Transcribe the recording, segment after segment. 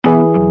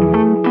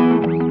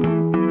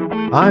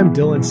I'm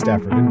Dylan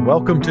Stafford, and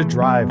welcome to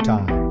Drive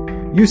Time,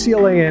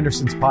 UCLA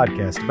Anderson's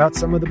podcast about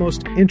some of the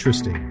most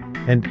interesting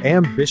and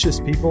ambitious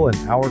people in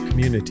our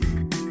community.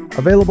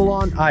 Available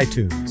on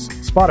iTunes,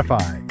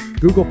 Spotify,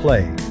 Google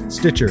Play,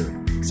 Stitcher,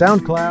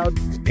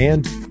 SoundCloud,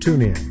 and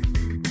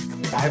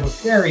TuneIn. I have a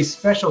very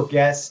special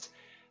guest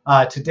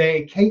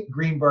today. Kate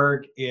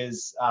Greenberg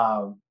is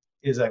an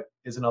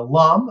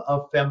alum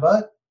of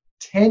PHMBA.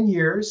 10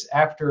 years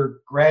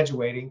after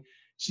graduating,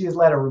 she has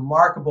led a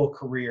remarkable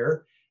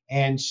career.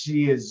 And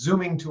she is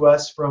Zooming to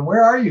us from,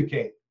 where are you,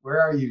 Kate?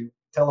 Where are you?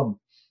 Tell them.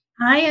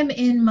 I am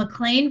in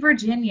McLean,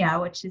 Virginia,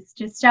 which is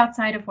just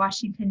outside of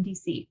Washington,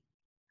 D.C.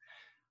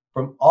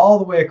 From all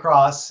the way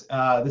across,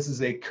 this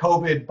is a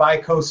COVID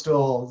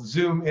bi-coastal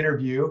Zoom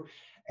interview.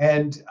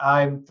 And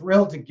I'm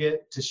thrilled to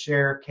get to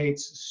share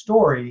Kate's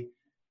story.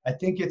 I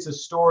think it's a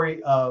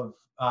story of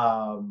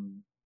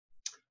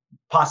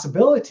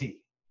possibility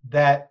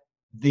that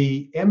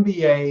the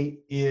MBA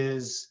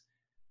is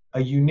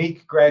a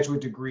unique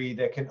graduate degree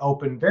that can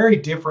open very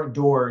different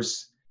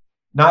doors,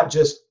 not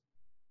just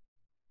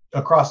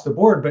across the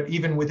board, but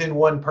even within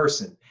one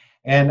person.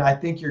 And I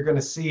think you're going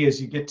to see,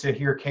 as you get to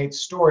hear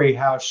Kate's story,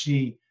 how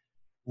she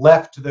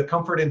left the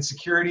comfort and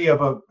security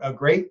of a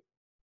great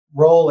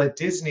role at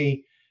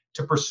Disney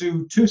to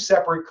pursue two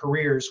separate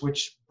careers,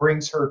 which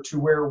brings her to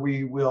where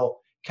we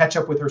will catch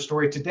up with her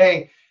story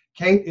today.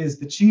 Kate is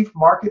the Chief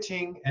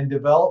Marketing and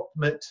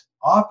Development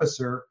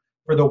Officer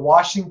for the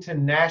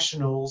Washington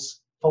Nationals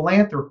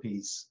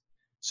Philanthropies.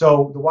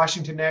 So the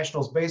Washington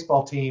Nationals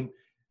baseball team,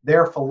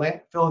 their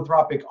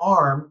philanthropic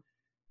arm,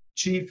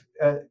 Chief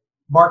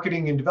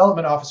Marketing and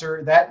Development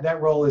Officer, that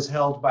role is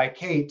held by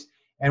Kate.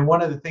 And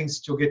one of the things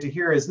that you'll get to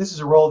hear is this is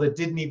a role that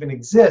didn't even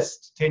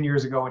exist 10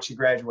 years ago when she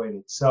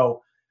graduated.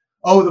 So,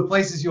 the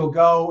places you'll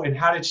go and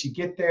how did she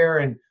get there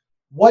and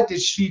what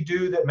did she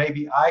do that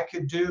maybe I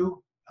could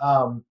do?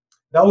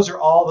 Those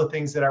are all the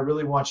things that I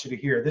really want you to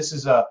hear. This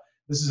is a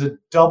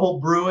double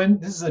Bruin.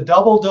 This is a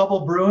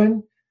double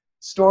Bruin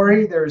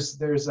story.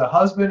 There's a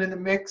husband in the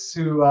mix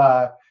who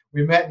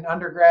we met in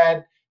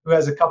undergrad who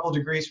has a couple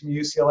degrees from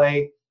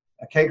UCLA.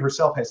 Kate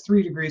herself has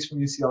 3 degrees from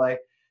UCLA.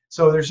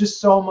 So there's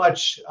just so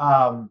much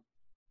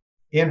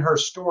in her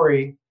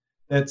story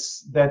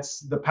that's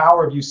the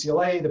power of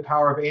UCLA, the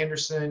power of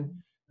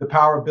Anderson, the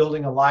power of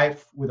building a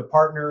life with a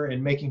partner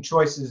and making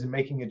choices and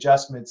making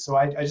adjustments. So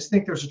I just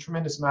think there's a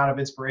tremendous amount of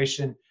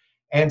inspiration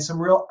and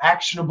some real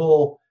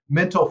actionable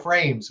mental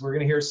frames. We're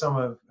going to hear some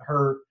of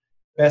her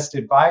best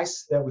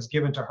advice that was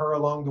given to her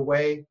along the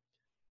way,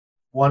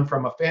 one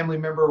from a family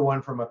member,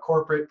 one from a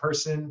corporate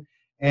person,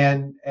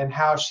 and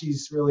how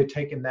she's really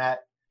taken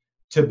that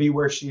to be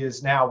where she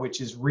is now, which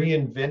is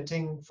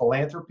reinventing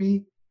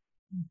philanthropy,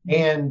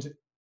 and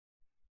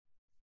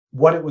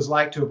what it was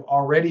like to have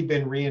already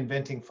been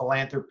reinventing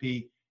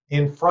philanthropy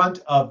in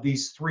front of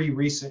these 3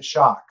 recent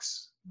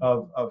shocks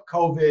of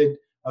COVID,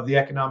 of the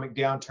economic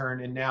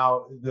downturn, and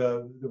now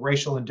the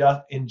racial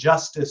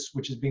injustice,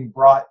 which is being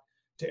brought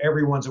to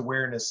everyone's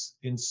awareness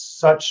in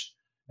such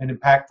an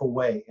impactful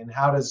way. And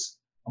how does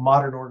a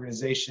modern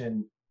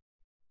organization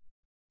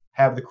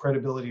have the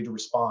credibility to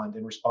respond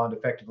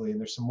effectively? And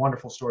there's some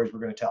wonderful stories we're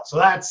going to tell. So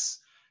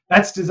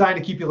that's designed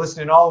to keep you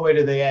listening all the way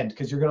to the end,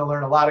 because you're going to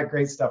learn a lot of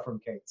great stuff from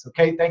Kate. So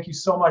Kate, thank you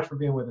so much for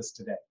being with us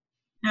today.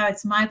 No,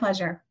 it's my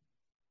pleasure.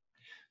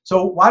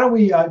 So why don't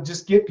we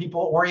just get people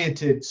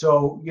oriented?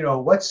 So,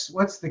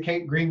 what's the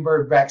Kate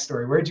Greenberg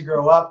backstory? Where'd you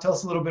grow up? Tell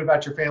us a little bit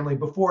about your family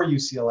before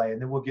UCLA, and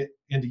then we'll get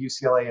into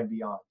UCLA and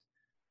beyond.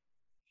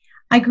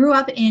 I grew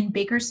up in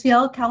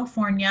Bakersfield,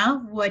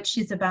 California, which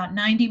is about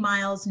 90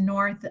 miles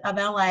north of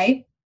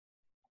LA.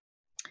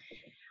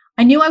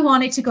 I knew I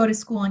wanted to go to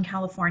school in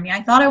California.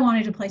 I thought I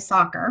wanted to play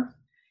soccer.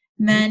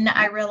 And then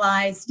I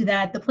realized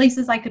that the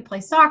places I could play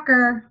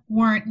soccer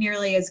weren't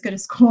nearly as good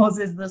as schools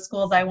as the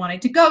schools I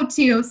wanted to go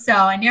to. So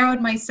I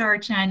narrowed my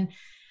search. And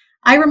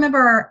I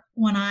remember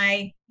when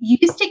I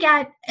used to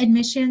get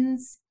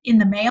admissions in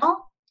the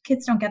mail.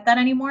 Kids don't get that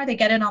anymore. They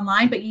get it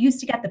online, but you used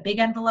to get the big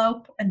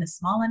envelope and the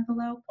small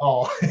envelope.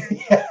 Oh,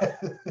 yeah.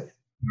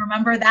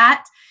 Remember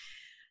that?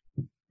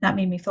 That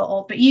made me feel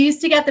old, but you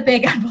used to get the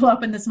big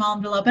envelope and the small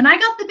envelope. And I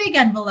got the big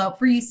envelope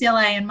for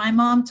UCLA. And my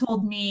mom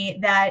told me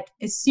that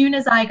as soon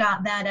as I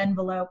got that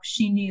envelope,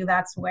 she knew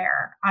that's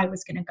where I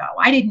was going to go.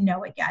 I didn't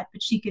know it yet,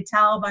 but she could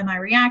tell by my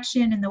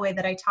reaction and the way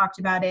that I talked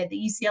about it that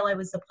UCLA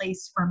was the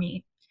place for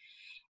me.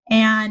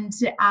 And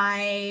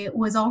I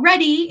was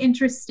already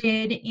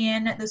interested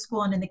in the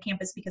school and in the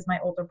campus because my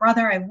older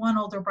brother, I have one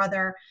older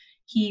brother,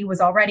 he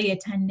was already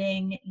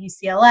attending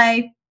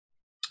UCLA,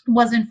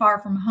 wasn't far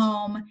from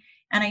home.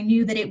 And I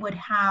knew that it would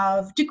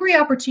have degree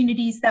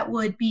opportunities that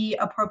would be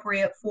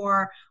appropriate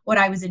for what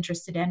I was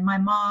interested in. My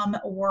mom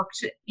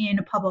worked in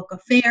public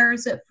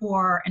affairs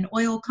for an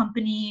oil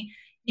company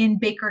in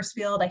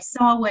Bakersfield. I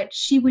saw what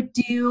she would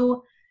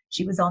do.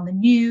 She was on the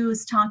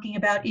news talking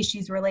about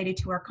issues related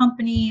to her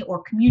company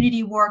or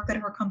community work that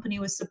her company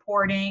was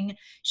supporting.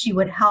 She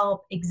would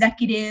help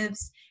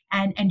executives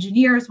and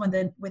engineers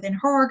within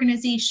her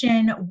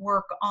organization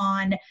work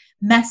on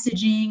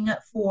messaging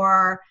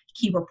for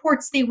key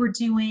reports they were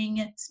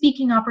doing,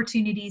 speaking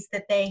opportunities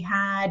that they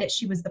had.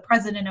 She was the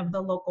president of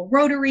the local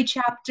Rotary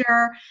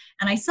chapter.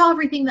 And I saw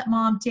everything that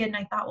mom did. And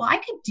I thought, well, I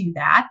could do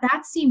that.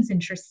 That seems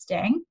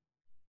interesting.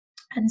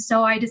 And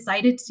so I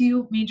decided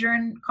to major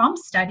in comm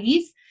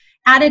studies,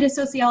 added a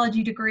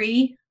sociology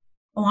degree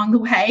along the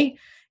way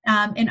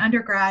in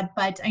undergrad,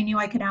 but I knew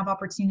I could have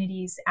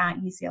opportunities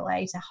at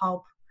UCLA to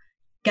help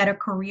get a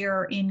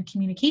career in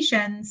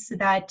communications.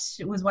 That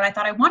was what I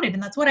thought I wanted.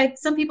 And that's what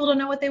some people don't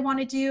know what they want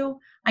to do.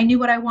 I knew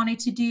what I wanted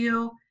to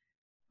do.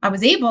 I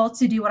was able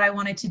to do what I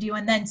wanted to do.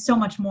 And then so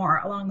much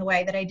more along the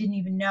way that I didn't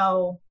even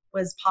know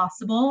was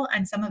possible.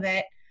 And some of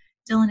it,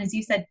 Dylan, as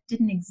you said,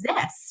 didn't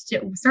exist.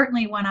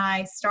 Certainly when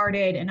I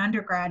started in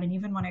undergrad and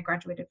even when I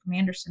graduated from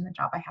Anderson, the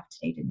job I have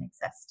today didn't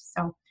exist.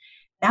 So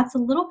that's a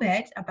little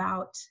bit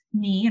about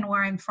me and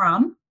where I'm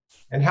from.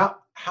 And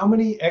how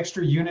many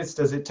extra units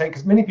does it take?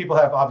 Because many people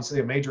have obviously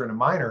a major and a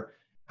minor.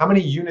 How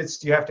many units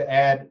do you have to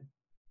add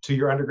to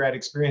your undergrad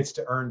experience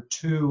to earn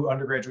 2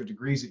 undergraduate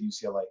degrees at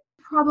UCLA?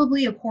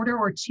 Probably a quarter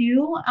or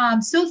 2.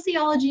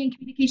 Sociology and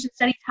communication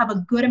studies have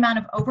a good amount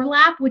of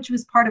overlap, which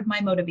was part of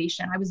my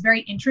motivation. I was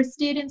very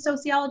interested in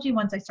sociology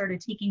once I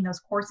started taking those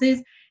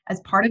courses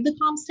as part of the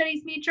comm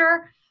studies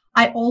major.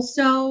 I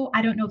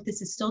don't know if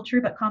this is still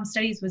true, but comm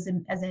studies was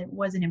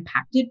an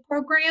impacted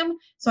program.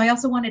 So I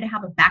also wanted to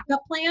have a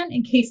backup plan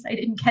in case I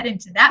didn't get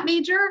into that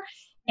major.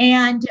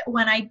 And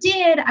when I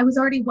did, I was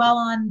already well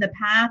on the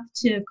path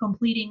to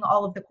completing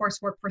all of the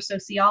coursework for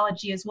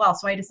sociology as well.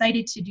 So I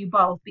decided to do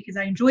both because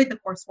I enjoyed the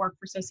coursework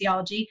for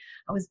sociology.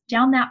 I was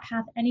down that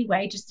path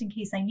anyway, just in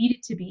case I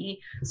needed to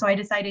be. So I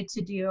decided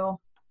to do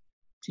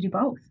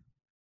both.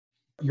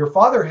 Your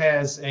father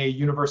has a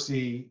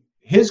university.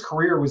 His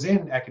career was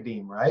in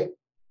academia, right?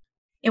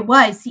 It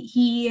was.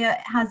 He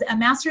has a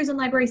master's in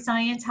library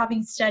science,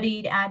 having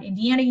studied at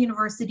Indiana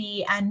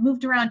University and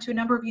moved around to a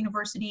number of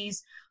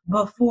universities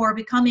before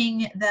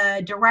becoming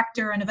the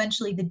director and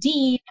eventually the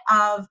dean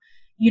of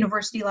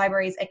university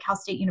libraries at Cal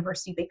State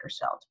University,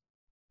 Bakersfield.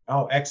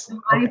 Oh,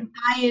 excellent. Okay.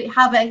 I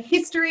have a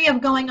history of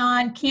going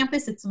on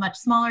campus. It's a much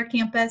smaller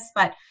campus,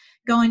 but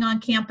going on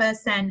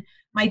campus. And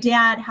my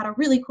dad had a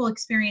really cool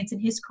experience in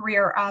his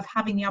career of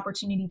having the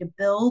opportunity to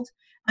build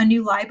a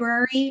new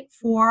library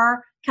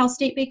for Cal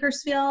State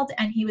Bakersfield,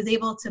 and he was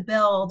able to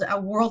build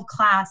a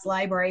world-class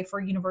library for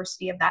a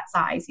university of that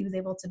size. He was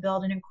able to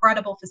build an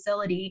incredible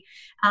facility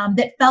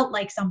that felt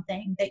like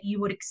something that you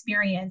would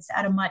experience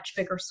at a much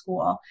bigger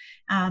school.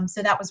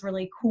 So that was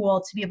really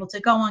cool to be able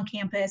to go on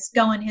campus,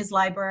 go in his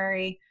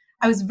library.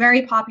 I was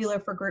very popular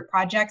for group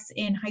projects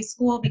in high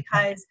school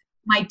because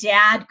my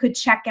dad could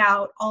check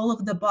out all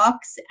of the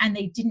books and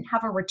they didn't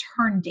have a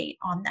return date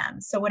on them.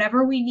 So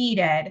whatever we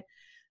needed,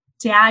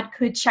 Dad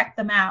could check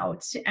them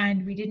out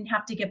and we didn't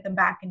have to give them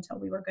back until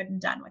we were good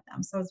and done with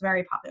them. So it was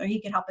very popular.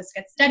 He could help us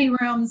get study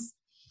rooms.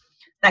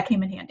 That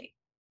came in handy.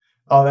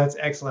 Oh, that's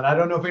excellent. I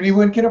don't know if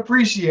anyone can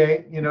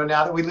appreciate, now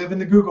that we live in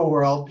the Google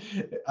world,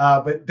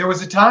 but there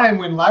was a time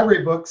when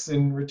library books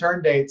and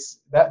return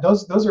dates,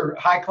 those are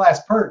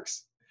high-class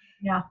perks.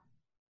 Yeah.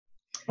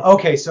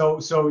 Okay,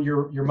 so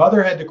your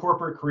mother had the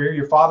corporate career.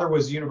 Your father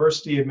was a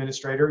university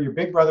administrator. Your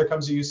big brother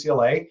comes to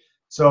UCLA.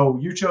 So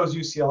you chose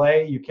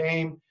UCLA. You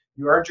came.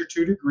 You earned your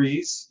 2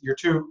 degrees, your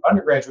 2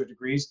 undergraduate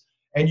degrees,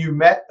 and you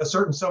met a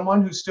certain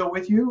someone who's still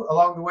with you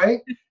along the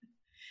way?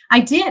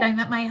 I did. I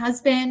met my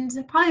husband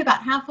probably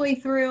about halfway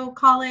through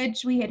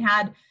college. We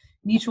had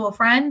mutual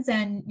friends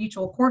and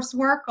mutual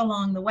coursework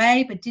along the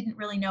way, but didn't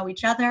really know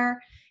each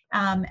other.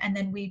 And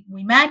then we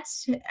met,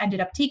 ended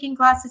up taking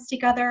classes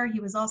together. He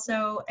was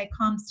also a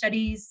comm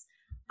studies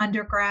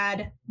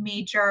undergrad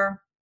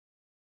major,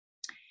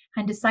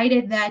 and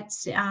decided that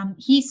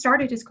he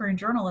started his career in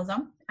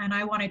journalism and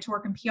I wanted to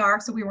work in PR.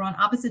 So we were on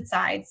opposite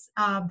sides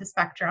of the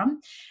spectrum,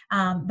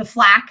 the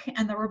flack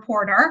and the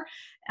reporter.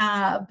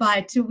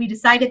 But we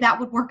decided that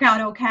would work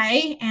out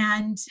okay.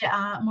 And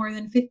more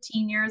than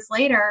 15 years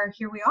later,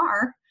 here we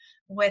are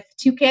with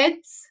 2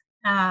 kids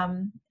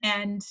and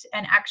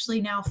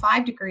actually now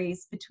 5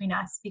 degrees between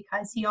us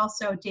because he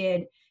also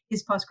did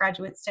his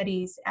postgraduate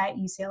studies at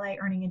UCLA,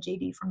 earning a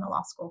JD from the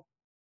law school.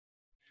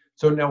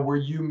 So now, were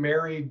you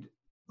married?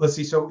 Let's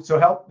see. So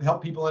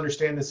help people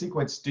understand the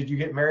sequence. Did you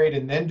get married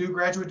and then do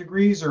graduate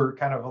degrees, or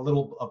kind of a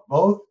little of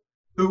both?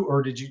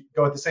 Or did you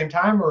go at the same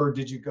time, or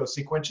did you go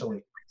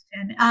sequentially?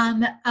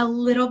 A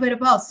little bit of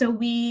both. So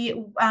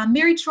we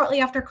married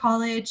shortly after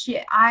college.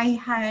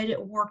 I had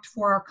worked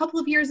for a couple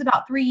of years,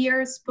 about 3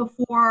 years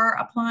before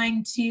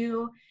applying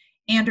to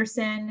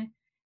Anderson.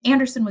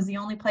 Anderson was the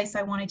only place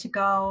I wanted to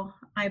go.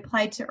 I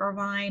applied to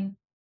Irvine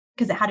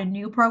because it had a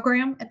new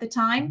program at the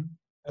time.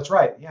 That's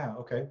right. Yeah.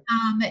 Okay.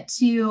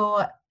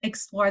 To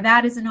explore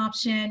that as an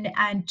option.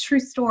 And true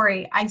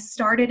story, I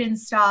started and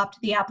stopped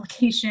the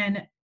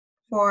application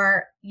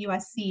for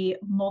USC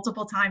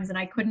multiple times and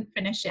I couldn't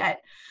finish it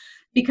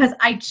because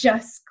I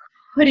just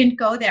couldn't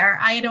go there.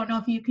 I don't know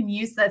if you can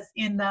use this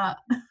in the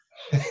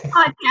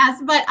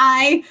podcast, but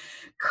I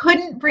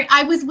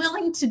was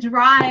willing to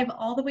drive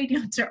all the way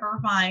down to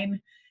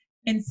Irvine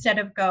instead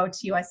of go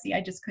to USC.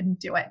 I just couldn't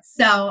do it.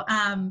 So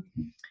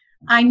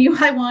I knew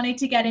I wanted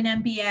to get an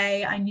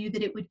MBA. I knew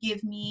that it would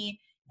give me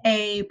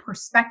a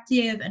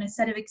perspective and a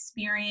set of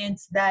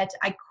experience that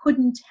I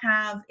couldn't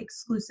have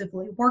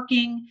exclusively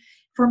working.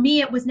 For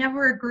me, it was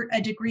never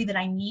a degree that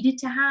I needed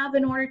to have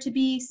in order to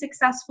be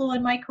successful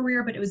in my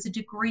career, but it was a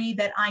degree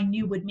that I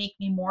knew would make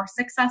me more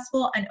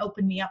successful and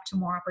open me up to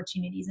more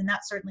opportunities. And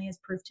that certainly has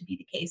proved to be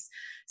the case.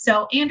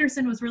 So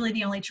Anderson was really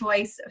the only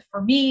choice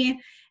for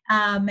me.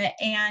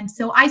 And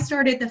so I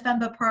started the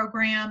FEMBA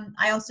program.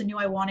 I also knew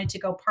I wanted to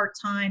go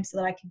part-time so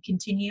that I could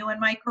continue in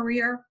my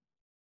career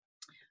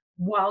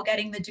while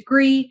getting the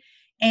degree.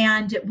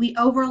 And we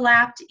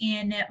overlapped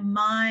in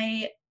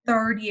my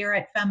third year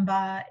at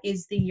FEMBA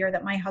is the year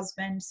that my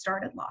husband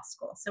started law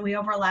school. So we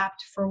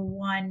overlapped for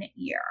 1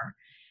 year.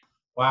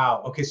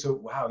 Wow. Okay. So,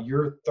 wow,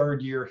 your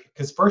third year,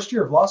 because first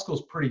year of law school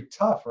is pretty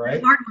tough,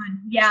 right? Hard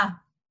one. Yeah.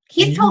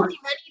 He's told me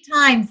many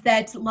times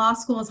that law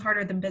school is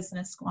harder than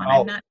business school. And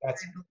I'm not sure I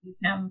believe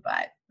him,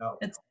 but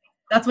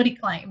that's what he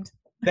claimed.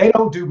 They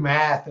don't do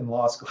math in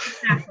law school.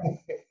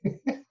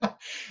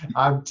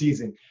 I'm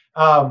teasing.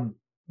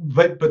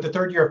 But the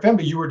third year of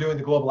FEMBA, you were doing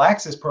the Global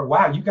Access Pro.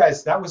 Wow, you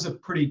guys, that was a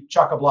pretty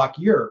chock-a-block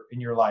year in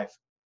your life.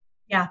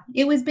 Yeah,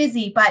 it was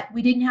busy, but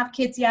we didn't have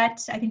kids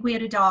yet. I think we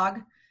had a dog,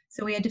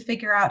 so we had to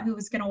figure out who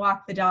was going to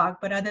walk the dog.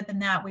 But other than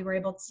that, we were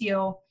able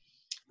to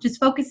just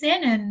focus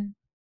in and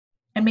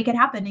make it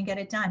happen and get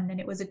it done. And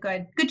it was a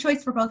good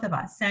choice for both of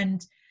us.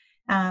 And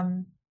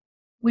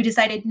we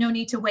decided no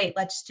need to wait.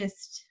 Let's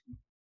just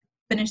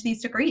finish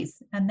these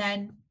degrees and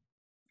then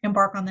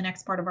embark on the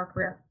next part of our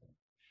career.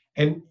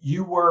 And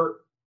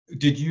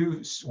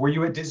were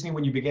you at Disney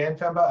when you began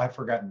FEMBA? I've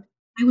forgotten.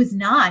 I was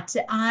not.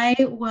 I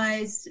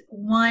was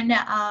one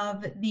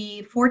of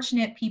the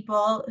fortunate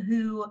people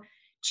who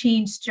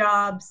changed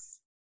jobs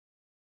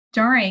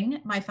during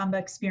my FEMBA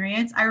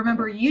experience. I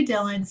remember you,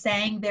 Dylan,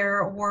 saying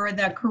there were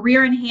the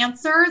career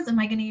enhancers. Am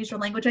I going to use your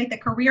language right? The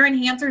career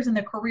enhancers and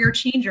the career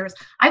changers.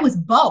 I was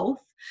both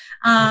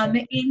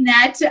in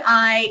that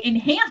I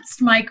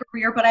enhanced my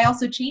career, but I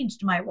also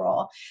changed my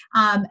role.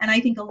 And I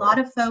think a lot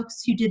of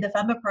folks who did the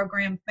FEMBA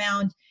program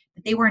found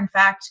that they were, in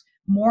fact,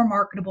 more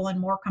marketable and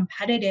more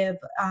competitive,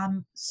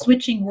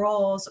 switching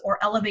roles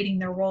or elevating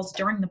their roles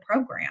during the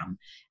program.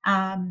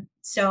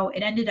 So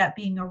it ended up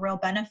being a real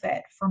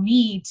benefit for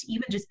me to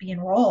even just be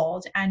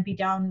enrolled and be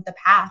down the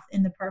path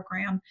in the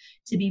program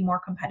to be more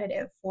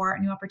competitive for a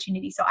new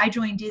opportunity. So I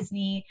joined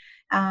Disney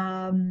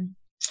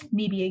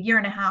maybe a year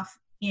and a half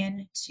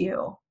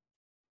into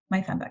my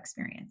FEMBA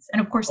experience.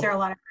 And of course, there are a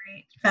lot of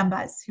great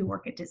FEMBAs who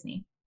work at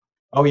Disney.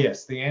 Oh,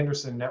 yes. The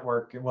Anderson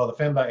Network, well, the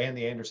FEMBA and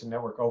the Anderson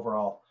Network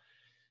overall.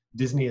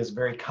 Disney is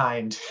very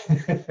kind.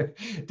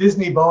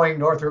 Disney, Boeing,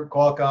 Northrop,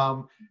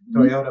 Qualcomm,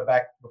 Toyota,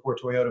 back before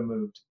Toyota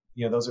moved.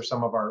 Those are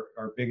some of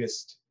our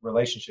biggest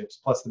relationships,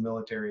 plus the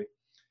military.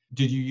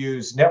 Did you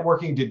use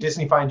networking? Did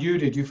Disney find you?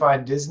 Did you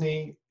find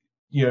Disney?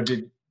 I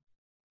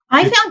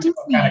found Disney.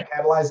 Kind of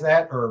catalyze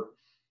that? Or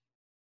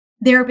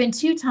there have been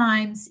 2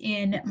 times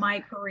in my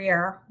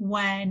career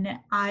when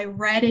I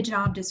read a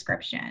job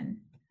description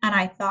and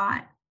I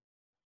thought,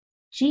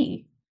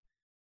 gee,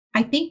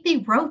 I think they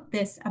wrote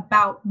this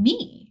about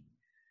me.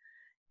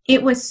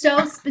 It was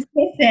so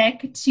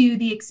specific to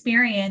the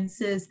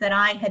experiences that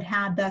I had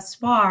had thus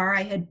far.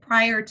 I had,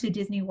 prior to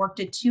Disney,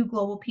 worked at 2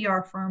 global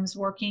PR firms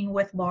working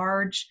with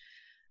large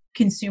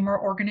consumer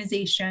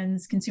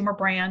organizations, consumer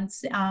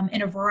brands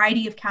in a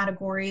variety of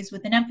categories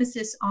with an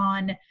emphasis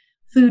on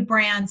food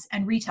brands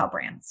and retail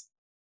brands.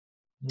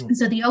 And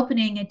so the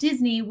opening at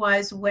Disney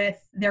was with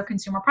their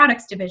consumer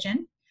products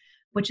division,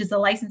 which is the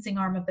licensing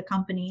arm of the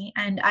company.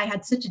 And I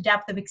had such a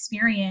depth of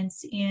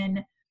experience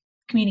in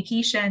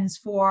communications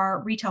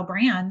for retail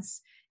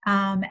brands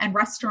and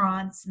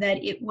restaurants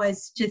that it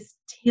was just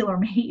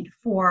tailor-made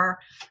for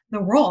the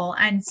role.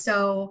 And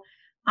so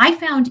I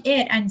found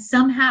it, and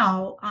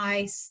somehow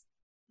I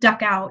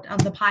stuck out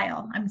of the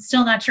pile. I'm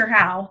still not sure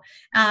how,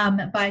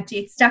 but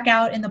it stuck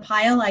out in the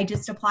pile. I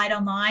just applied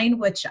online,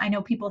 which I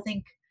know people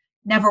think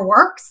never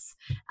works.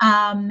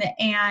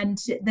 And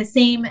the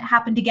same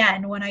happened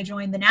again when I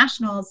joined the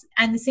Nationals,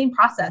 and the same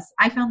process.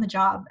 I found the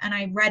job and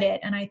I read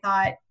it and I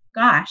thought,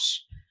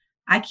 gosh,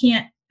 I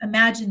can't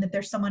imagine that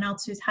there's someone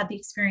else who's had the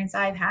experience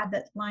I've had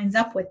that lines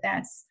up with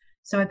this.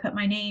 So I put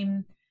my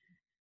name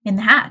in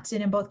the hat,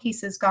 and in both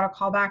cases got a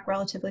call back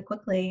relatively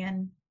quickly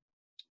and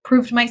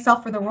proved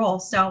myself for the role.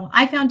 So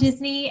I found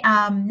Disney,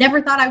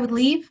 never thought I would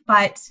leave,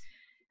 but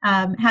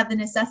had the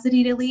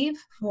necessity to leave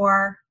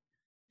for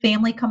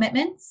family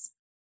commitments,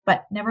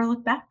 but never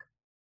looked back.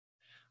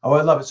 Oh,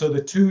 I love it. So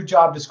the 2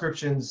 job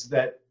descriptions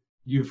that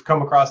you've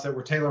come across that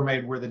were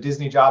tailor-made were the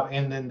Disney job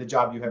and then the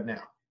job you have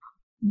now.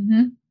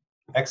 Mm-hmm.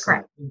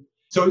 Excellent. Correct.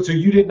 So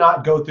you did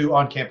not go through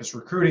on-campus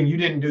recruiting. You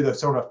didn't do the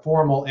sort of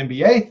formal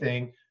MBA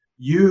thing.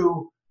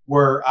 You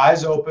were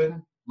eyes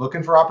open,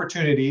 looking for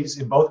opportunities.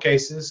 In both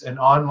cases, an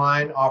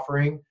online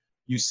offering.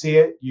 You see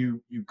it.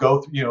 You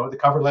go through, the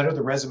cover letter,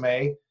 the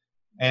resume,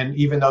 and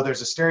even though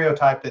there's a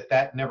stereotype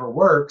that never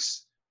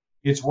works,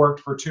 it's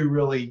worked for 2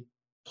 really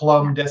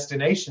plum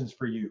destinations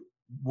for you.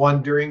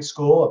 One during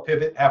school, a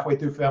pivot halfway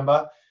through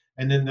FEMBA,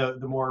 and then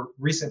the more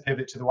recent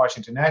pivot to the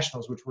Washington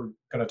Nationals, which we're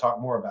going to talk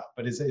more about.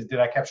 But did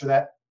I capture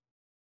that?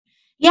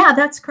 Yeah,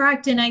 that's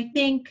correct. And I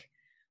think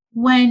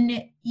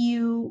when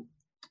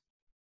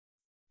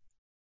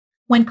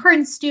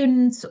current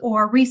students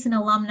or recent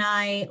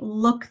alumni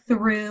look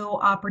through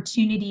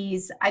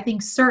opportunities, I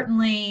think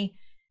certainly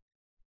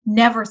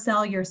never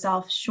sell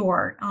yourself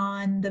short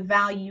on the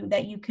value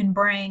that you can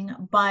bring,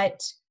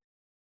 but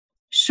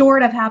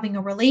short of having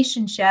a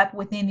relationship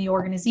within the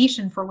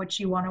organization for which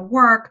you want to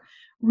work,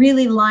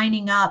 really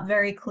lining up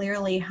very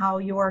clearly how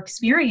your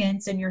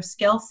experience and your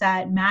skill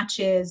set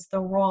matches the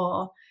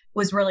role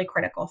was really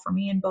critical for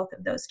me in both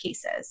of those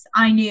cases.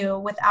 I knew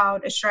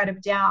without a shred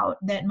of doubt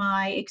that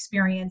my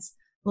experience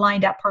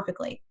lined up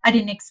perfectly. I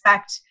didn't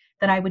expect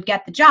that I would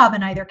get the job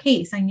in either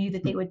case. I knew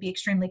that they would be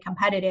extremely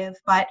competitive,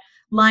 but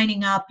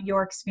lining up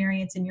your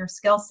experience and your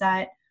skill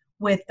set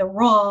with the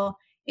role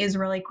is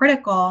really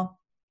critical.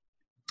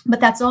 But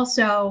that's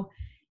also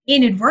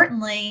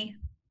inadvertently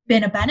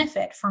been a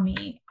benefit for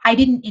me. I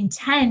didn't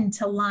intend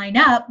to line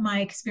up my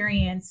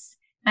experience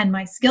and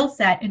my skill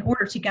set in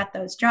order to get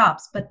those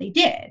jobs, but they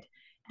did.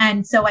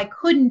 And so I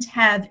couldn't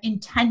have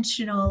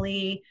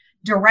intentionally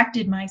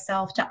directed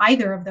myself to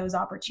either of those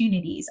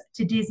opportunities,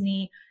 to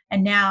Disney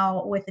and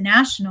now with the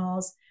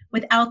Nationals,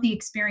 without the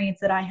experience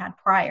that I had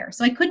prior.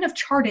 So I couldn't have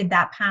charted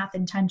that path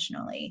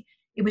intentionally.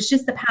 It was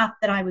just the path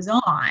that I was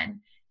on,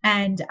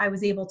 and I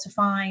was able to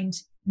find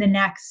the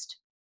next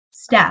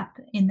step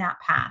in that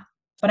path.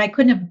 But I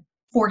couldn't have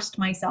forced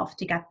myself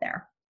to get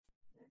there.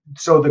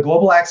 So the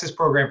Global Access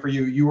Program for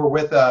you were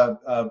with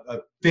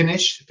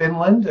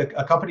Finland,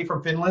 a company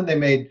from Finland. They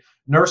made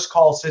nurse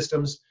call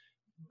systems.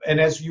 And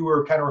as you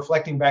were kind of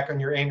reflecting back on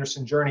your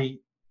Anderson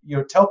journey,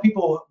 tell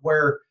people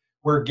where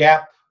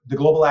GAP, the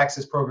Global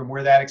Access Program,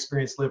 where that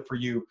experience lived for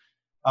you,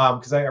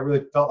 because I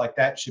really felt like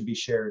that should be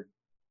shared.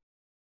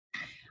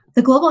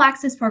 The Global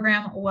Access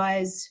Program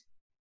was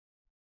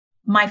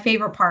my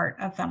favorite part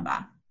of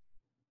FEMBA,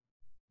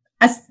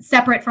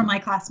 separate from my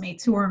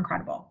classmates who were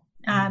incredible.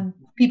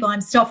 People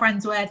I'm still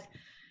friends with,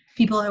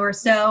 people who are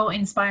so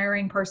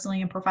inspiring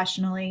personally and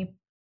professionally.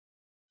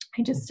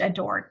 I just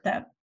adored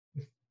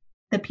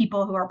the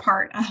people who are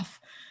part of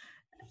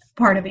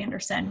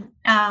Anderson.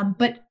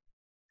 But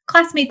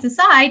classmates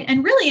aside,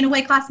 and really in a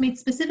way, classmates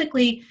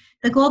specifically,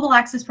 the Global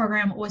Access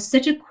Program was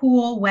such a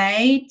cool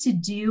way to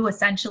do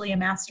essentially a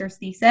master's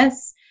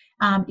thesis.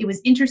 It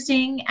was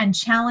interesting and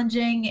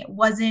challenging.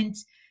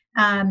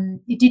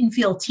 It didn't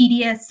feel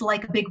tedious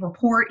like a big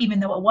report, even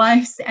though it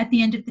was at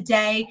the end of the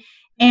day.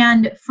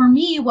 And for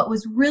me, what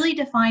was really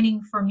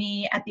defining for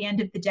me at the end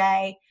of the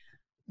day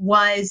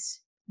was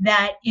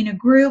that in a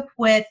group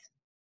with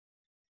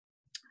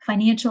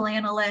financial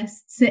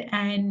analysts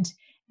and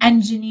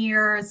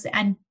engineers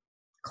and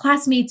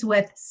classmates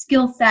with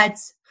skill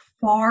sets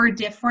far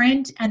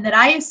different and that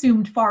I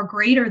assumed far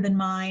greater than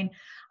mine,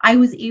 I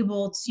was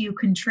able to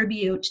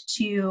contribute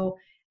to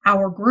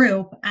our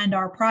group and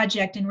our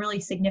project in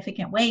really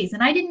significant ways.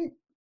 And I didn't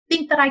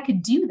think that I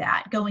could do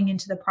that going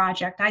into the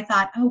project. I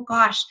thought, oh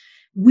gosh,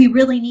 we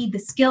really need the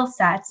skill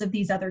sets of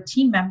these other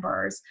team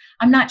members.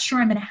 I'm not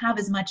sure I'm going to have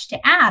as much to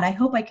add. I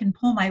hope I can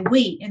pull my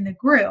weight in the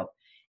group.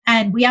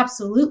 And we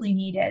absolutely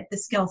needed the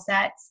skill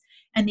sets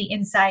and the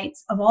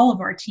insights of all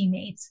of our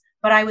teammates.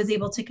 But I was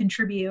able to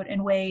contribute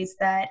in ways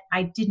that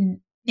I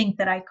didn't think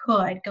that I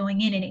could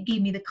going in. And it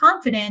gave me the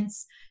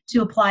confidence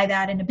to apply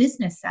that in a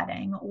business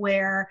setting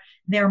where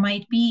there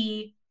might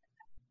be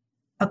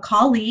a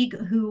colleague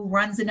who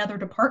runs another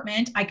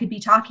department. I could be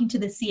talking to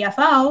the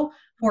CFO,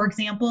 for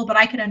example, but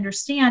I could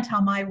understand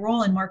how my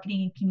role in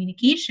marketing and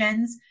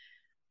communications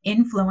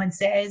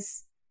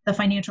influences the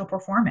financial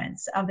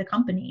performance of the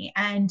company.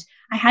 And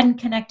I hadn't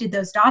connected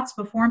those dots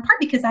before, in part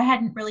because I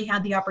hadn't really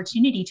had the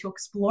opportunity to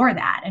explore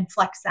that and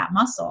flex that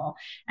muscle.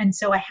 And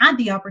so I had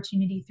the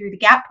opportunity through the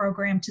GAP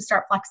program to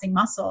start flexing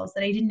muscles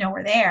that I didn't know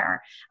were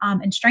there,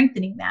 and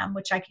strengthening them,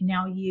 which I can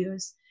now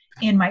use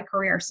in my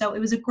career. So it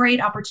was a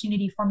great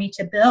opportunity for me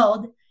to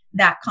build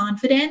that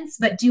confidence,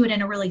 but do it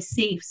in a really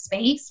safe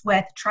space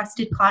with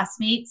trusted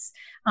classmates,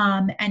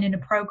 and in a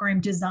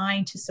program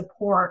designed to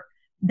support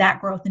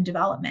that growth and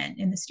development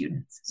in the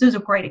students. So it was a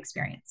great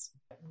experience.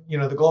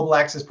 The Global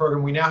Access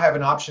Program, we now have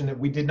an option that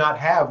we did not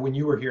have when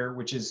you were here,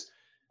 which is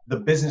the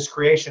business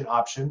creation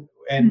option.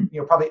 And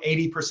probably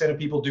 80% of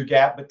people do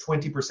GAP, but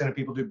 20% of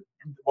people do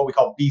what we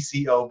call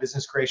BCO,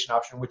 business creation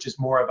option, which is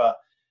more of a,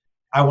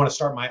 I want to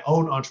start my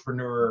own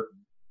entrepreneur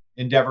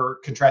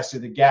endeavor,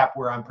 contrasted to the GAP,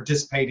 where I'm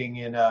participating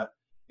in a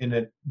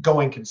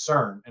going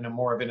concern and I'm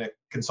more of in a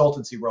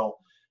consultancy role.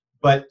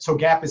 But so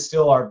GAP is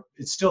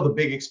it's still the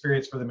big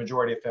experience for the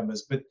majority of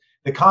FEMBAs. But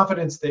the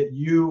confidence that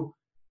you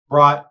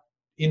brought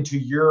into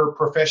your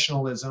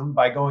professionalism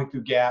by going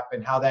through GAP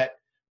and how that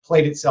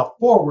played itself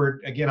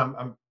forward, again,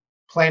 I'm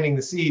planting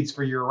the seeds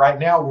for your right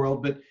now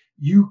world, but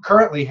you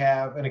currently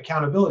have an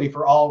accountability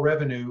for all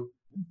revenue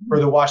for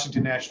the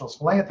Washington Nationals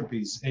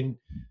Philanthropies. And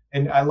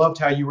I loved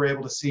how you were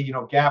able to see,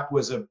 GAP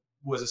was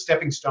a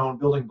stepping stone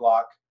building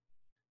block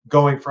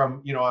going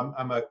from,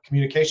 I'm a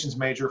communications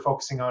major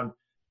focusing on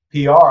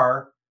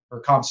PR,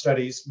 or comm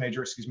studies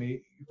major, excuse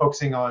me,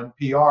 focusing on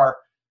PR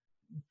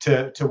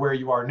to where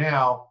you are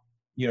now,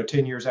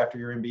 10 years after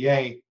your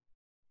MBA.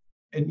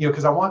 And,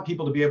 because I want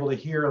people to be able to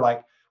hear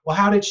like, well,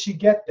 how did she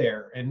get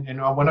there?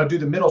 And I want to do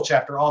the middle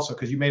chapter also,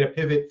 because you made a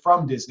pivot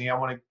from Disney. I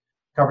want to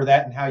cover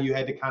that and how you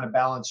had to kind of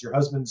balance your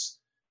husband's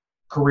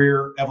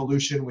career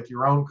evolution with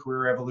your own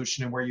career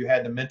evolution, and where you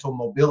had the mental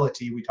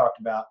mobility we talked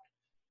about.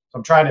 So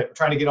I'm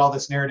trying to get all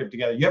this narrative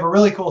together. You have a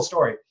really cool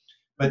story,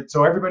 but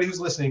so everybody who's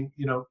listening,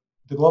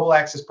 the Global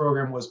Access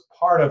Program was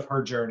part of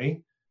her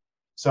journey.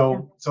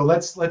 So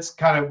let's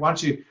kind of, why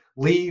don't you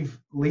leave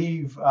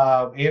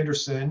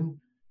Anderson,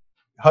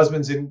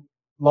 husband's in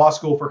law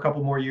school for a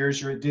couple more years,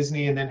 you're at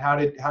Disney, and then how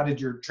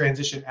did your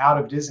transition out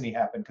of Disney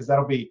happen? Because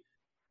that'll be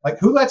like,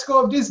 who lets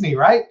go of Disney,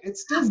 right?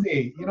 It's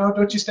Disney,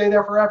 don't you stay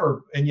there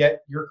forever? And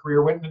yet your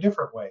career went in a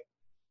different way.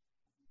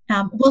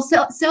 Well,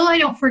 so I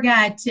don't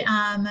forget,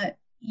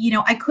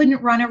 I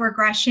couldn't run a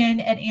regression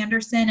at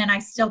Anderson, and I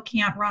still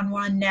can't run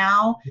one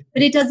now,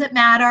 but it doesn't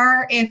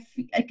matter if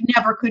I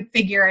never could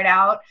figure it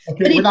out.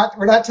 Okay,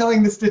 we're not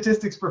telling the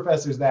statistics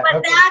professors that. But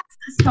okay.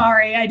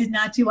 Sorry, I did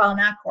not do well in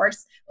that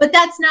course, but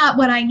that's not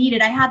what I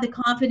needed. I had the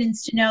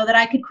confidence to know that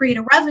I could create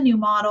a revenue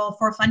model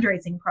for a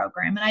fundraising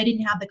program, and I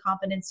didn't have the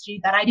confidence to do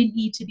that. I didn't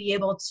need to be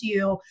able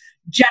to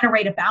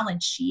generate a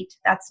balance sheet.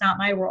 That's not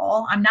my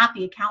role. I'm not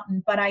the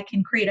accountant, but I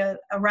can create a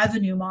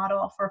revenue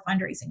model for a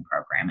fundraising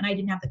program, and I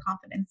didn't have the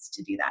confidence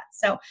to do that.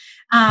 So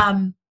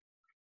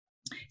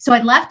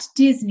I left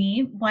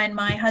Disney when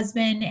my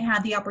husband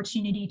had the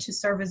opportunity to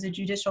serve as a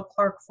judicial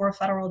clerk for a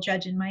federal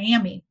judge in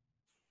Miami.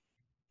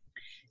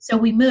 So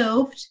we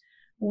moved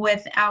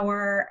with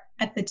our,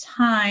 at the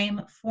time,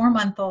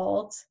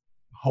 4-month-old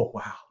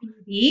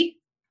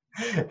baby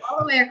all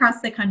the way across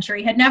the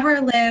country.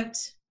 Hadn't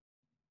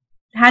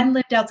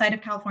lived outside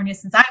of California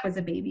since I was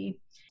a baby.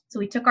 So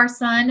we took our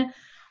son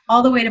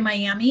all the way to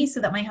Miami so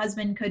that my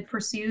husband could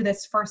pursue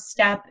this first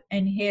step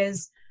in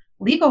his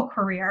legal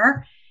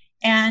career.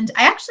 And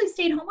I actually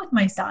stayed home with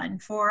my son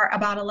for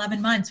about 11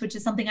 months, which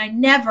is something I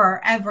never,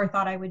 ever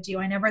thought I would do.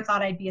 I never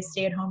thought I'd be a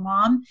stay-at-home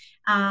mom.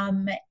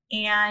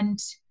 And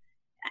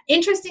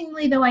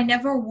interestingly, though, I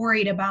never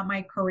worried about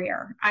my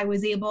career. I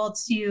was able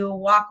to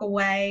walk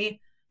away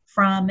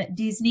from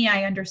Disney.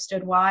 I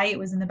understood why. It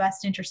was in the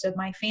best interest of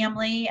my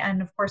family.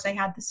 And of course, I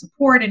had the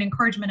support and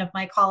encouragement of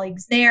my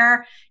colleagues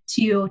there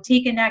to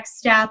take a next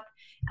step.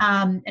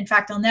 In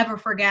fact, I'll never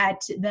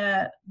forget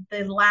the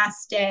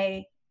last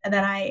day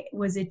that I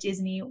was at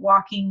Disney,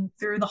 walking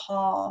through the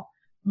hall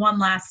one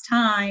last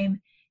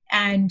time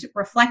and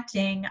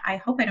reflecting. I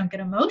hope I don't get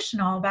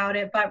emotional about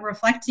it, but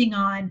reflecting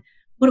on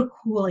what a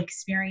cool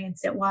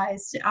experience it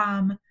was.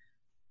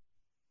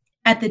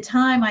 At the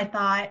time, I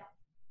thought,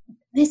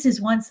 this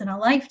is once in a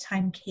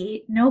lifetime,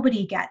 Kate.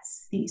 Nobody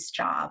gets these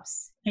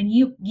jobs, and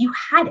you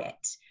had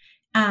it,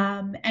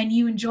 and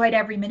you enjoyed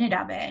every minute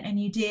of it, and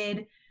you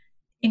did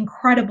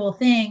incredible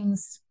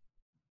things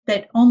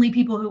that only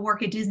people who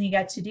work at Disney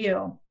get to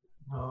do.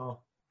 Oh.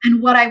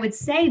 And what I would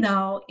say,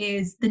 though,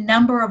 is the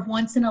number of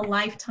once in a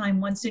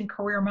lifetime, once in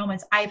career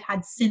moments I've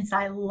had since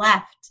I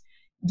left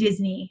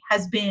Disney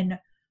has been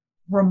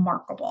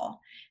remarkable.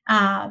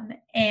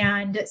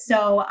 And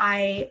so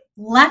I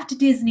left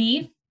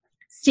Disney,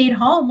 stayed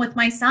home with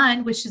my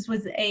son, which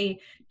was a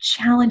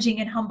challenging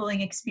and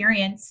humbling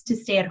experience to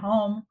stay at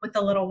home with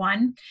the little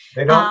one.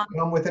 They don't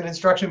come with an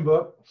instruction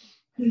book.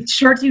 They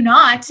sure do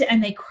not.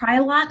 And they cry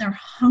a lot, and they're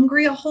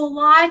hungry a whole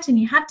lot. And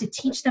you have to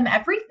teach them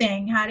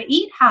everything, how to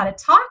eat, how to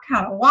talk,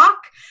 how to walk.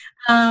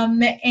 But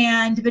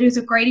it was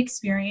a great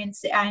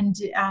experience, and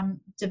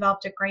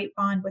developed a great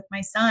bond with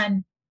my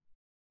son.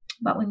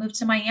 But we moved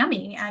to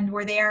Miami, and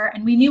we're there,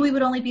 and we knew we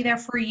would only be there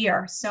for a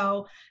year.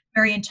 So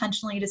very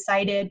intentionally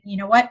decided, you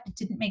know what, it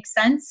didn't make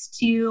sense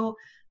to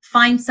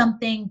find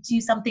something,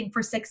 do something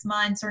for 6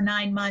 months or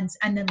 9 months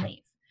and then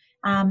leave.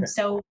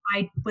 So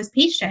I was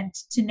patient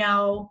to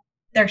know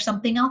there's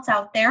something else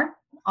out there.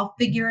 I'll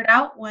figure it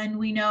out when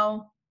we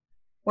know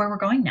where we're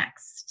going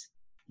next.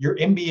 Your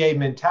MBA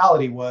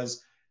mentality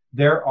was,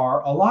 there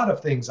are a lot of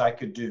things I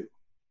could do.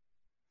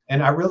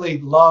 And I really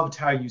loved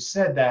how you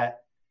said that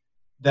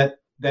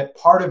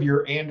part of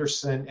your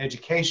Anderson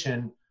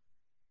education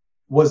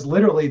was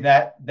literally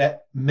that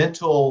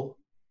mental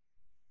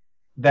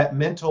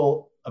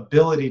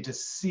ability to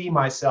see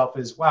myself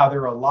as, wow,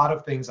 there are a lot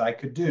of things I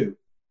could do.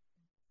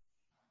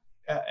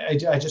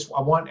 I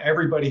want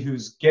everybody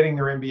who's getting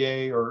their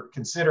MBA or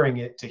considering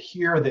it to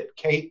hear that,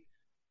 Kate,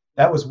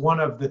 that was one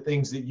of the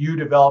things that you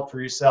developed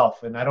for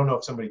yourself. And I don't know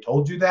if somebody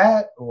told you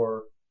that,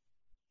 or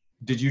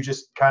did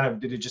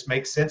it just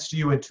make sense to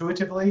you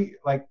intuitively?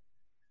 Like,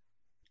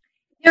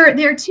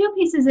 there are two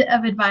pieces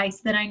of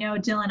advice that I know,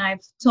 Dylan,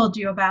 I've told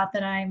you about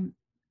that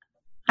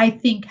I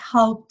think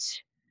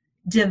helped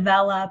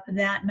develop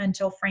that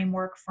mental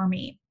framework for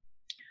me.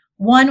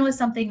 One was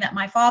something that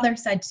my father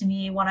said to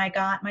me when I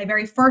got my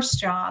very first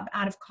job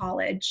out of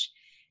college,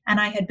 and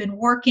I had been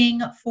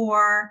working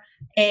for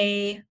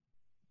a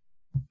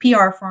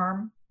PR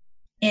firm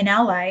in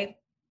LA.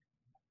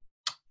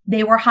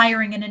 They were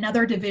hiring in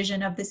another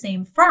division of the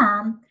same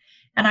firm,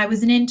 and I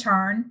was an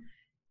intern,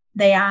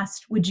 they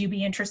asked, would you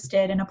be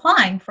interested in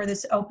applying for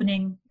this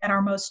opening at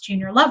our most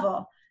junior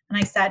level? And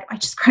I said, I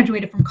just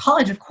graduated from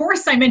college. Of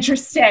course I'm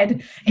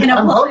interested in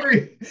I'm applying.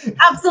 hungry.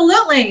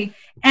 Absolutely.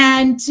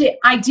 And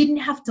I didn't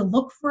have to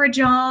look for a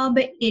job.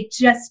 It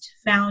just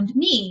found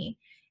me.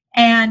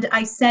 And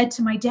I said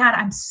to my dad,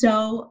 I'm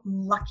so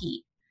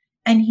lucky.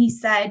 And he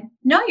said,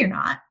 no, you're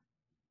not.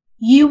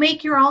 You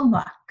make your own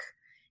luck.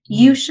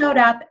 You showed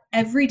up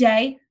every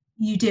day.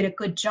 You did a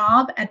good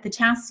job at the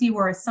tasks you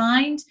were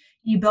assigned.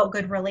 You built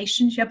good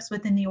relationships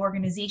within the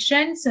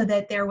organization so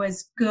that there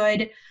was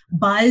good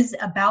buzz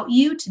about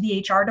you to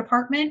the HR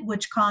department,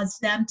 which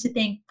caused them to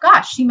think,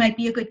 gosh, she might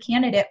be a good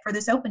candidate for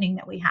this opening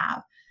that we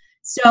have.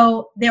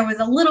 So there was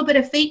a little bit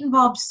of fate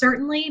involved,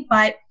 certainly,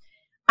 but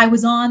I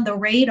was on the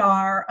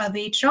radar of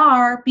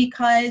HR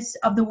because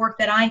of the work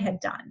that I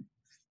had done.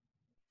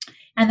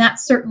 And that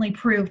certainly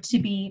proved to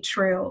be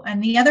true.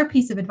 And the other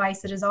piece of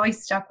advice that has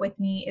always stuck with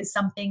me is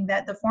something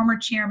that the former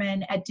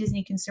chairman at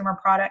Disney Consumer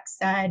Products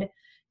said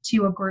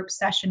to a group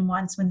session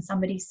once when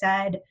somebody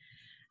said,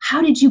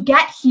 how did you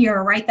get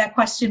here? Right? That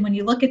question, when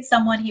you look at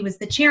someone, he was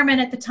the chairman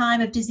at the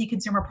time of Disney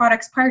Consumer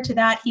Products. Prior to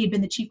that, he had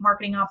been the chief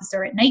marketing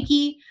officer at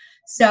Nike.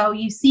 So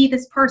you see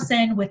this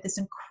person with this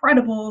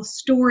incredible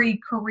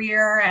storied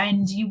career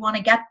and you want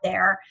to get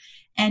there.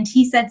 And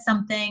he said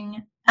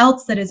something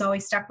else that has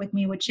always stuck with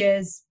me, which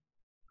is,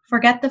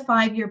 forget the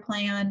 5-year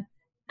plan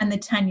and the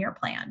 10-year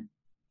plan.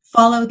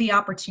 Follow the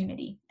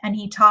opportunity. And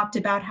he talked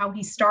about how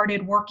he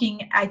started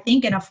working, I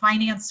think, in a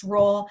finance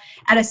role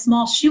at a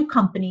small shoe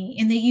company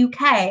in the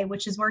UK,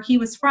 which is where he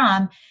was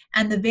from,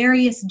 and the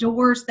various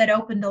doors that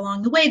opened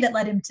along the way that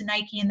led him to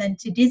Nike and then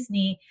to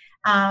Disney.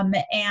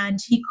 And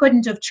he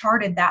couldn't have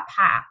charted that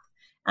path.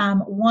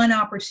 One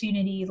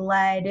opportunity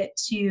led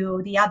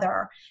to the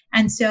other.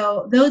 And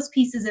so those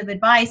pieces of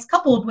advice,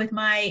 coupled with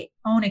my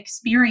own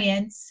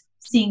experience,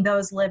 seeing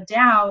those lived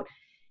out,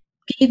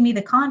 gave me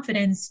the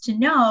confidence to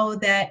know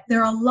that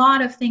there are a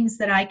lot of things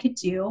that I could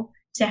do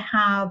to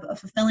have a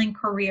fulfilling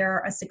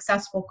career, a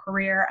successful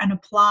career, and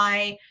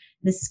apply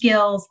the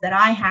skills that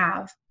I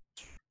have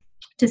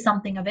to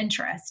something of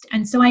interest.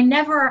 And so I've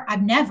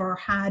never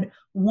had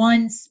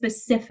one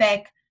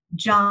specific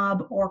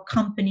job or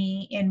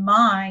company in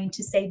mind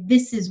to say,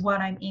 this is what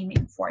I'm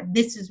aiming for.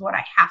 This is what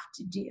I have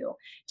to do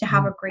to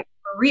have a great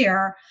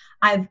career.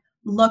 I've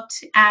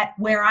looked at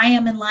where I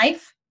am in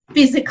life,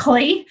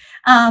 physically,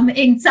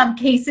 in some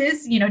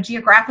cases,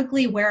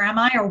 geographically, where am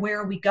I or where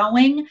are we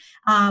going?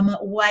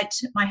 What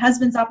my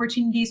husband's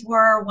opportunities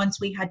were once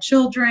we had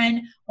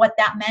children, what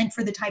that meant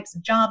for the types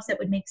of jobs that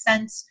would make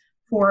sense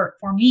for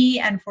me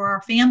and for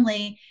our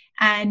family,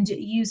 and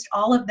used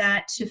all of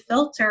that to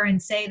filter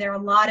and say there are a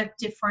lot of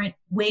different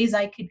ways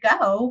I could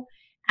go,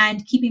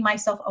 and keeping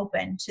myself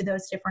open to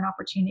those different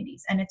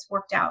opportunities. And it's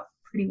worked out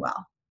pretty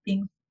well,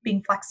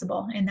 being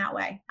flexible in that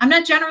way. I'm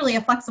not generally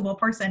a flexible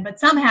person, but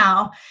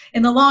somehow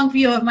in the long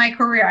view of my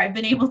career, I've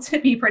been able to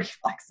be pretty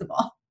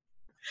flexible.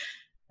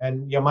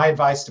 And, my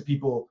advice to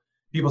people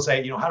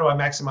say, how do I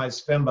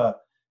maximize FEMBA?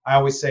 I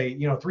always say,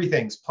 3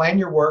 things: plan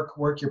your work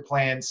your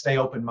plan, stay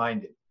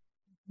open-minded.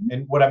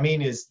 And what I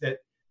mean is that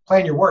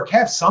plan your work,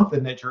 have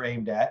something that you're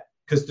aimed at,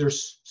 because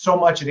there's so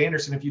much at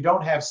Anderson. If you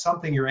don't have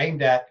something you're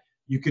aimed at,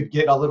 you could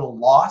get a little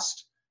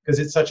lost, because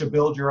it's such a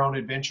build your own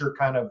adventure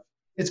kind of.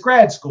 It's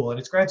grad school, and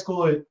it's grad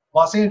school at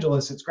Los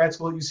Angeles. It's grad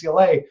school at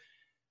UCLA.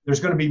 There's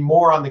going to be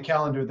more on the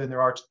calendar than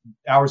there are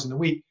hours in the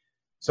week.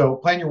 So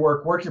plan your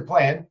work your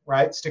plan,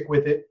 right? Stick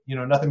with it.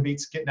 Nothing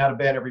beats getting out of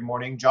bed every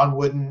morning. John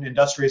Wooden,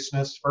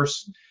 industriousness.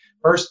 First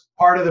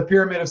part of the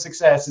pyramid of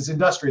success is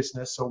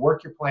industriousness. So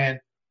work your plan,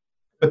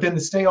 but then to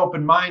stay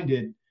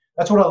open-minded.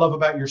 That's what I love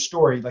about your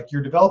story. Like,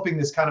 you're developing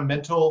this kind of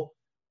mental,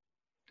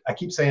 I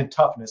keep saying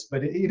toughness,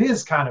 but it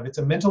is it's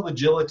a mental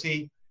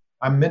agility.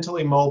 I'm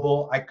mentally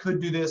mobile. I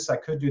could do this. I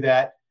could do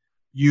that.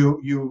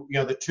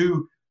 The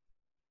 2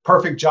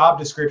 perfect job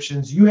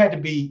descriptions, you had to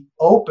be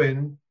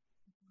open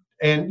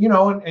and,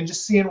 and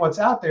just seeing what's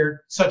out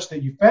there, such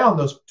that you found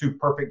those 2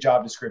 perfect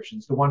job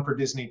descriptions, the one for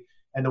Disney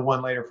and the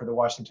one later for the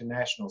Washington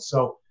Nationals.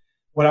 So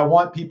what I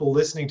want people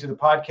listening to the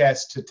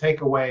podcast to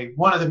take away,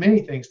 one of the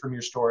many things from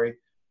your story,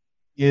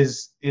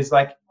 is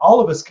like, all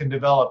of us can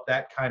develop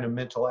that kind of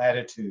mental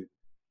attitude,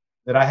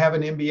 that I have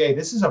an MBA.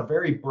 This is a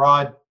very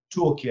broad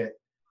toolkit.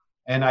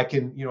 And I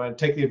can,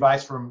 take the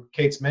advice from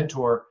Kate's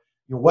mentor,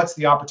 what's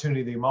the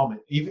opportunity of the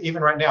moment?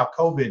 Even right now,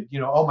 COVID,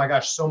 oh my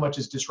gosh, so much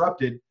is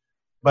disrupted.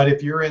 But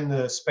if you're in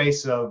the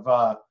space of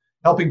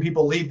helping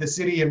people leave the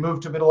city and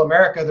move to middle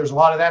America, there's a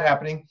lot of that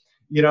happening.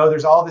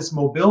 There's all this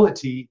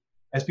mobility,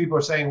 as people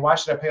are saying, why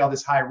should I pay all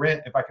this high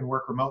rent if I can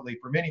work remotely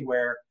from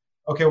anywhere?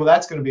 Okay, well,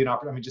 that's going to be an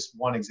opportunity. I mean, just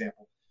one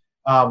example.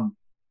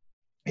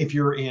 If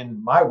you're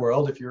in my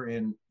world, if you're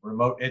in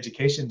remote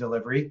education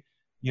delivery,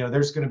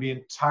 there's going to be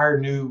entire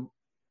new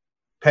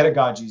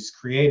pedagogies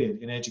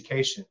created in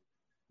education,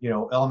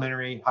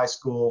 elementary, high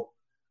school,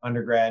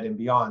 undergrad, and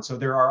beyond. So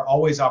there are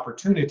always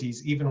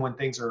opportunities, even when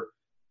things are,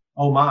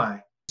 oh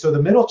my. So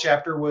the middle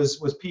chapter was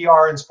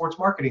PR and sports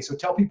marketing. So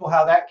tell people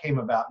how that came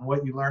about and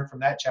what you learned from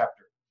that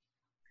chapter.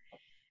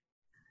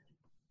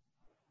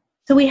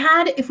 So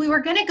if we were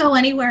going to go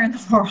anywhere in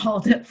the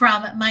world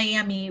from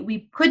Miami,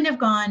 we couldn't have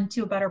gone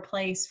to a better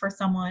place for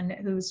someone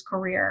whose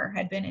career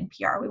had been in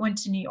PR. We went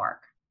to New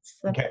York. It's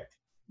the Okay.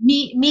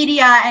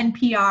 Media and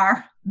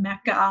PR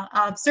mecca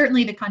of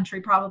certainly the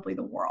country, probably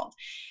the world.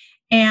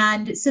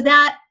 And so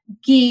that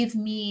gave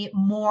me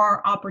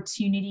more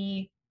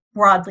opportunity,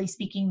 broadly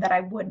speaking, than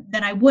I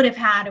would have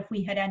had if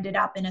we had ended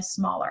up in a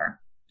smaller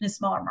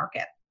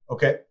market.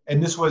 Okay.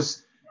 And this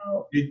was,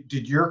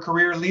 did your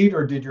career lead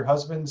or did your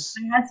husband's?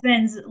 My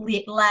husband's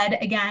led.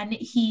 Again,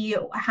 he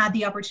had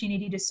the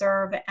opportunity to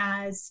serve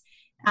as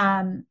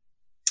an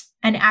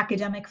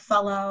academic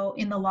fellow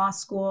in the law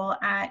school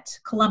at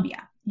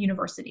Columbia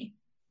University.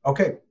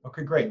 Okay.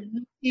 Okay, great.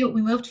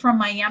 We moved from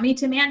Miami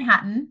to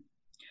Manhattan.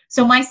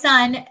 So my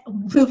son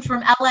moved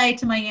from LA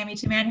to Miami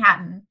to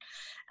Manhattan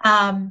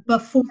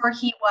before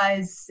he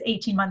was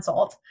 18 months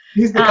old.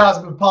 He's the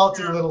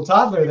cosmopolitan little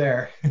toddler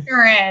there.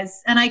 Sure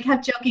is. And I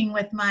kept joking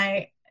with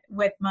my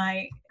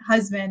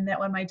husband that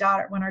when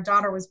our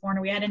daughter was born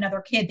and we had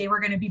another kid, they were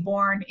going to be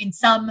born in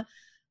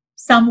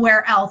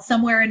somewhere else,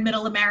 somewhere in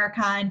middle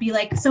America, and be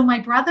like, so my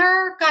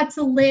brother got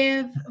to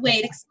live,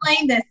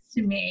 explain this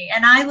to me.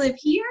 And I live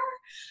here?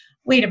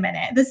 Wait a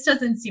minute, this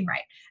doesn't seem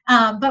right.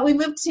 But we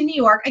moved to New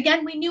York.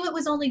 Again, we knew it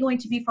was only going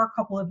to be for a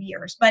couple of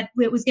years, but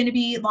it was going to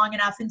be long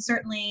enough. And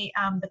certainly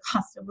the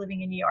cost of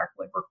living in New York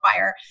would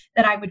require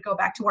that I would go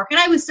back to work.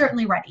 And I was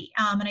certainly ready.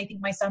 And I think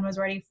my son was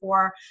ready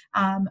for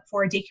a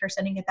daycare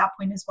setting at that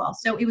point as well.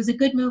 So it was a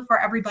good move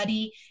for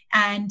everybody.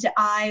 And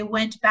I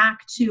went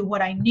back to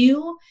what I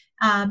knew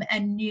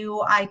and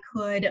knew I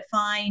could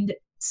find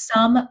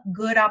some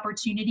good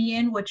opportunity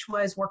in, which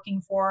was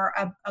working for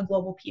a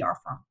global PR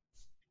firm.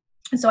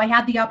 So I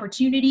had the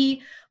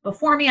opportunity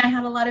before me. I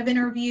had a lot of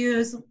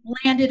interviews,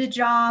 landed a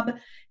job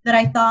that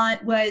I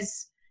thought it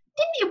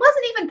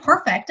wasn't even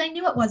perfect. I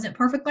knew it wasn't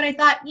perfect, but I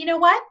thought, you know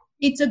what?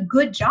 It's a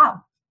good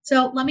job.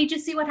 So let me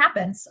just see what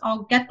happens.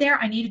 I'll get there.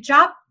 I need a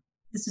job.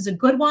 This is a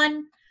good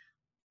one.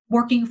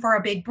 Working for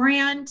a big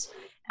brand.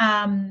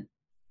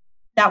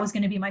 That was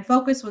going to be my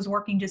focus, was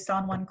working just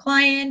on one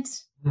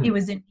client. It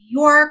was in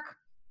New York.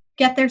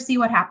 Get there, see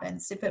what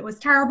happens. If it was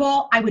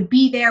terrible, I would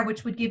be there,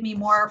 which would give me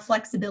more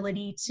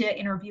flexibility to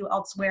interview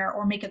elsewhere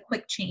or make a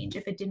quick change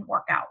if it didn't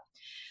work out.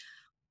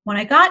 When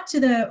I got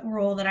to the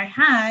role that I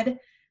had,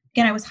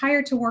 again, I was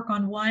hired to work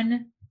on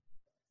one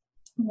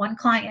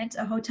client,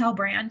 a hotel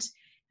brand,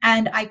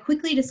 and I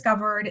quickly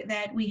discovered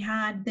that we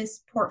had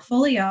this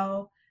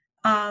portfolio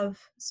of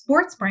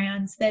sports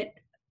brands that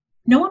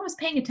no one was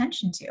paying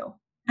attention to.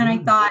 And I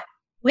thought,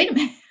 wait a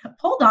minute,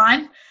 hold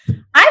on.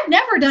 I've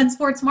never done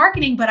sports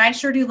marketing, but I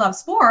sure do love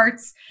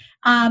sports.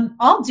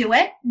 I'll do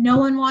it. No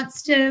one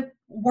wants to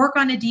work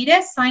on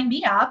Adidas. Sign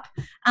me up.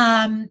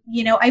 I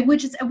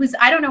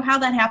don't know how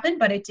that happened,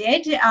 but it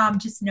did.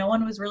 Just no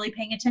one was really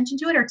paying attention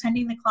to it or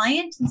attending the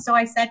client. And so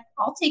I said,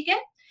 I'll take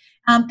it.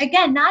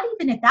 Again, not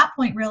even at that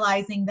point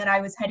realizing that I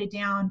was headed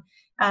down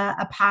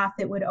a path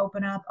that would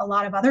open up a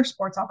lot of other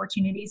sports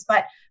opportunities.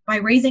 But by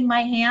raising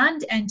my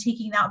hand and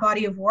taking that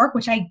body of work,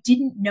 which I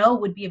didn't know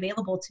would be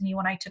available to me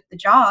when I took the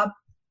job,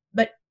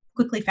 but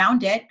quickly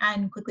found it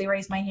and quickly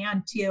raised my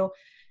hand to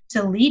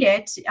lead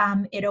it,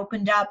 it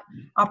opened up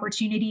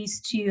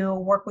opportunities to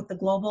work with the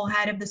global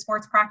head of the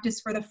sports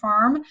practice for the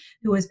firm,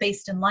 who was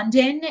based in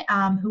London,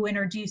 who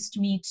introduced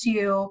me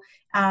to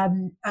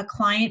a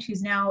client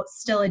who's now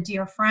still a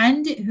dear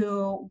friend,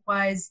 who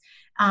was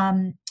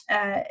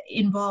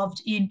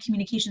involved in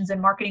communications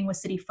and marketing with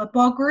City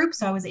Football Group.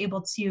 So I was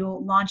able to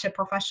launch a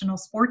professional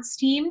sports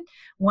team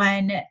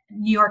when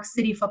New York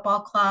City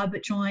Football Club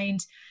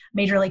joined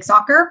Major League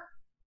Soccer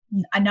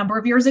a number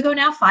of years ago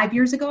now, 5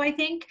 years ago, I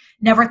think.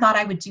 Never thought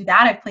I would do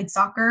that. I've played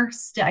soccer.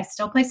 I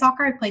still play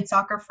soccer. I played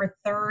soccer for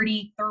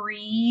 33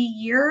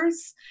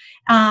 years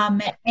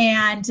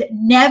and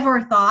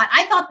never thought,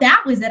 I thought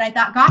that was it. I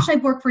thought, gosh,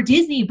 I've worked for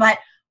Disney, but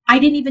I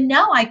didn't even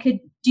know I could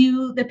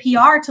do the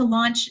PR to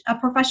launch a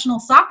professional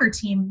soccer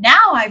team.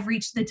 Now I've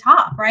reached the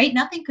top, right?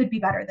 Nothing could be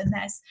better than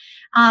this.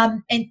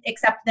 And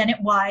except then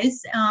it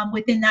was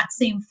within that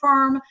same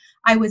firm,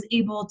 I was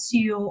able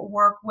to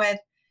work with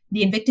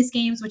the Invictus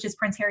Games, which is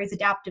Prince Harry's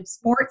adaptive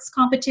sports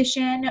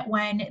competition,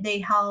 when they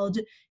held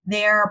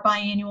their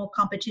biannual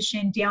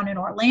competition down in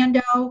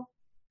Orlando.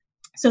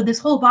 So this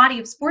whole body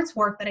of sports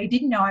work that I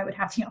didn't know I would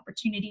have the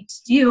opportunity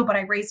to do, but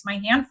I raised my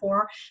hand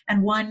for,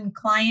 and one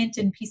client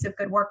and piece of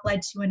good work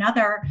led to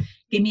another,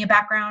 gave me a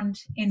background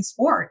in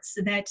sports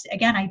that,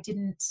 again, I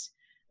did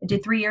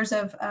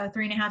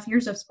 3.5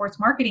 years of sports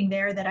marketing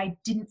there that I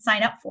didn't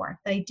sign up for,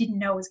 that I didn't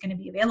know was going to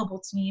be available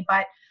to me.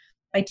 But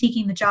by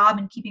taking the job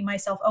and keeping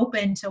myself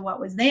open to what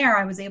was there,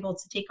 I was able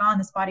to take on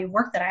this body of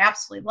work that I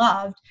absolutely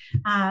loved.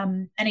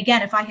 And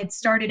again, if I had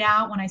started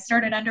out when I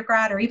started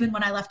undergrad, or even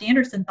when I left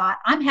Anderson, thought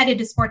I'm headed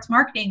to sports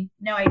marketing,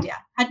 no idea,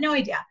 had no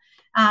idea.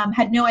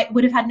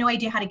 Would have had no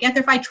idea how to get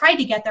there. If I tried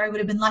to get there, I would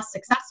have been less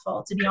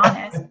successful, to be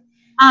honest.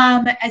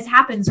 As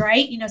happens,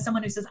 right?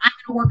 Someone who says, I'm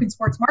going to work in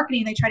sports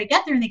marketing, they try to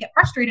get there and they get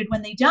frustrated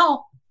when they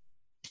don't.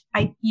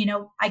 I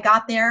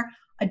got there.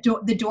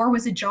 The door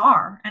was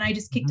ajar, and I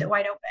just kicked it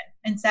wide open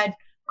and said,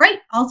 great,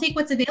 I'll take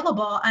what's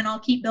available and I'll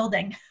keep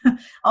building.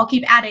 I'll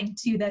keep adding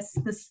to this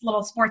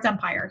little sports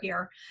empire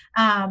here,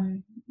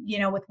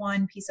 with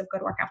one piece of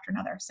good work after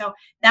another. So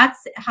that's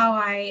how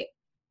I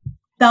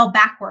fell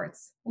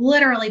backwards,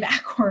 literally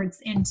backwards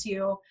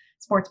into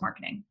sports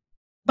marketing.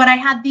 But I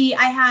had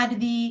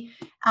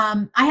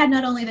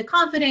not only the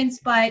confidence,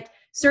 but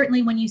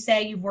certainly when you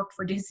say you've worked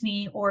for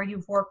Disney or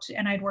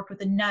and I'd worked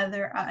with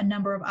a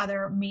number of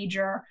other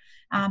major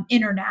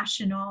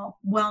international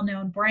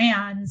well-known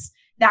brands,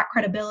 that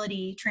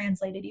credibility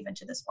translated even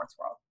to the sports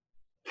world.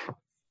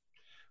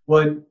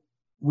 Well,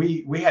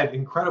 we had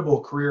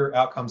incredible career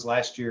outcomes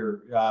last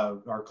year.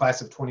 Our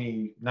class of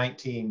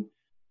 2019,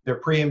 their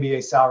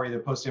pre-MBA salary, their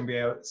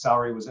post-MBA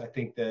salary was, I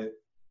think,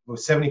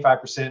 was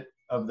 75%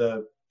 of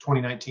the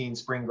 2019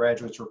 spring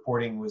graduates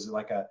reporting was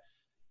like a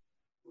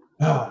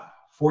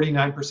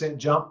 49%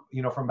 jump,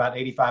 from about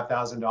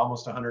 85,000 to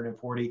almost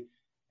 140.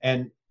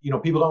 And,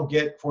 people don't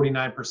get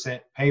 49%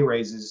 pay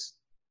raises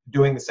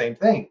doing the same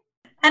thing.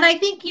 And I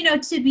think,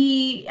 to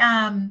be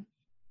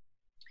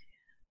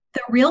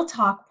the real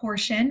talk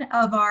portion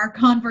of our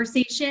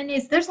conversation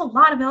is there's a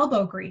lot of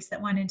elbow grease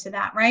that went into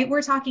that, right?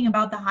 We're talking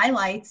about the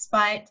highlights,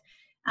 but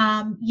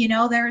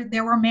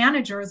there were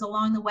managers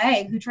along the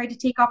way who tried to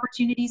take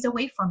opportunities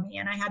away from me,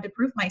 and I had to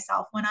prove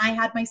myself. When I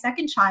had my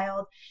second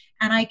child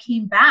and I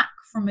came back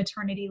from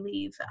maternity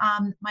leave,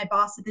 my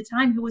boss at the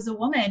time, who was a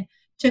woman,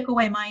 took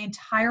away my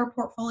entire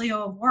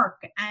portfolio of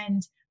work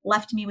and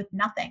left me with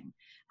nothing.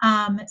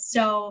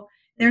 So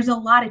there's a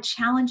lot of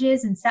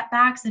challenges and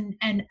setbacks and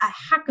a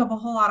heck of a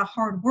whole lot of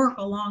hard work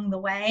along the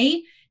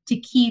way to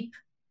keep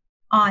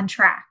on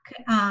track,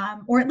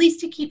 or at least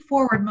to keep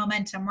forward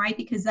momentum, right?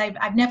 Because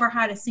I've never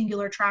had a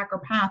singular track or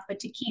path, but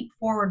to keep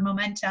forward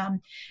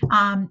momentum,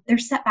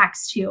 there's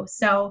setbacks too.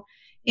 So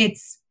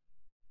it's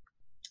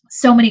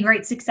so many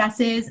great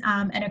successes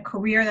and a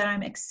career that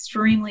I'm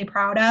extremely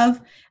proud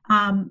of,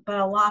 but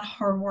a lot of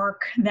hard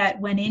work that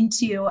went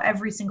into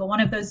every single one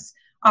of those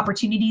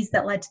opportunities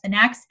that led to the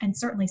next, and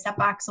certainly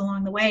setbacks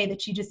along the way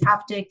that you just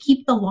have to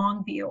keep the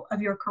long view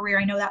of your career.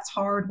 I know that's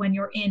hard when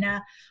you're in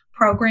a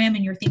program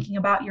and you're thinking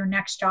about your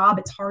next job.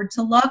 It's hard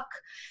to look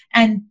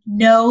and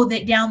know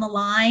that down the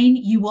line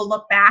you will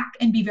look back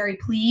and be very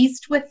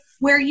pleased with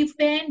where you've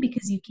been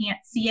because you can't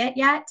see it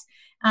yet,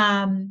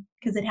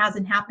 because it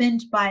hasn't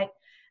happened. But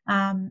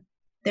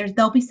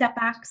there'll be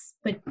setbacks,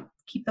 but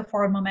keep the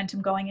forward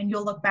momentum going, and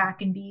you'll look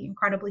back and be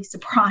incredibly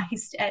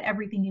surprised at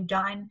everything you've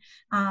done,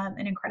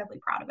 and incredibly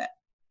proud of it.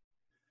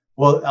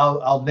 Well,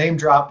 I'll name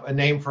drop a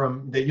name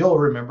that you'll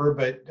remember,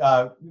 but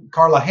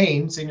Carla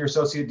Hain, Senior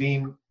Associate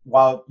Dean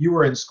while you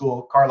were in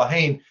school, Carla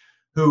Hain,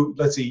 who,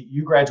 let's see,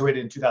 you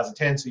graduated in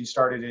 2010, so you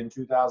started in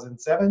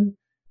 2007?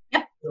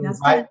 Yep.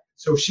 Right?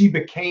 So she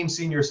became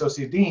Senior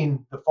Associate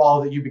Dean the fall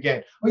that you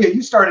began. Oh yeah,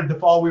 you started the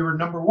fall we were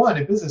 #1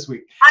 in Business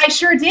Week. I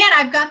sure did.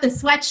 I've got the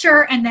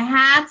sweatshirt and the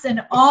hats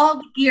and all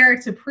the gear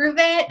to prove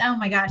it. Oh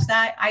my gosh,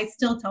 that I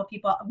still tell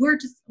people we're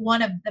just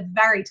one of the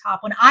very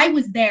top. When I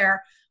was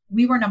there,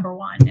 we were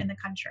 #1 in the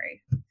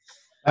country.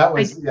 That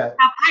was I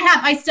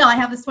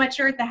have the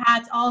sweatshirt, the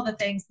hats, all the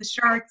things, the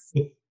shirts.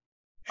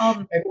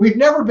 And we've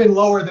never been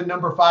lower than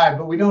 #5,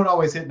 but we don't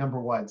always hit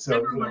 #1.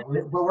 So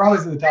we're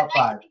always in the top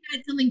 5. I think I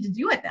had something to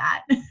do with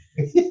that.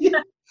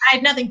 I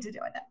had nothing to do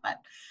with it, but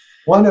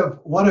one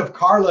of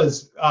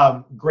Carla's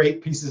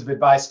great pieces of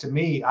advice to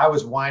me, I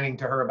was whining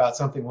to her about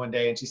something one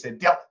day, and she said,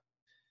 Dylan,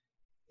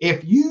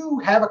 if you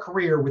have a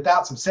career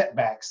without some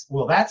setbacks,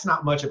 well, that's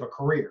not much of a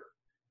career.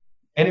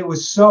 And it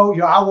was so,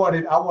 I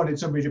wanted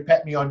somebody to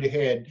pat me on the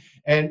head,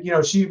 and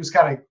she was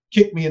kind of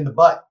kicked me in the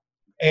butt.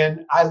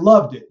 And I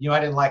loved it. I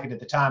didn't like it at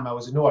the time. I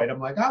was annoyed. I'm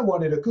like, I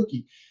wanted a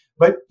cookie.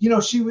 But,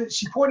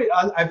 she pointed,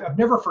 I've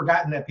never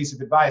forgotten that piece of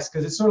advice,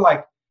 because it's sort of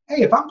like,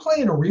 hey, if I'm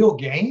playing a real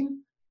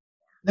game,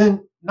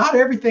 then not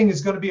everything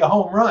is going to be a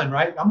home run,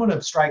 right? I'm going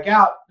to strike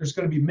out. There's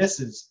going to be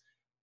misses.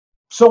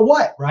 So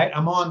what, right?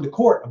 I'm on the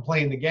court. I'm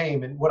playing the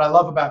game. And what I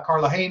love about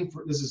Carla Hain,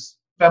 this is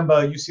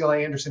FEMBA,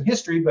 UCLA, Anderson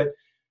history, but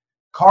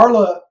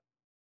Carla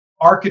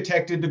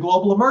architected the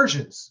global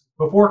immersions.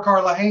 Before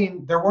Carla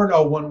Hain, there were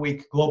no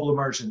 1-week global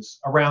immersions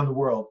around the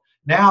world.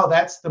 Now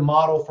that's the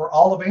model for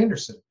all of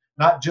Anderson,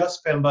 not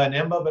just FEMBA and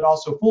EMBA, but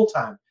also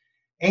full-time.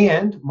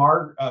 And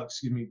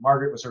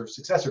Margaret was her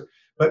successor,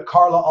 but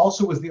Carla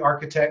also was the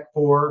architect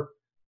for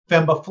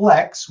FEMBA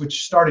Flex,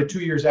 which started 2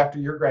 years after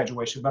your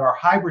graduation, but our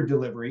hybrid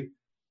delivery,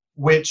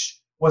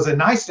 which was a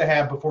nice to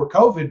have before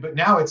COVID, but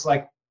now it's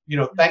like,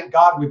 thank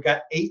God we've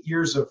got 8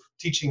 years of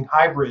teaching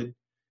hybrid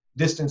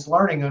distance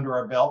learning under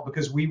our belt,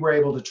 because we were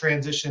able to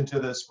transition to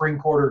the spring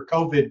quarter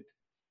COVID.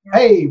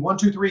 Hey, 1,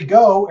 2, 3,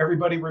 go,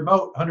 everybody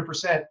remote,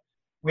 100%.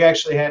 We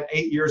actually had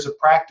 8 years of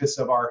practice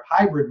of our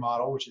hybrid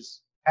model, which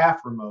is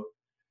half remote.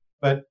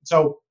 But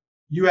so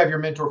you have your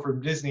mentor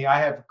from Disney, I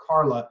have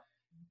Carla.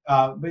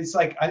 But it's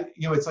like,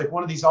 it's like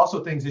one of these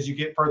also things as you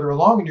get further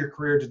along in your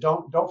career, to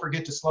don't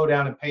forget to slow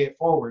down and pay it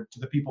forward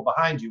to the people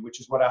behind you, which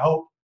is what I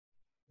hope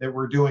that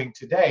we're doing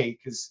today,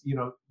 because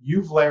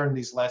you've learned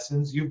these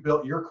lessons, you've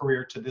built your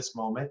career to this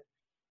moment,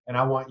 and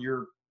I want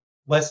your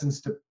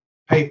lessons to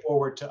pay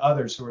forward to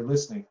others who are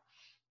listening.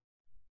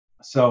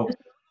 So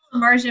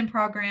Immersion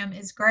program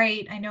is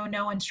great. I know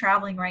no one's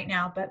traveling right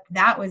now, but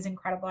that was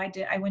incredible.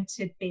 I went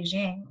to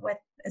Beijing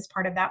as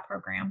part of that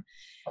program,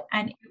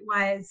 and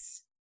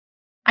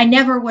I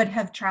never would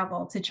have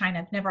traveled to China.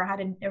 I've never had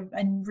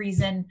a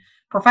reason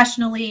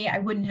professionally. I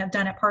wouldn't have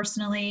done it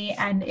personally,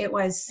 and it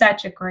was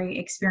such a great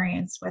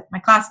experience with my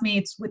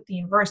classmates, with the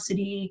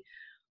university,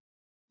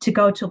 to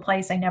go to a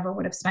place I never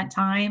would have spent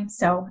time.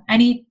 So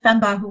any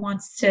Femba who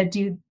wants to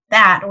do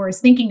that or is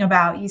thinking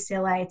about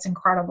UCLA, it's an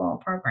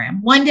incredible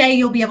program. One day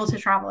you'll be able to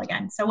travel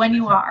again. So when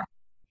you are.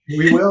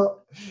 we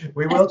will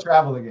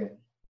travel again.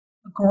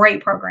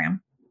 Great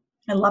program.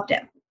 I loved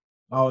it.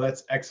 Oh,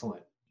 that's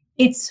excellent.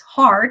 It's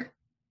hard.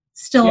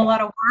 Still a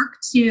lot of work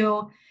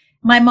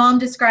my mom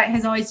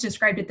has always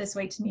described it this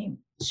way to me.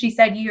 She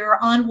said,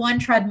 you're on one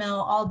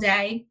treadmill all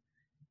day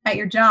at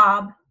your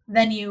job,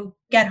 then you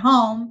get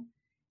home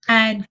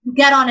and you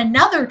get on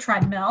another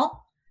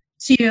treadmill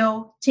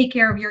to take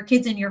care of your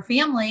kids and your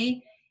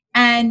family.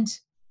 And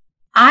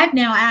I've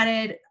now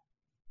added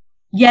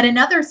yet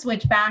another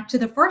switch back to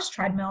the first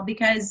treadmill,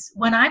 because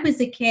when I was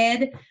a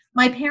kid,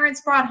 my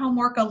parents brought home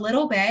work a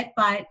little bit,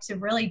 but to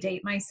really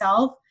date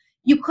myself,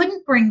 you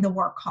couldn't bring the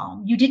work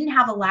home. You didn't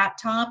have a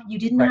laptop. You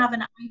didn't have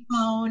an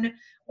iPhone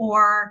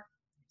or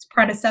its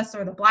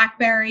predecessor, the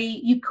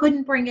BlackBerry. You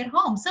couldn't bring it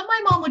home. So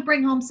my mom would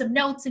bring home some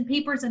notes and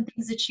papers and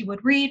things that she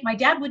would read. My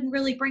dad wouldn't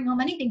really bring home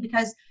anything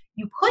because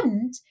you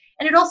couldn't.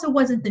 And it also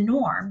wasn't the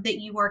norm that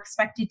you were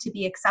expected to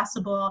be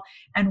accessible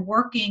and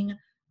working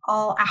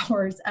all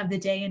hours of the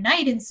day and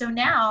night. And so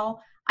now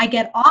I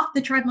get off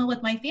the treadmill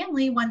with my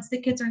family once the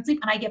kids are asleep,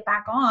 and I get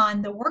back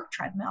on the work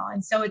treadmill.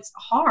 And so it's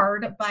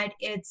hard, but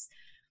it's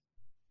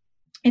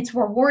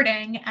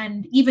rewarding.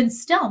 And even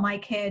still, my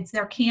kids,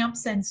 their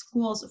camps and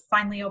schools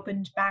finally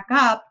opened back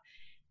up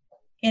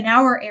in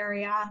our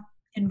area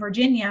in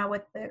Virginia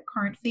with the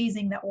current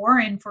phasing that we're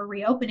in for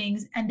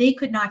reopenings, and they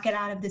could not get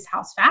out of this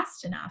house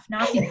fast enough.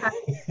 Not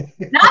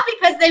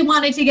because they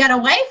wanted to get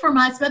away from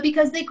us, but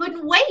because they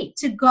couldn't wait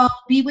to go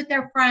be with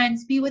their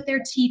friends, be with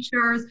their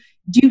teachers,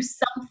 do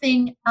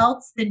something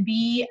else than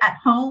be at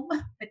home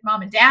with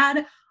mom and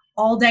dad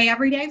all day,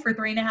 every day for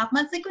 3.5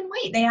 months. They couldn't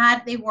wait.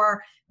 They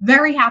were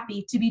very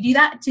happy to do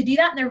that.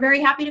 And they're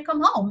very happy to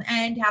come home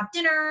and have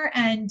dinner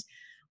and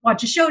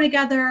watch a show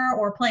together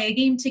or play a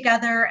game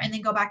together and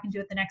then go back and do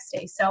it the next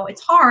day. So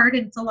it's hard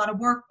and it's a lot of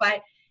work,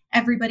 but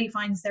everybody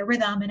finds their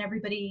rhythm and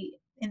everybody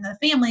in the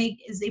family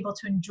is able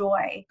to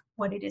enjoy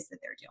what it is that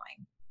they're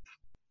doing.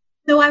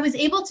 So I was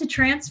able to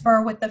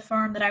transfer with the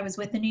firm that I was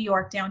with in New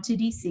York down to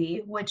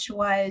DC, which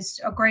was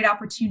a great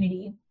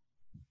opportunity.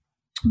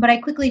 But I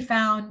quickly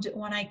found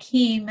when I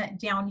came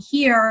down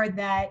here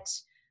that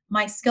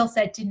my skill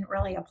set didn't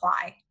really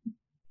apply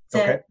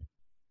to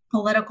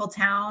political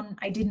town.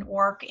 I didn't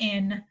work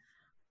in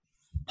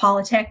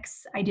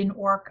politics. I didn't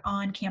work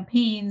on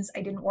campaigns.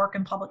 I didn't work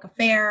in public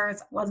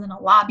affairs. I wasn't a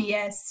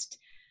lobbyist.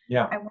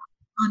 Yeah. I worked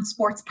on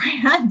sports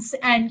brands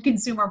and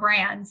consumer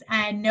brands,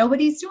 and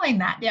nobody's doing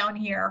that down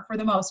here for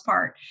the most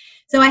part.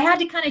 So I had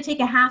to kind of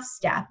take a half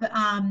step.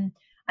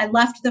 I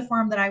left the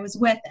firm that I was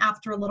with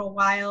after a little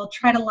while,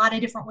 tried a lot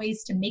of different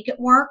ways to make it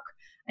work.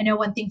 I know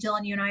one thing,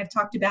 Dylan, you and I have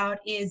talked about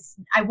is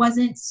I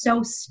wasn't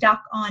so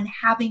stuck on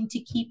having to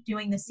keep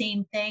doing the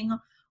same thing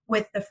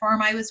with the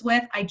firm I was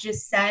with. I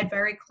just said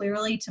very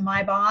clearly to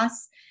my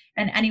boss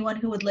and anyone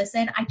who would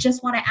listen, I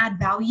just want to add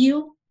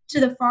value to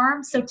the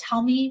firm. So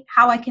tell me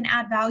how I can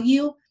add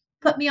value,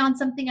 put me on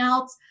something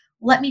else,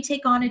 let me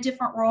take on a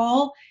different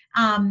role.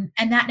 And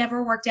that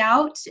never worked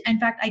out. In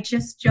fact, I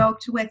just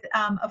joked with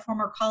a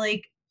former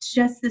colleague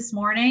just this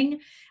morning,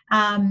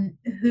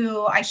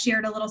 who I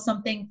shared a little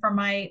something from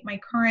my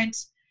current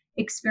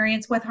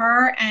experience with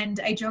her. And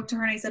I joked to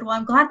her and I said, well,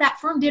 I'm glad that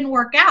firm didn't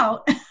work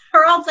out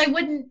or else I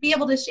wouldn't be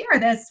able to share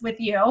this with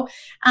you.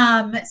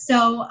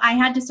 So I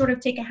had to sort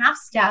of take a half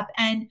step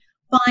and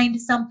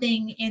find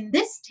something in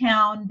this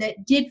town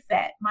that did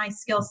fit my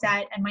skill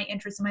set and my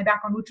interests and my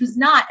background, which was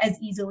not as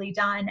easily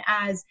done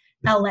as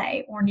LA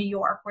or New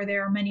York, where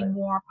there are many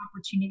more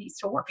opportunities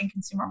to work in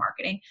consumer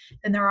marketing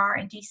than there are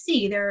in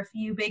DC. There's a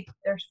few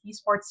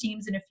sports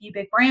teams and a few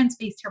big brands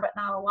based here, but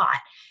not a lot.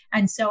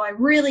 And so I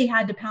really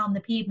had to pound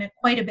the pavement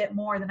quite a bit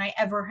more than I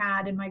ever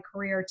had in my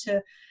career.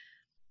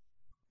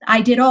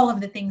 I did all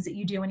of the things that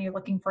you do when you're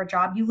looking for a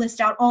job. You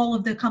list out all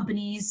of the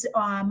companies,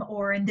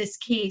 or in this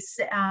case,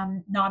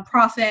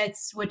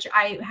 nonprofits, which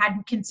I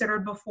hadn't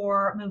considered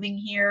before moving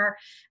here.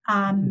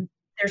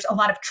 There's a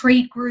lot of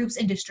trade groups,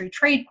 industry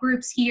trade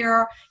groups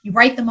here. You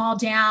write them all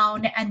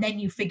down and then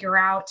you figure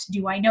out,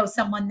 do I know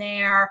someone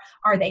there?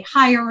 Are they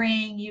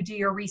hiring? You do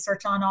your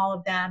research on all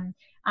of them.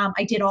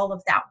 I did all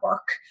of that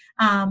work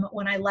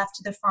when I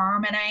left the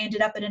firm, and I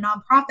ended up at a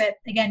nonprofit.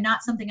 Again,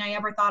 not something I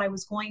ever thought I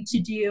was going to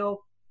do.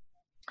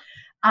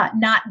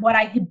 Not what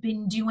I had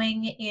been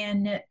doing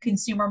in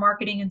consumer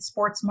marketing and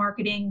sports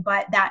marketing,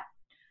 but that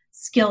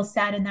skill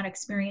set and that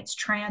experience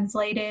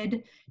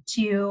translated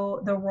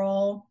to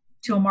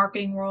a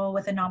marketing role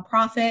with a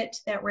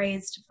nonprofit that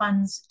raised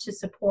funds to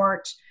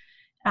support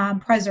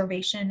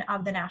preservation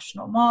of the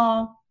National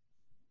Mall.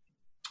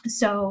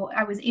 So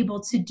I was able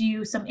to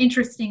do some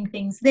interesting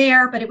things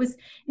there, but it was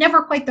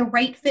never quite the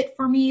right fit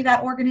for me,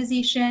 that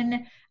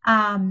organization.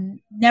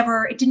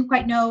 It didn't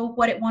quite know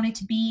what it wanted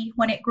to be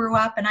when it grew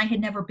up, and I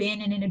had never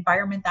been in an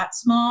environment that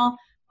small,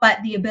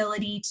 but the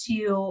ability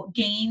to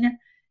gain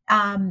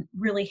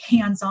really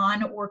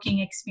hands-on working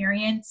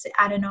experience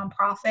at a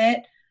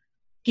nonprofit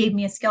gave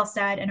me a skill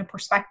set and a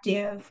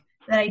perspective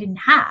that I didn't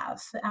have,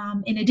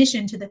 in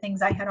addition to the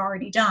things I had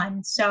already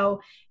done.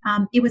 So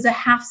it was a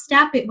half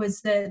step. It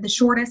was the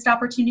shortest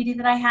opportunity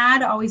that I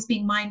had, always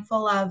being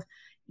mindful of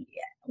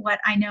what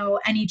I know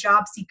any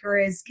job seeker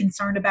is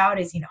concerned about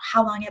is,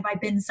 how long have I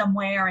been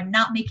somewhere, and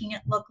not making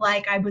it look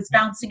like I was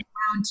bouncing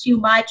around too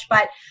much.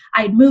 But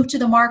I had moved to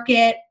the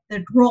market.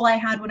 The role I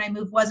had when I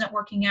moved wasn't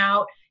working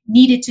out,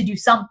 needed to do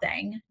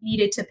something,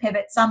 needed to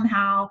pivot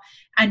somehow,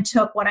 and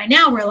took what I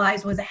now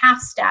realize was a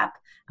half step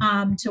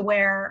to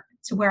where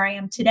I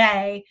am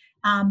today.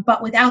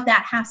 But without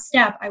that half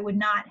step, I would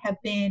not have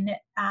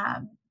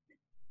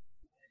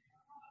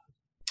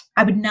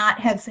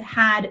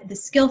had the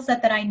skill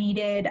set that I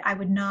needed. I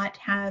would not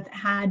have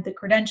had the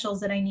credentials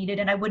that I needed,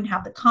 and I wouldn't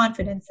have the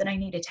confidence that I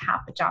needed to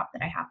have the job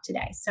that I have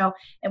today. So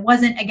it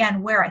wasn't,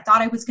 again, where I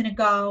thought I was going to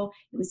go.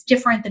 It was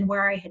different than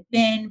where I had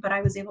been, but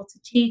I was able to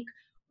take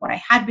what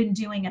I had been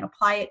doing and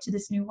apply it to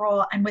this new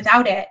role. And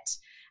without it,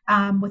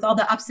 with all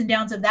the ups and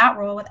downs of that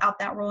role, without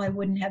that role, I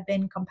wouldn't have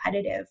been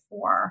competitive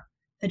for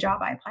the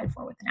job I applied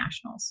for with the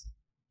Nationals.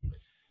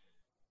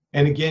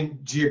 And again,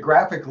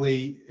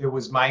 geographically, it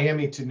was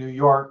Miami to New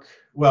York.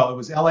 Well, it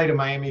was LA to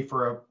Miami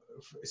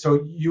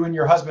so you and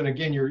your husband,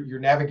 again, you're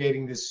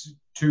navigating this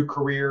two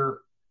career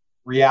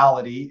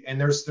reality.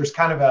 And there's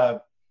kind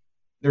of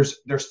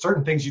there's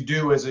certain things you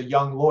do as a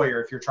young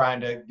lawyer if you're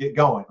trying to get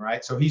going,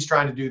 right? So he's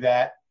trying to do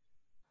that.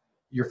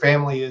 Your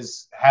family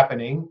is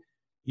happening,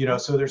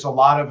 so there's a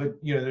lot of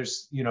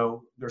there's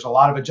a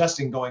lot of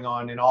adjusting going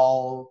on in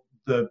all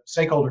the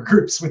stakeholder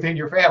groups within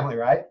your family,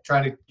 right?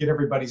 Trying to get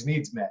everybody's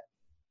needs met.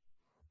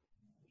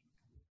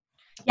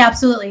 Yeah,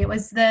 absolutely. It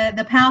was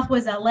the path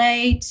was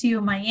LA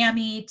to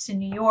Miami to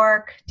New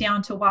York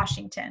down to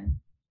Washington.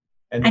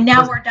 And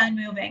now we're done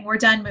moving. We're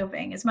done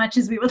moving. As much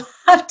as we would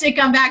love to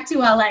come back to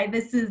LA,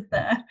 this is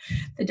the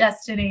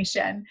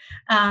destination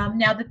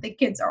now that the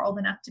kids are old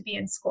enough to be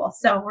in school.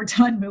 So we're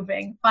done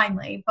moving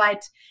finally,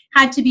 but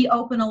had to be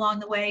open along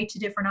the way to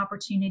different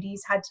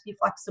opportunities, had to be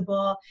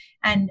flexible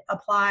and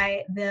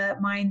apply the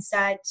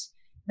mindset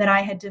that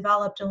I had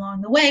developed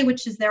along the way,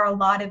 which is there are a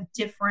lot of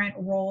different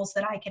roles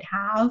that I could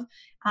have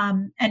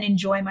and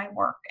enjoy my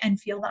work and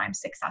feel that I'm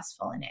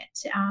successful in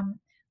it.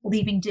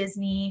 Leaving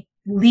Disney,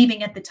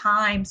 leaving at the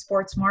time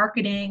sports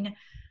marketing,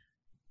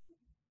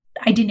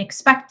 I didn't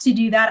expect to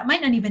do that. I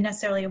might not even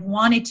necessarily have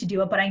wanted to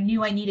do it, but I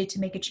knew I needed to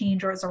make a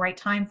change, or it was the right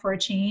time for a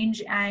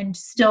change, and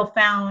still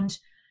found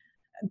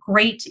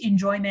great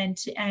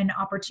enjoyment and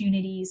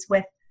opportunities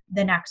with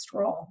the next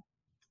role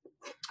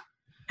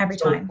every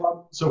time.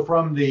 So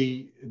from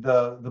the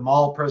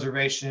mall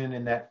preservation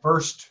and that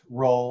first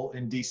role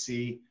in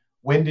DC,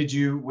 when did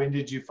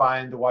you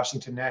find the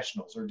Washington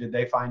Nationals, or did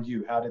they find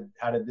you? How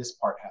did this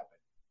part happen?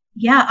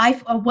 Yeah, I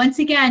once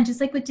again,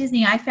 just like with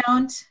Disney, I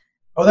found.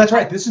 Oh, that's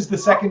right. This is the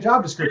second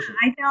job description.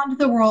 I found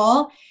the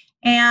role,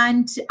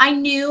 and I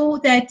knew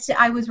that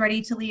I was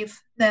ready to leave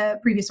the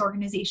previous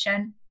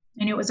organization.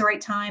 I knew it was the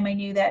right time. I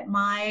knew that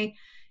my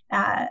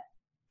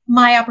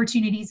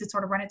opportunities had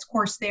sort of run its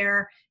course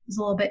there. It was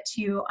a little bit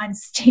too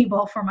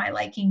unstable for my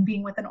liking,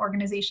 being with an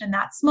organization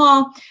that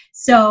small.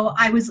 So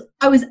I was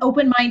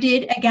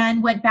open-minded.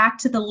 Again, went back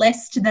to the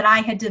list that I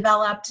had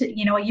developed, a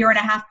year and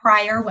a half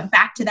prior, went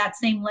back to that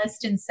same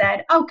list and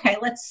said, okay,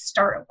 let's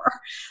start over.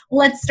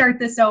 Let's start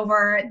this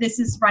over. This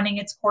is running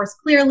its course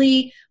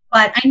clearly.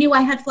 But I knew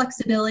I had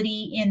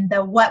flexibility in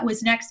the what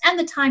was next and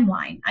the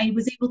timeline. I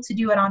was able to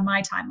do it on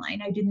my timeline.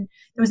 There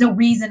was no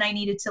reason I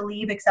needed to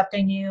leave, except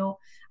I knew.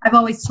 I've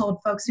always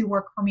told folks who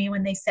work for me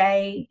when they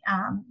say,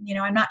 I'm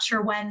not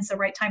sure when's the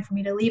right time for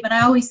me to leave. And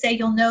I always say,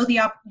 you'll know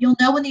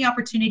when the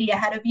opportunity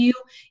ahead of you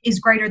is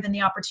greater than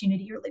the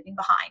opportunity you're leaving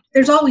behind.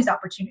 There's always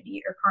opportunity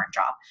at your current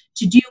job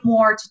to do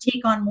more, to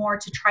take on more,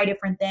 to try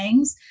different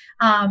things.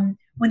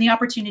 When the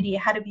opportunity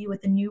ahead of you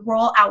with a new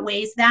role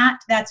outweighs that,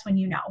 that's when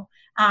you know.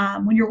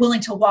 When you're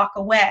willing to walk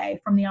away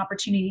from the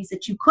opportunities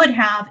that you could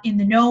have in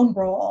the known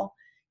role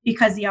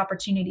because the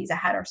opportunities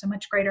ahead are so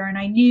much greater. And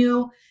I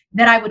knew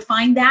that I would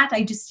find that.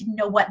 I just didn't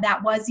know what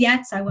that was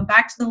yet. So I went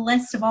back to the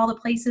list of all the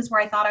places where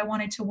I thought I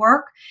wanted to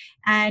work.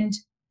 And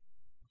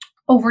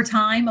over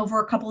time, over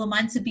a couple of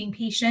months of being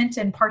patient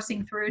and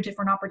parsing through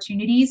different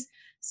opportunities,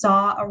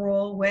 saw a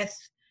role with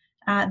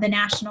the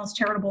Nationals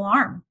charitable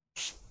arm.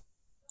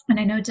 And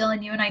I know,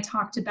 Dylan, you and I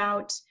talked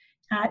about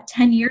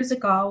 10 years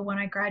ago when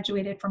I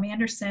graduated from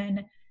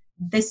Anderson,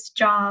 this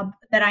job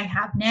that I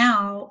have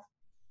now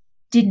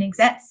didn't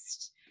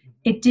exist.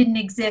 It didn't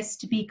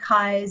exist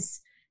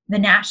because the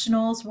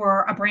Nationals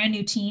were a brand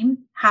new team,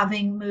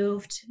 having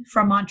moved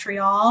from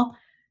Montreal,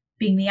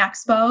 being the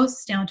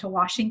Expos, down to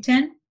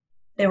Washington.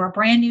 They were a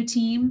brand new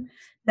team.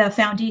 The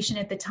foundation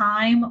at the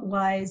time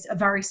was a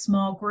very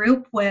small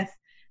group with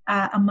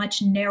a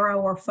much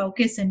narrower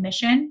focus and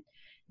mission.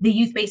 The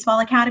Youth Baseball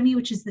Academy,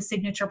 which is the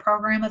signature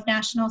program of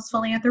Nationals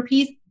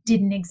Philanthropies,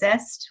 didn't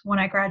exist when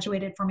I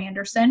graduated from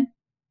Anderson.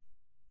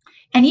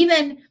 And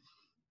even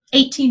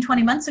 18,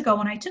 20 months ago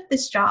when I took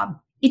this job,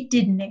 it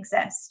didn't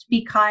exist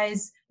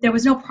because there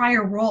was no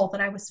prior role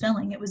that I was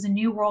filling. It was a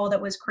new role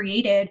that was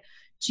created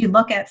to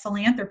look at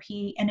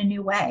philanthropy in a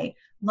new way,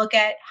 look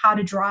at how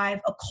to drive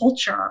a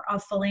culture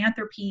of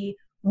philanthropy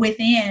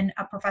within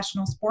a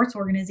professional sports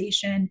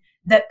organization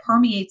that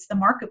permeates the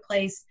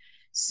marketplace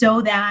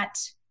so that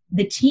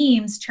the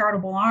team's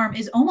charitable arm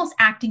is almost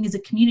acting as a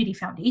community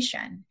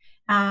foundation,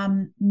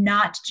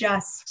 not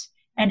just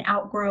an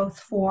outgrowth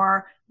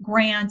for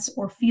grants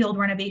or field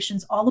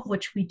renovations, all of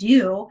which we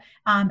do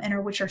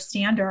which are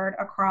standard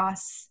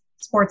across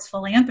sports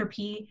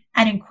philanthropy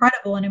and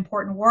incredible and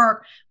important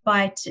work.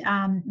 But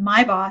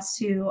my boss,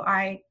 who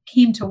I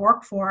came to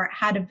work for,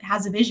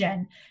 has a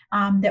vision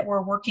that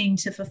we're working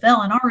to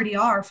fulfill and already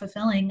are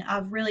fulfilling,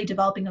 of really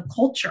developing a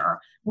culture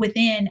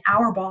within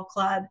our ball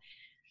club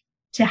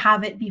to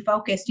have it be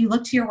focused. You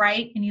look to your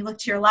right and you look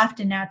to your left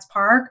in Nats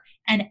Park,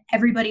 and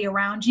everybody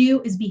around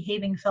you is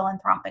behaving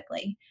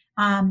philanthropically.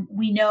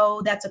 We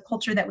know that's a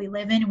culture that we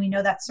live in, and we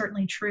know that's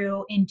certainly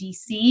true in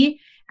DC.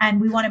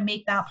 And we want to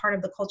make that part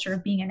of the culture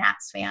of being a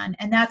Nats fan.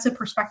 And that's a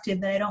perspective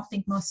that I don't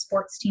think most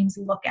sports teams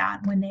look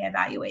at when they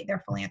evaluate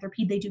their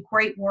philanthropy. They do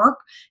great work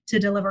to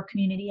deliver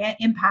community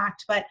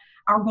impact, but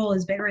our goal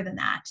is bigger than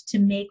that, to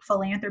make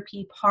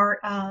philanthropy part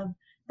of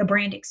the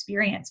brand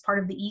experience, part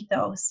of the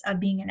ethos of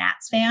being a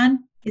Nats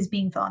fan is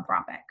being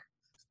philanthropic.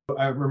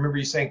 I remember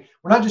you saying,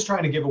 we're not just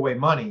trying to give away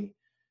money.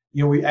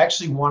 We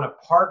actually want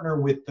to partner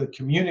with the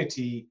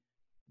community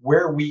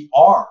where we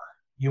are.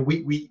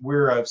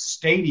 We're a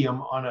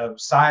stadium on a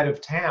side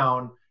of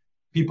town.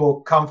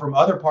 People come from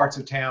other parts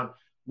of town.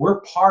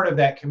 We're part of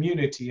that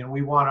community, and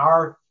we want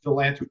our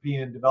philanthropy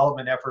and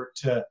development effort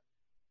to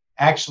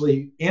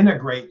actually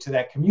integrate to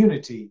that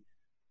community.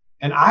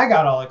 And I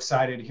got all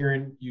excited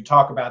hearing you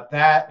talk about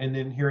that, and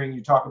then hearing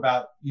you talk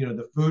about,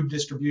 the food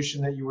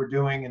distribution that you were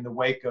doing in the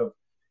wake of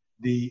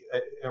the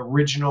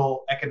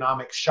original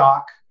economic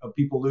shock of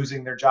people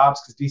losing their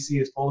jobs, because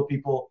DC is full of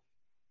people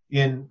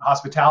in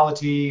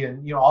hospitality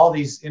and all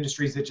these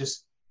industries that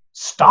just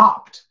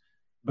stopped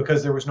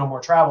because there was no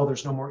more travel,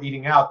 there's no more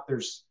eating out,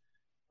 there's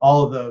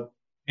all of the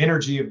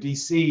energy of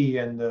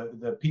DC and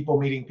the people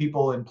meeting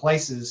people in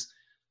places,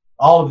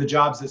 all of the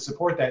jobs that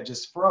support that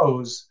just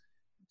froze.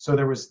 So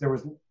there was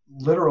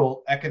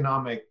literal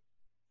economic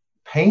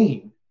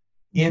pain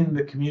in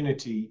the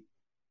community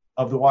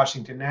of the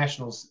Washington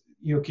Nationals.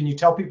 Can you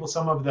tell people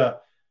some of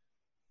the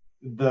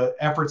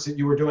efforts that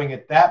you were doing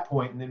at that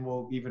point, and then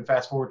we'll even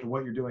fast forward to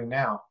what you're doing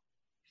now?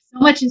 So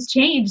much has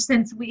changed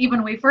since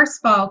we first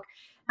spoke.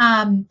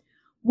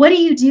 What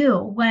do you do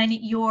when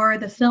you're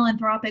the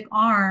philanthropic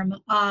arm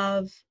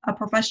of a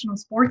professional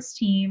sports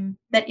team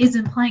that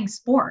isn't playing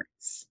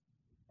sports?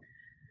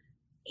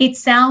 It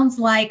sounds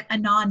like a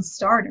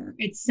non-starter.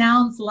 It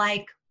sounds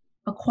like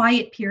a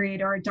quiet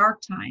period or a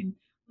dark time.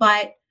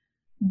 But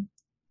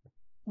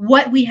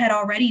what we had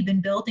already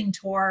been building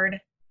toward,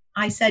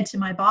 I said to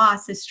my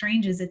boss, as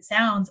strange as it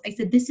sounds, I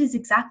said, this is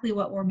exactly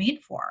what we're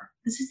made for.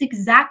 This is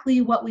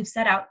exactly what we've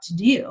set out to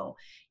do,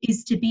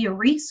 is to be a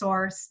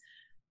resource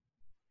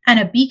and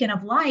a beacon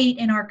of light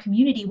in our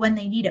community when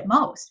they need it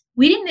most.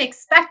 We didn't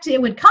expect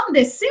it would come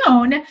this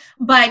soon,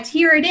 but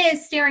here it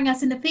is staring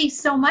us in the face,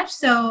 so much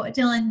so,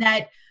 Dylan,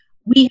 that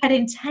we had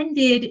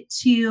intended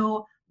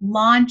to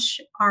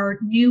launch our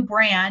new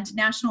brand.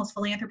 Nationals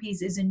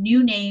Philanthropies is a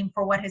new name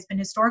for what has been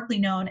historically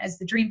known as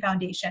the Dream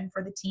Foundation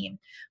for the team.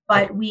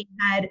 But we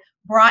had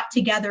brought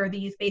together the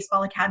Youth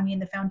Baseball Academy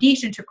and the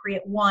foundation to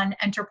create one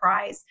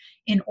enterprise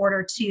in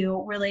order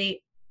to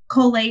really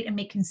collate and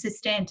make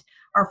consistent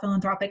our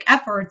philanthropic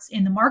efforts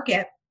in the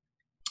market.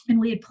 And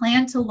we had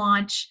planned to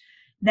launch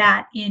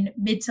that in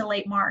mid to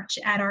late March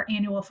at our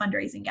annual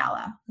fundraising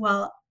gala.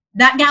 Well,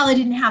 that gala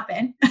didn't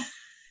happen.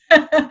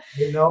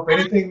 Nope,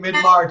 anything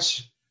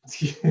mid-March.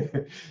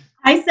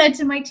 I said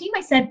to my team,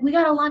 we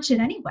got to launch it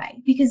anyway,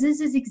 because this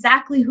is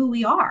exactly who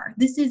we are.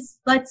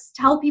 Let's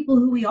tell people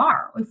who we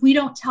are. If we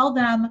don't tell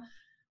them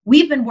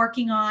we've been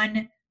working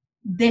on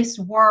this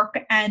work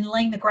and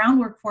laying the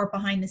groundwork for it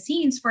behind the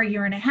scenes for a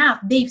year and a half,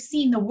 they've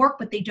seen the work,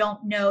 but they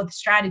don't know the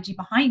strategy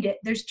behind it.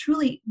 There's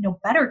truly no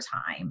better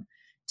time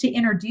to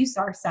introduce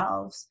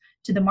ourselves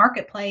to the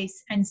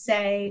marketplace and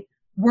say,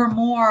 we're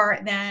more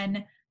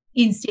than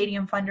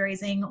in-stadium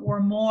fundraising, we're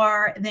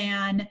more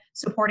than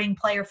supporting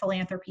player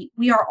philanthropy.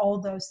 We are all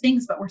those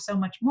things, but we're so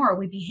much more.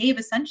 We behave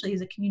essentially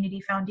as a community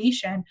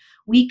foundation.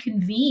 We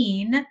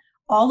convene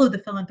all of the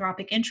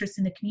philanthropic interests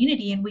in the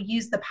community, and we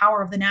use the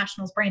power of the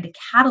Nationals brand to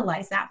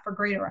catalyze that for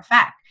greater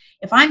effect.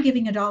 If I'm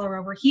giving $1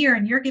 over here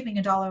and you're giving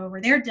 $1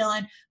 over there,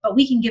 Dylan, but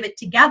we can give it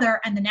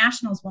together and the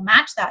Nationals will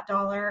match that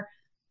dollar,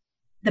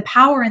 the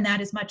power in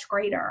that is much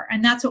greater.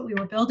 And that's what we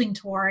were building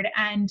toward.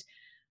 And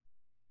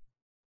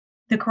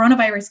the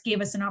coronavirus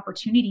gave us an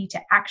opportunity to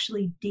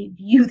actually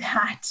debut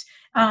that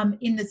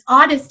in this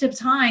oddest of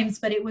times,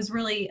 but it was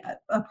really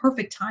a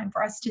perfect time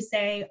for us to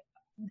say,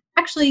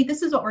 actually,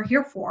 this is what we're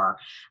here for.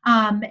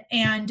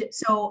 And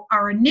so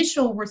our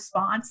initial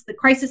response, the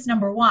crisis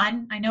number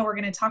one, I know we're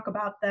going to talk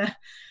about the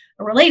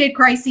related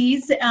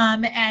crises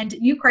and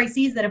new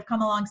crises that have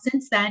come along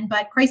since then.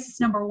 But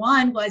crisis number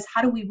one was,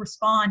 how do we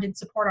respond and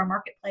support our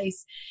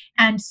marketplace?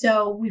 And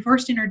so we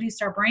first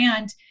introduced our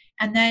brand,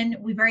 and then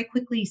we very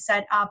quickly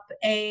set up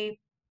a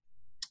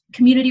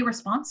community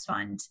response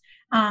fund.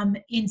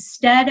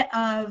 Instead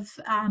of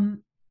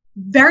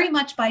very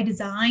much by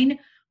design,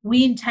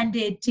 we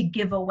intended to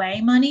give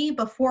away money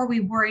before we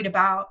worried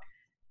about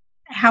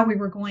how we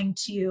were going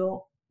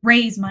to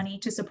raise money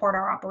to support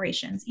our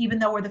operations. Even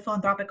though we're the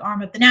philanthropic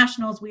arm of the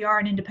Nationals, we are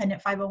an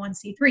independent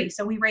 501c3.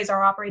 So we raise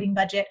our operating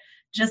budget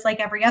just like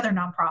every other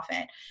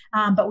nonprofit.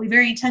 But we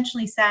very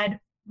intentionally said,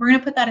 we're going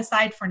to put that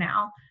aside for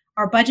now.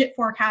 Our budget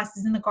forecast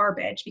is in the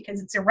garbage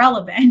because it's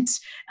irrelevant.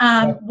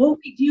 We'll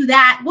redo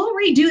that. We'll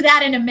redo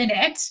that in a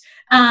minute.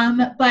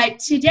 But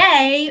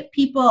today,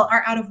 people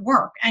are out of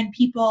work, and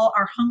people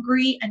are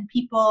hungry, and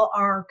people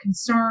are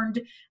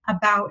concerned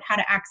about how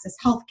to access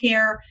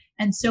healthcare.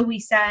 And so we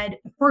said,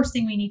 the first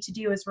thing we need to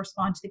do is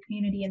respond to the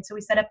community. And so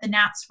we set up the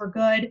Nats for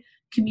Good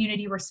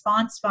Community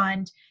Response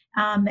Fund.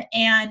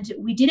 And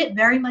we did it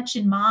very much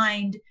in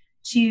mind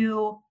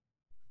to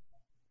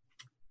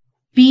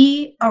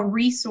be a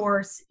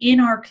resource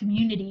in our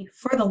community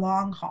for the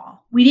long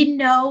haul. We didn't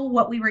know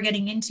what we were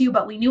getting into,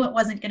 but we knew it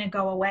wasn't going to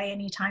go away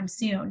anytime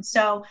soon.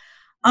 So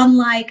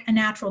unlike a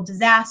natural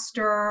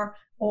disaster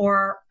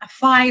or a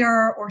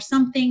fire or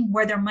something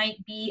where there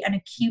might be an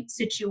acute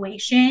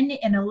situation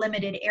in a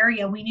limited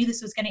area, we knew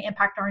this was going to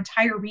impact our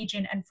entire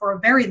region and for a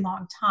very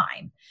long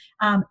time,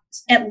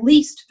 at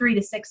least 3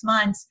 to 6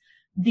 months.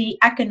 The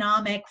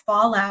economic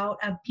fallout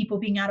of people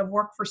being out of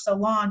work for so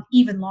long,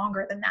 even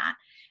longer than that.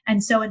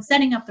 And so in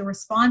setting up the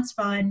response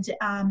fund,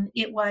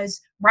 it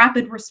was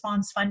rapid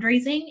response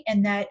fundraising,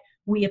 in that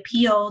we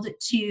appealed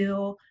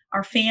to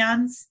our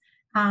fans,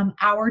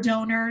 our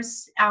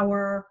donors,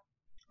 our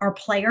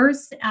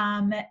players,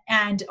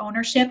 and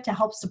ownership to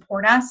help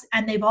support us.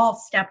 And they've all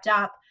stepped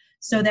up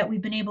so that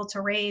we've been able to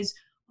raise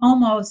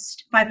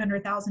almost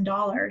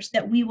 $500,000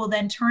 that we will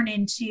then turn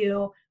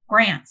into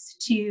grants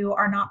to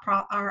our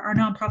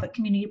nonprofit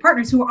community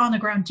partners who are on the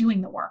ground doing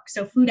the work.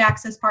 So food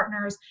access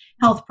partners,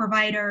 health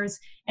providers,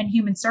 and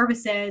human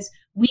services.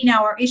 We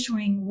now are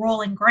issuing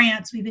rolling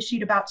grants. We've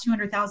issued about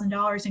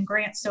 $200,000 in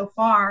grants so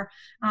far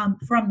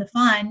from the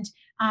fund.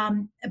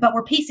 But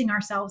we're pacing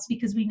ourselves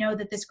because we know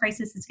that this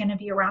crisis is going to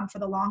be around for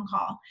the long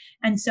haul.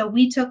 And so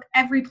we took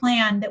every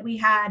plan that we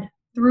had,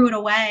 threw it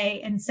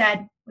away, and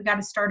said, we got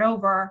to start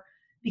over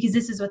because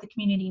this is what the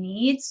community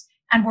needs.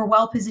 And we're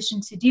well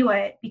positioned to do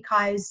it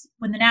because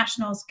when the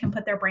Nationals can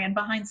put their brand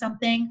behind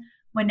something,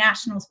 when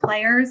Nationals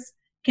players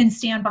can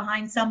stand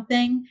behind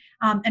something,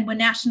 and when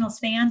Nationals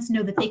fans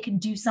know that they can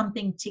do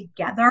something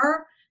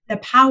together, the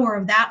power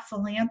of that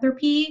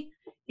philanthropy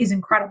is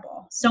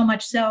incredible. So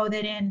much so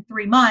that in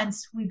 3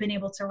 months, we've been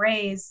able to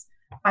raise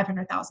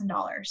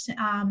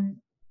 $500,000.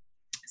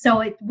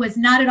 So it was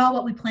not at all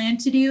what we planned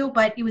to do,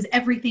 but it was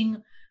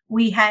everything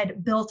we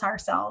had built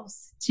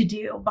ourselves to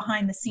do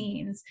behind the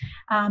scenes.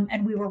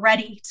 And we were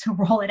ready to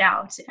roll it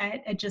out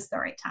at just the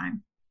right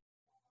time.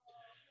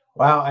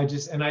 Wow. I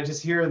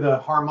just hear the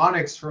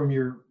harmonics from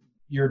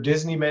your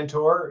Disney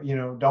mentor,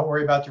 don't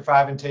worry about your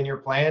 5 and 10 year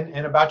plan,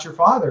 and about your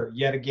father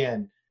yet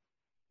again.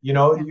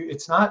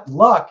 It's not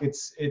luck.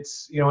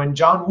 It's and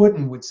John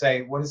Wooden would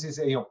say, what does he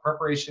say?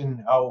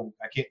 Preparation. Oh,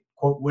 I can't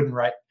quote Wooden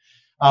right.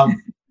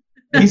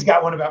 He's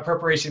got one about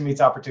preparation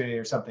meets opportunity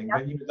or something.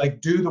 Yep.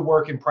 But do the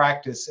work in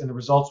practice, and the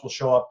results will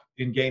show up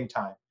in game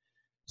time.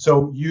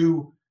 So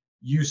you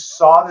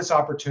saw this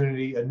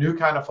opportunity, a new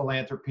kind of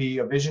philanthropy,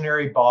 a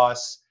visionary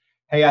boss.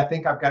 Hey, I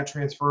think I've got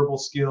transferable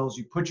skills.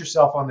 You put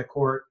yourself on the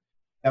court.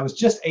 That was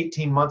just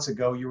 18 months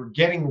ago. You were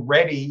getting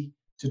ready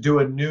to do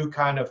a new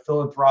kind of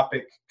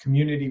philanthropic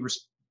community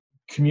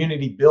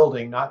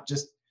building, not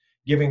just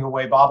giving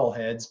away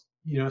bobbleheads,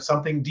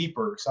 something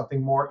deeper, something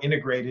more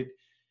integrated.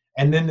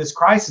 And then this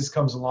crisis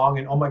comes along,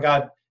 and oh my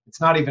God, it's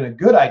not even a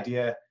good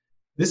idea.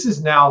 This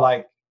is now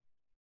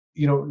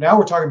now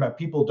we're talking about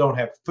people don't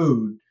have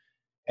food,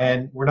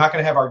 and we're not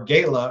going to have our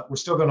gala. We're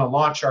still going to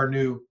launch our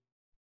new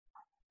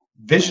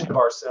vision of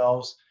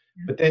ourselves.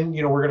 But then,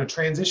 we're going to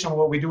transition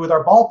what we do with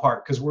our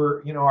ballpark, because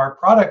our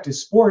product is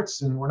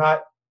sports, and we're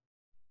not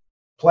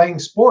playing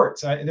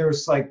sports. There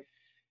was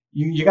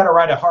you got to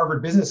write a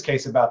Harvard business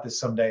case about this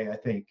someday. I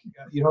think,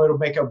 it'll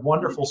make a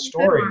wonderful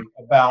story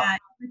about. Yeah,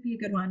 it would be a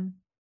good one.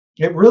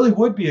 It really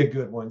would be a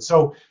good one.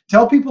 So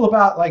tell people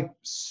about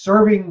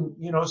serving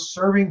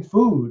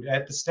food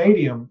at the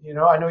stadium.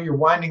 I know you're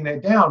winding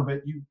that down,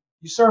 but you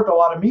served a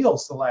lot of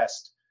meals the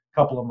last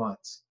couple of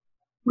months.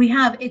 We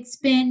have. It's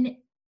been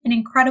an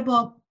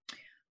incredible,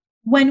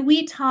 when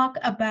we talk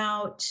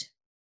about,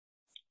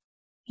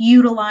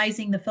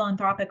 utilizing the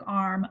philanthropic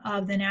arm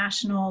of the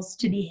Nationals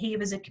to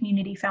behave as a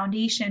community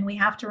foundation, we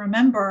have to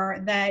remember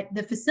that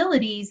the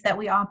facilities that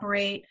we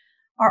operate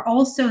are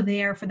also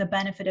there for the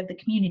benefit of the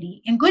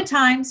community in good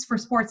times for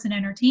sports and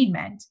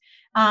entertainment.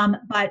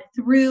 But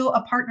through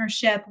a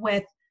partnership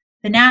with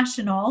the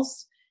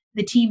Nationals,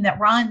 the team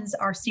that runs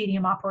our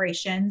stadium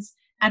operations,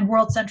 and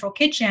World Central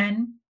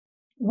Kitchen,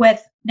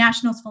 with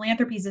Nationals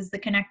Philanthropies as the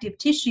connective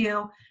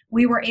tissue,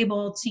 we were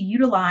able to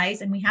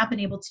utilize, and we have been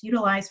able to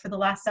utilize for the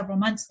last several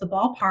months, the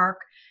ballpark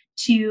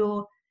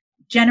to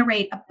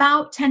generate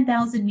about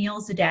 10,000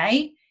 meals a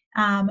day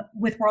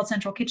with World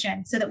Central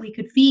Kitchen so that we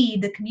could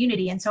feed the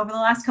community. And so over the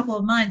last couple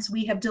of months,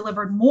 we have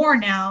delivered more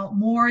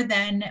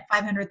than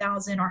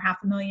 500,000 or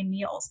 500,000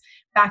 meals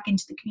back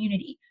into the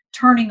community,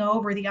 turning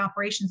over the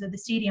operations of the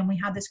stadium. We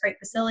had this great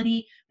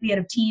facility. We had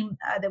a team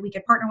that we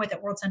could partner with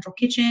at World Central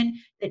Kitchen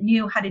that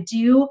knew how to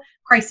do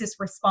crisis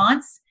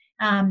response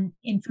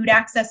in food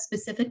access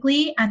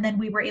specifically. And then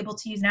we were able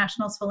to use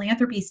Nationals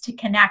Philanthropies to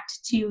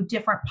connect to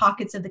different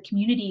pockets of the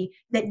community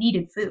that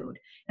needed food.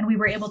 And we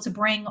were able to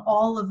bring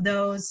all of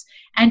those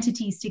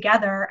entities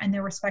together and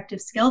their respective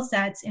skill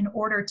sets in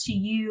order to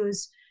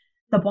use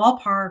the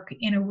ballpark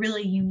in a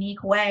really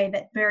unique way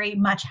that very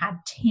much had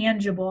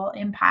tangible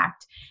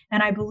impact.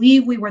 And I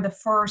believe we were the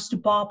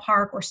first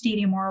ballpark or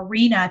stadium or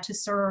arena to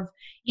serve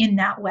in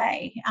that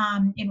way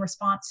in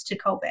response to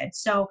COVID.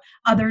 So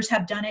others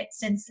have done it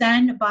since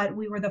then, but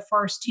we were the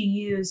first to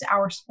use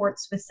our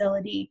sports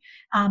facility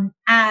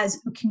as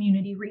a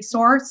community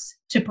resource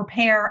to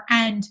prepare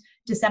and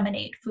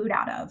disseminate food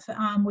out of,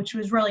 which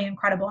was really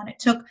incredible. And it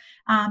took,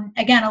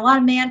 again, a lot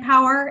of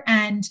manpower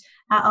and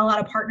a lot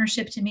of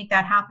partnership to make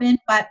that happen.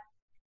 But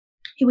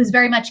it was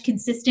very much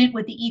consistent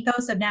with the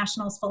ethos of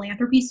Nationals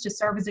Philanthropies to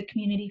serve as a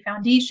community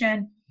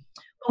foundation.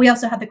 But we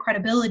also had the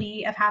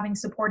credibility of having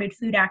supported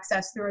food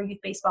access through our Youth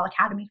Baseball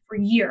Academy for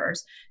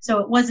years. So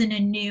it wasn't a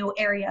new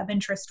area of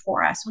interest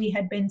for us. We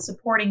had been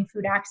supporting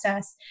food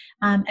access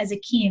as a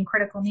key and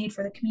critical need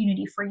for the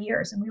community for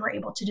years. And we were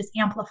able to just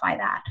amplify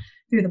that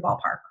through the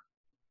ballpark.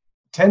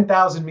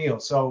 10,000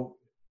 meals. So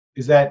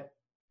is that,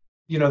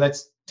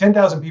 that's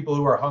 10,000 people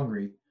who are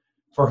hungry,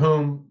 for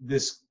whom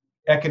this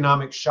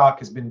economic shock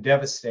has been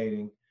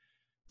devastating,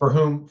 for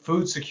whom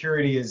food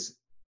security is,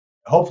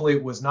 hopefully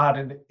it was not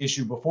an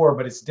issue before,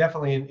 but it's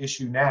definitely an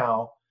issue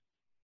now.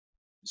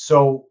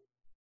 So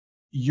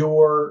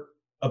your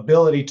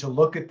ability to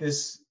look at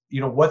this,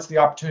 what's the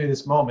opportunity at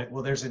this moment?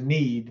 Well, there's a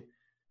need.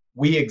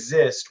 We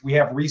exist. We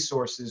have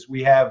resources.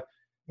 We have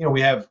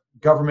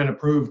government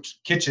approved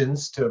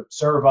kitchens to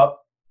serve up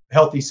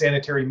healthy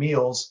sanitary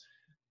meals.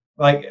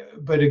 But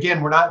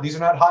again, these are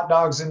not hot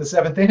dogs in the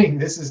seventh inning.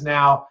 This is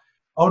now,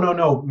 oh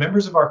no,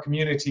 members of our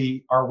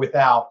community are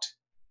without.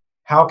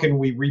 How can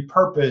we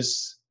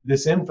repurpose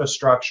this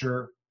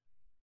infrastructure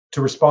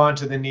to respond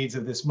to the needs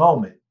of this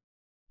moment?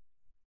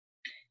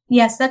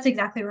 Yes, that's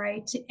exactly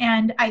right.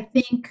 And I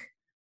think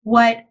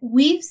what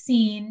we've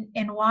seen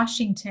in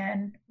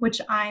Washington, which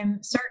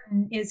I'm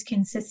certain is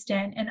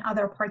consistent in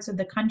other parts of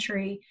the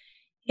country,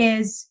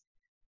 is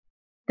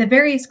the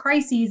various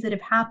crises that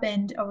have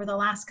happened over the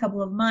last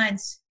couple of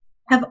months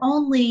have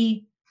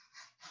only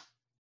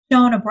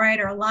shown a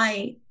brighter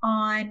light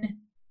on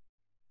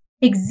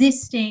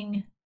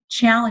existing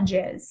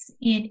challenges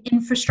in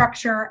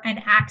infrastructure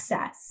and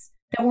access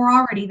that were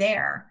already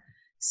there.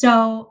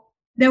 So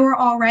there were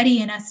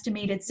already an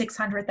estimated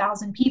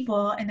 600,000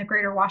 people in the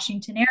greater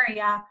Washington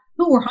area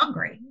who were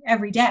hungry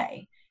every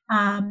day.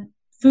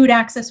 Food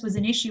access was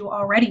an issue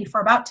already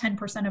for about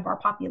 10% of our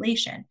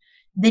population.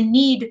 The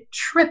need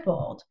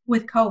tripled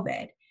with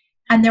COVID,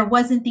 and there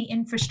wasn't the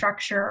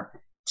infrastructure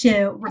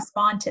to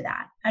respond to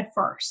that at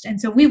first. And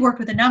so we worked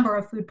with a number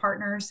of food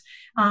partners,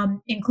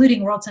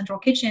 including World Central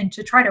Kitchen,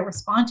 to try to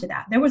respond to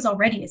that. There was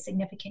already a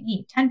significant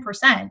need.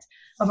 10%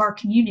 of our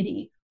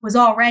community was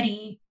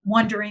already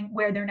wondering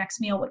where their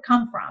next meal would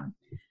come from.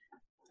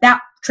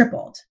 That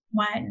tripled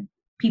when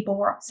people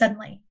were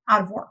suddenly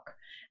out of work.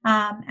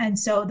 And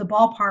so the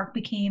ballpark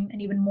became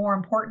an even more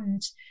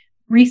important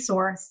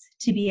resource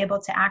to be able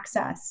to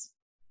access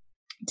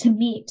to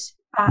meet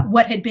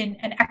what had been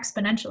an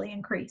exponentially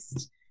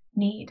increased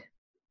need.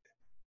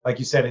 Like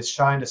you said, it's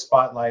shined a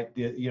spotlight.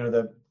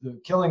 The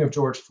killing of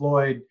George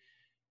Floyd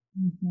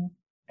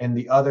and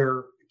the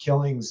other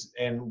killings,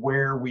 and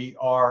where we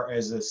are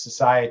as a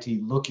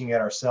society looking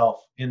at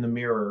ourselves in the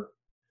mirror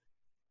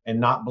and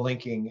not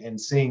blinking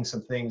and seeing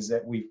some things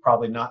that we've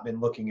probably not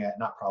been looking at,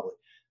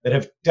 that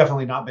have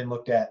definitely not been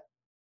looked at,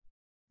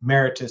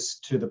 meritorious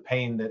to the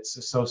pain that's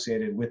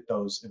associated with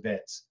those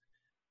events.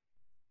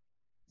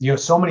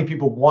 So many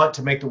people want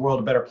to make the world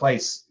a better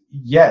place.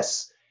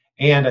 Yes.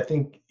 And I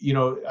think,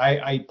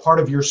 I part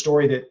of your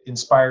story that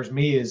inspires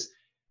me is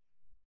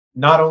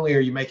not only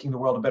are you making the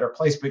world a better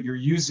place, but you're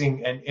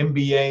using an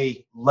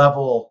MBA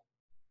level,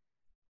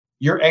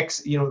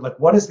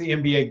 what is the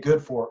MBA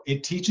good for?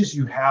 It teaches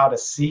you how to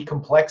see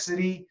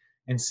complexity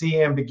and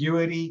see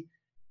ambiguity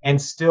and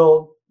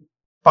still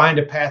find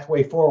a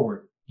pathway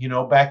forward.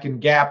 Back in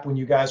GAP, when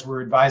you guys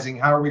were advising,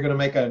 how are we going to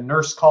make a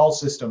nurse call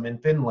system in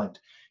Finland?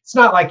 it's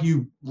not like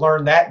you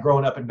learned that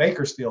growing up in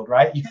Bakersfield,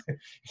 right?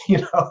 You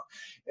know,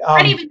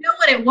 I didn't even know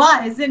what it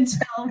was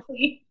until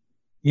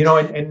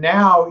and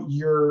now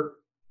you're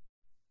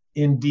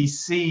in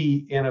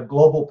DC in a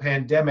global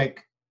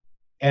pandemic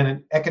and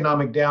an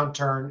economic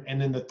downturn.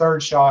 And then the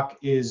third shock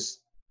is,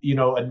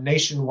 a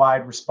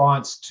nationwide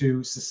response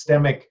to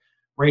systemic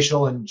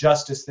racial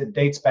injustice that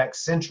dates back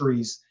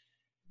centuries.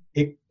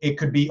 It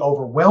could be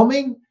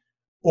overwhelming,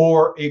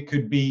 or it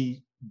could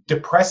be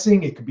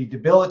depressing. It could be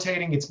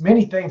debilitating. It's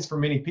many things for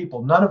many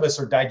people. None of us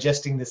are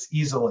digesting this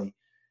easily.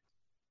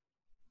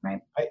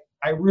 Right.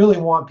 I really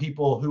want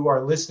people who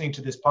are listening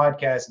to this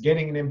podcast,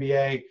 getting an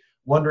MBA,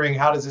 wondering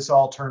how does this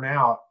all turn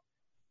out?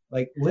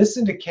 Like,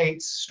 listen to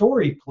Kate's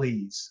story,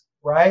 please.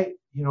 Right?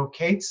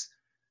 Kate's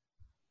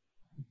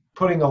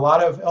putting a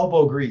lot of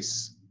elbow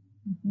grease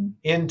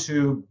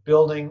into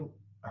building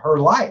her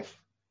life,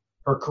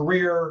 her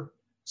career,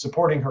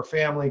 supporting her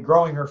family,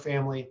 growing her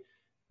family.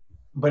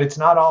 But it's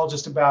not all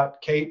just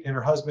about Kate and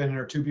her husband and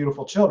her two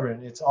beautiful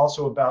children. It's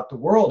also about the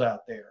world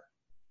out there.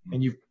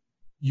 And you've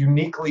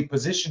uniquely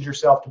positioned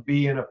yourself to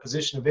be in a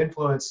position of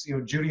influence.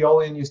 Judy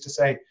Olin used to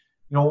say,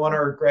 want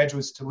our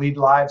graduates to lead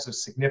lives of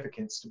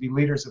significance, to be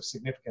leaders of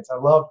significance. I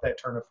love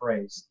that turn of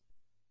phrase.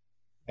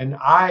 And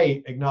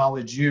I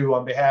acknowledge you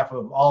on behalf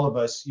of all of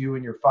us, you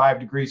and your 5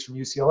 degrees from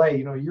UCLA.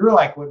 You're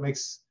like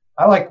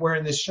I like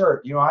wearing this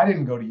shirt. I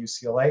didn't go to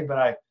UCLA, but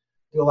I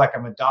feel like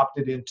I'm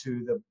adopted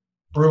into the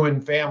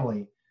Bruin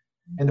family,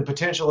 and the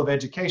potential of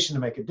education to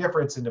make a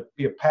difference and to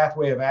be a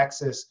pathway of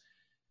access,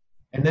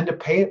 and then to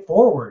pay it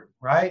forward,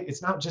 right?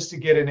 It's not just to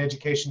get an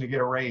education to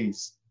get a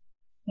raise,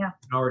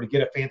 or to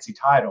get a fancy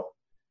title.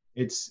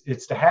 It's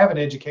to have an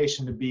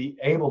education to be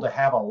able to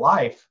have a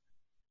life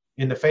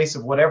in the face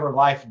of whatever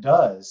life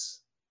does.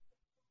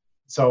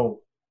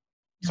 So,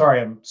 sorry,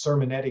 I'm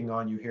sermonetting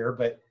on you here,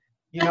 but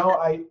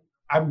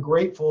I'm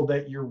grateful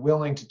that you're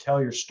willing to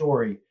tell your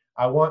story.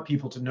 I want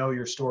people to know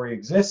your story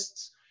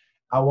exists.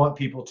 I want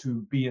people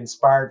to be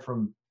inspired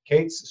from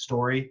Kate's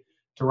story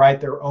to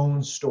write their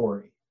own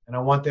story. And I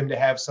want them to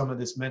have some of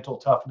this mental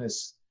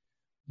toughness.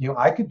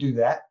 I could do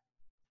that.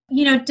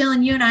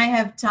 Dylan, you and I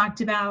have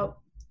talked about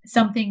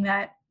something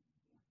that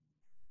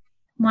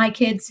my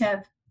kids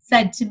have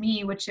said to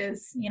me, which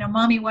is,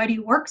 Mommy, why do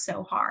you work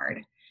so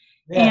hard?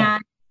 Yeah.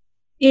 And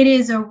it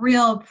is a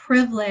real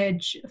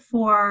privilege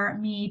for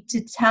me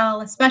to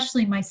tell,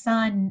 especially my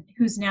son,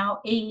 who's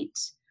now 8,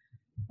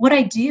 what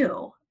I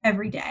do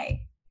every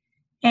day.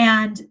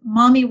 And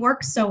Mommy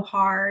works so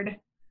hard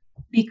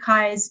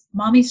because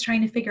Mommy's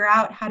trying to figure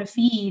out how to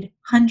feed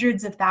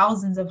hundreds of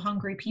thousands of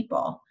hungry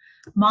people.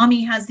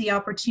 Mommy has the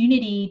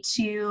opportunity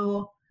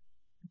to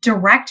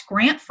direct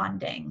grant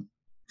funding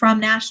from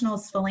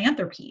National's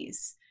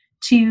Philanthropies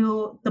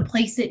to the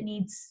place it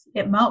needs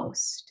it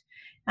most,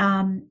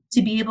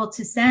 to be able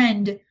to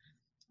send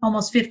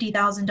almost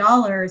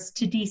 $50,000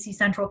 to DC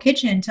Central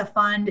Kitchen to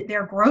fund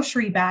their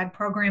grocery bag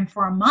program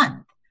for a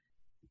month.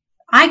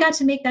 I got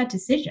to make that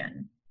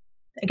decision.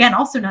 Again,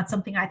 also not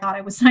something I thought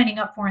I was signing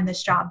up for in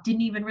this job.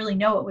 Didn't even really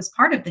know it was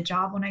part of the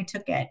job when I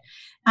took it.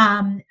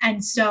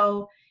 And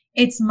so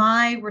it's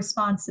my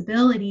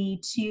responsibility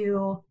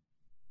to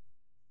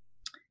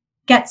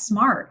get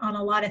smart on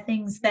a lot of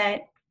things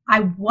that I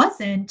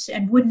wasn't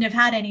and wouldn't have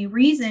had any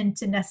reason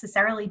to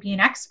necessarily be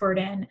an expert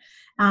in.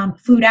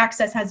 Food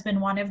access has been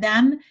one of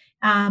them.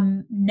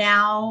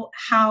 Now,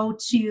 how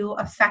to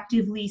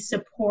effectively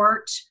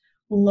support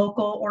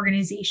local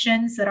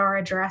organizations that are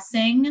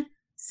addressing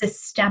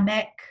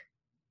systemic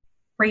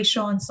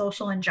racial and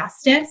social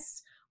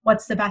injustice.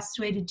 What's the best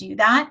way to do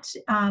that?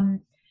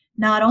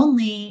 Not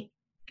only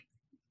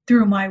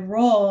through my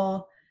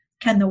role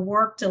can the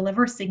work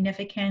deliver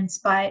significance,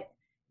 but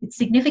it's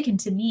significant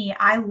to me.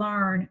 I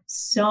learn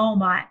so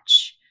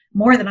much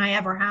more than I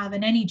ever have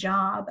in any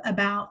job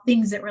about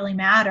things that really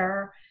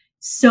matter,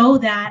 so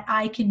that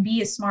I can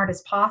be as smart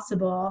as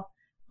possible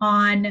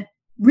on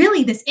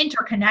really this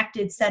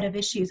interconnected set of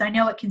issues. I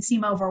know it can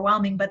seem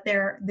overwhelming, but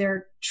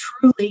they're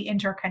truly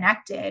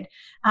interconnected.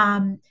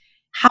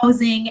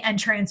 Housing and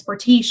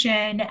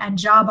transportation and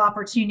job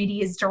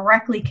opportunity is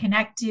directly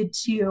connected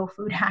to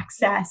food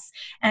access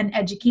and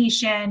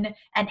education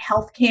and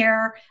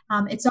healthcare.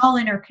 It's all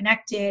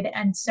interconnected.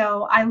 And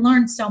so I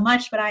learned so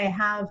much, but I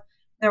have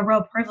the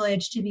real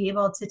privilege to be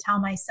able to tell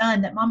my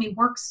son that Mommy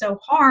works so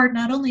hard,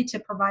 not only to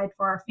provide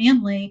for our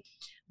family,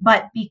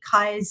 but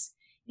because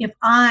if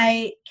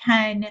I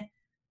can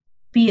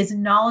be as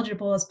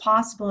knowledgeable as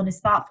possible and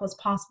as thoughtful as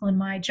possible in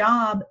my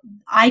job,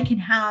 I can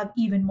have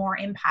even more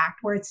impact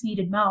where it's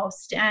needed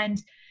most.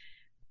 And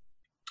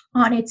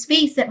on its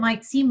face, it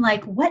might seem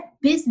like, what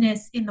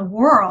business in the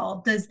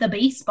world does the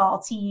baseball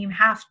team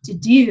have to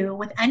do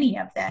with any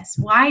of this?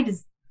 What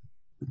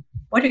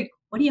are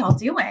y'all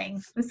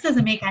doing? This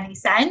doesn't make any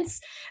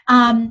sense.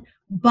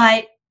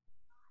 But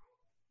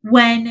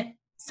when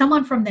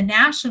someone from the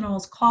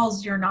Nationals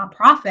calls your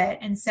nonprofit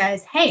and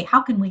says, hey,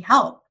 how can we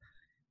help?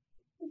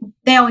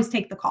 They always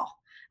take the call.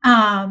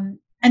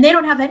 and they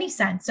don't have any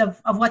sense of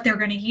what they're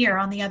going to hear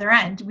on the other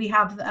end. We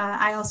have,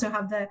 I also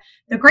have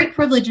the great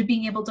privilege of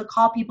being able to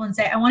call people and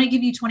say, I want to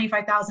give you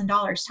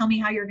 $25,000. Tell me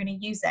how you're going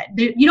to use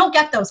it. You don't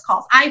get those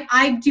calls.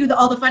 I do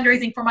all the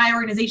fundraising for my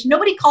organization.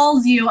 Nobody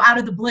calls you out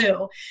of the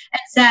blue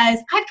and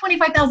says, I have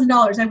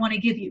 $25,000 I want to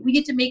give you. We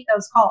get to make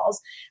those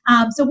calls.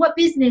 So what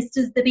business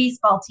does the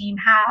baseball team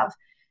have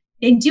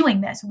in doing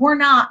this? We're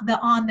not the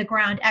on the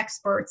ground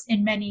experts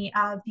in many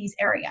of these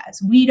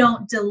areas. We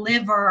don't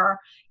deliver,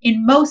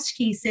 in most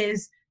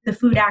cases, the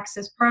food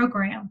access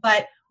program,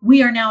 but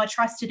we are now a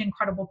trusted,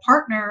 incredible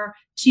partner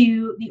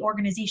to the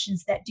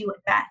organizations that do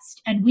it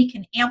best. And we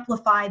can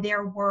amplify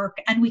their work,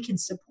 and we can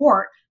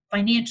support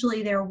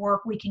financially their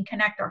work. We can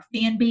connect our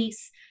fan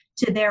base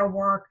to their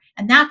work.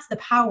 And that's the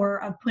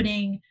power of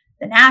putting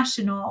the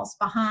nationals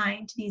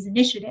behind these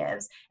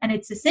initiatives. And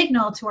it's a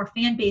signal to our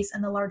fan base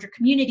and the larger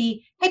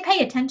community, hey,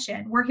 pay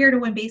attention. We're here to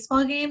win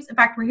baseball games. In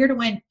fact, we're here to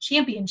win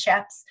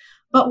championships,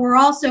 but we're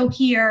also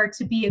here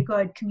to be a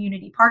good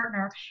community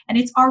partner. And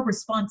it's our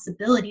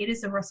responsibility. It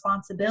is a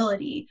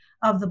responsibility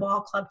of the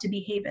ball club to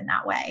behave in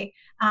that way.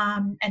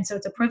 And so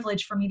it's a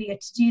privilege for me to get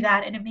to do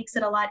that. And it makes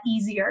it a lot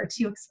easier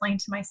to explain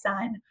to my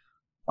son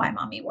why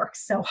mommy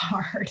works so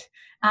hard.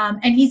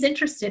 And he's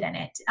interested in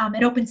it.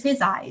 It opens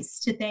his eyes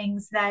to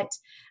things that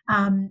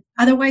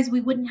otherwise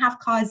we wouldn't have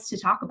cause to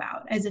talk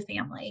about as a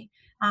family.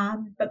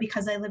 But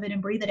because I live it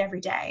and breathe it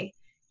every day,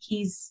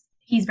 he's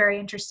very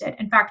interested.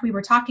 In fact, we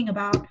were talking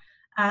about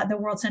the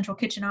World Central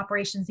Kitchen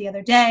operations the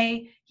other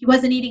day. He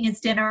wasn't eating his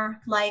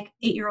dinner like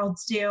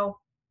 8-year-olds do,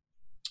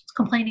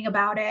 complaining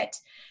about it.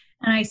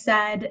 And I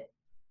said,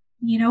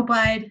 you know,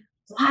 bud,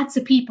 lots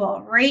of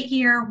people right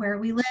here where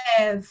we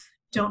live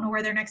don't know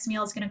where their next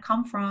meal is going to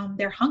come from.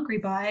 They're hungry,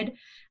 bud.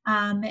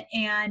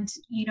 And,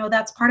 you know,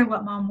 that's part of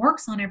what mom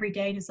works on every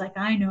day. He's like,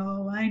 I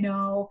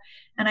know.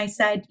 And I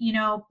said, you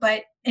know,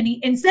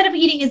 instead of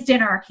eating his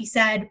dinner, he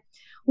said,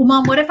 well,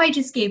 mom, what if I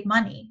just gave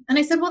money? And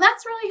I said, well,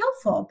 that's really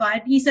helpful.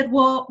 But he said,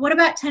 well, what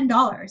about $10?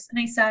 And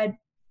I said,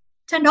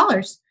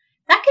 $10,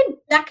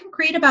 that can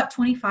create about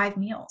 25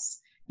 meals.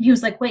 And he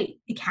was like, wait,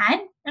 it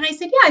can? And I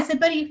said, yeah. I said,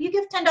 buddy, if you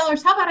give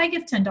 $10, how about I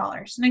give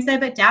 $10? And I said, I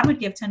bet dad would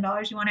give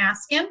 $10. You want to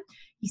ask him?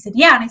 He said,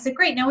 yeah. And I said,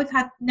 great. Now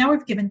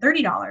we've given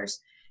 $30.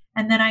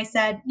 And then I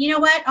said, you know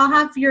what? I'll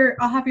have your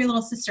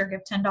little sister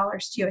give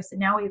 $10 too. I said,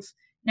 now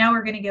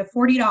we're going to give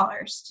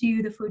 $40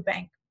 to the food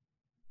bank.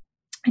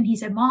 And he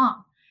said,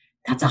 Mom,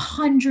 that's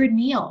 100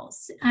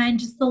 meals. And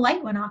just the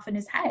light went off in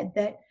his head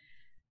that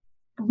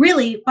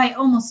really by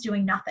almost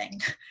doing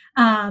nothing,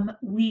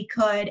 we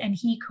could, and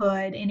he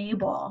could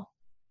enable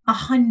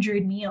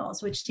 100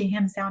 meals, which to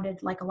him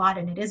sounded like a lot.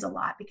 And it is a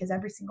lot because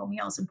every single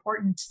meal is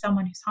important to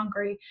someone who's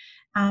hungry,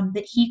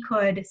 that he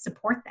could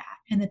support that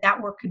and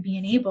that work could be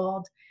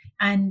enabled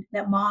and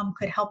that mom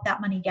could help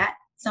that money get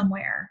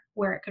somewhere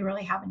where it could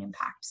really have an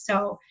impact.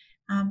 So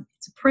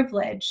it's a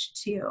privilege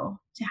to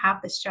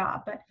have this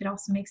job, but it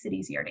also makes it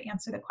easier to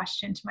answer the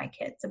question to my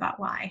kids about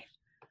why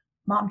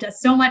mom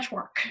does so much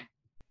work.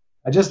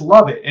 I just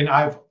love it. And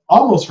I've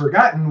almost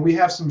forgotten we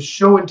have some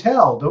show and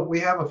tell. Don't we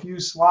have a few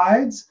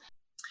slides?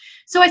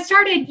 So I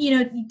started,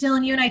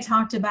 Dylan, you and I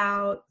talked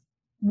about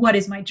what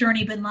has my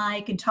journey been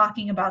like and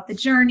talking about the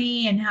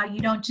journey and how you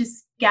don't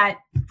just get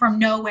from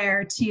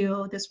nowhere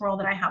to this role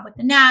that I have with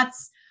the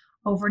Nats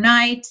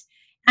overnight.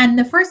 And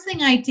the first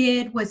thing I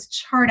did was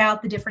chart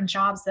out the different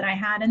jobs that I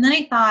had. And then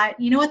I thought,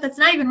 you know what, that's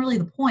not even really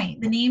the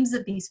point. The names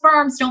of these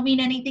firms don't mean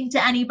anything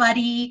to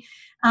anybody.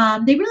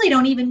 They really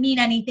don't even mean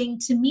anything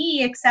to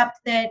me, except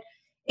that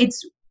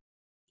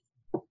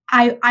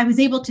I was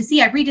able to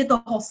see, I redid the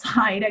whole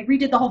slide. I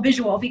redid the whole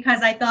visual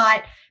because I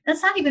thought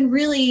that's not even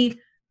really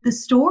the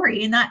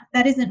story. And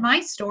that isn't my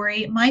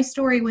story. My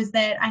story was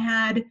that I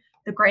had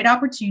the great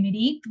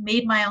opportunity,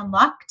 made my own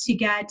luck to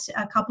get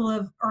a couple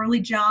of early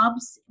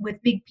jobs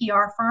with big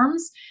PR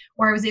firms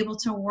where I was able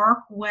to work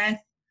with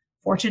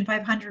Fortune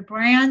 500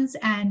 brands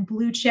and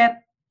blue chip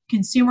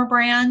consumer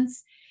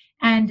brands.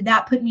 And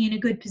that put me in a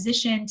good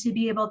position to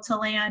be able to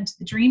land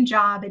the dream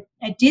job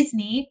at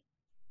Disney.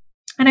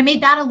 And I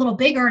made that a little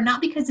bigger,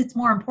 not because it's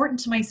more important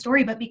to my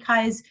story, but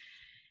because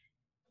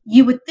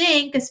you would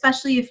think,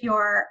 especially if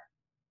you're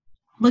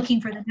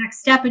looking for the next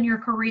step in your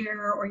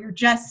career, or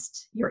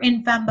you're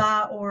in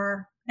FEMBA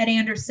or at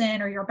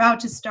Anderson, or you're about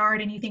to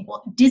start and you think,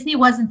 well, Disney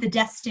wasn't the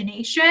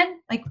destination,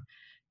 like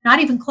not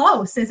even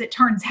close as it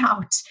turns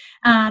out.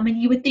 And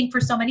you would think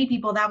for so many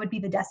people that would be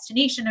the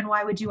destination and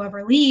why would you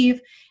ever leave?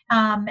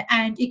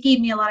 And it gave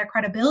me a lot of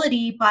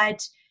credibility,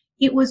 but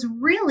it was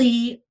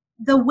really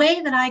the way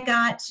that I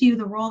got to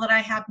the role that I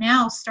have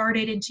now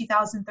started in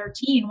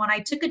 2013 when I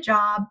took a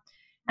job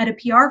at a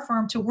PR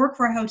firm to work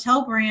for a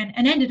hotel brand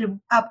and ended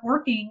up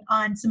working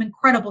on some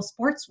incredible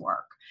sports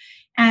work.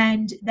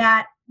 And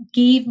that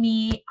gave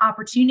me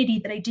opportunity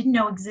that I didn't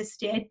know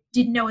existed,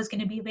 didn't know was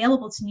going to be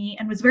available to me,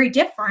 and was very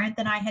different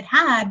than I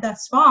had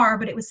thus far,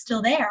 but it was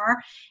still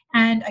there.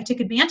 And I took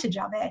advantage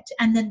of it.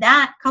 And then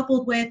that,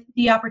 coupled with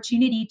the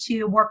opportunity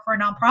to work for a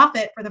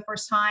nonprofit for the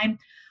first time,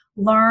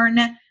 learn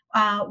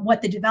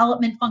what the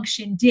development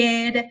function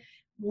did,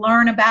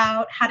 learn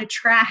about how to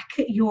track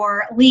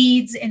your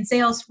leads in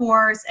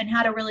Salesforce and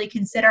how to really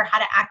consider how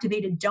to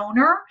activate a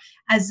donor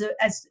as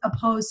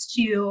opposed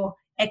to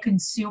a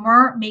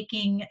consumer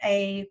making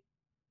a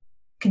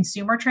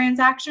consumer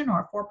transaction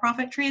or a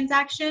for-profit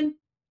transaction.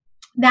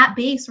 That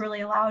base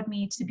really allowed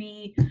me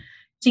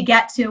to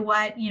get to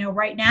what,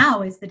 right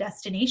now is the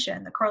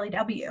destination, the Curly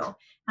W.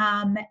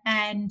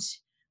 And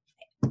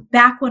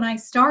back when I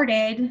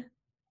started,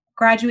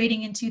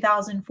 graduating in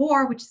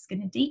 2004, which is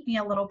going to date me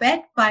a little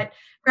bit, but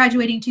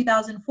graduating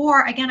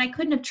 2004, again, I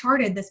couldn't have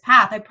charted this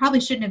path. I probably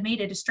shouldn't have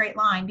made it a straight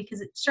line because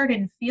it sure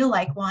didn't feel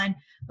like one,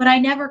 but I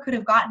never could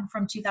have gotten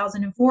from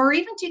 2004 or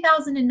even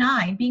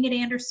 2009, being at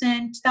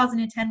Anderson,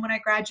 2010 when I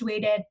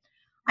graduated.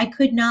 I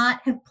could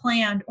not have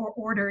planned or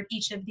ordered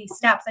each of these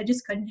steps. I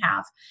just couldn't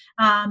have.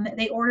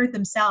 They ordered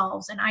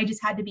themselves, and I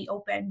just had to be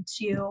open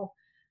to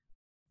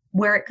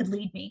where it could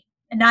lead me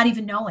and not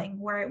even knowing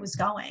where it was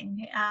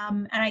going.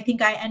 And I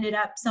think I ended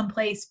up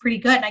someplace pretty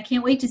good. And I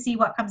can't wait to see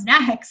what comes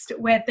next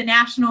with the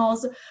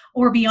Nationals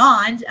or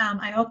beyond.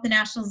 I hope the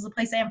Nationals is a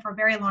place I am for a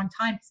very long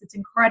time because it's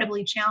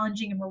incredibly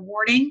challenging and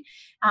rewarding.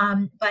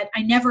 But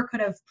I never could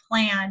have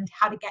planned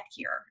how to get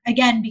here.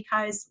 Again,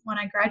 because when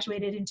I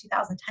graduated in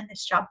 2010,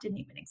 this job didn't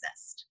even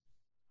exist.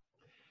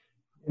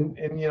 And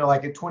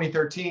like in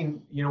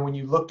 2013, when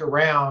you looked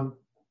around,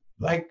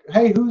 like,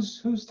 hey,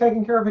 who's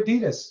taking care of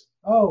Adidas?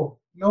 Oh,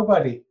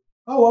 nobody.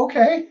 Oh,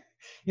 okay.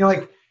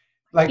 Like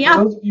Yeah.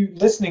 For those of you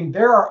listening,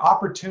 there are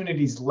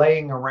opportunities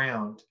laying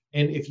around.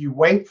 And if you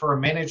wait for a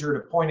manager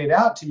to point it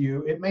out to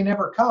you, it may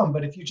never come.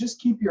 But if you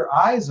just keep your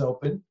eyes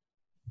open,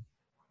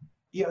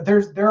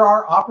 there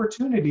are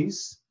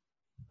opportunities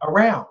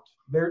around.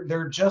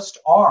 There just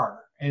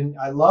are. And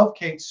I love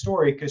Kate's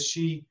story because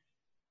she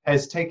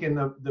has taken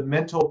the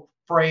mental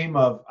frame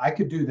of, I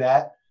could do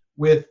that,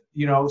 with,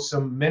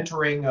 some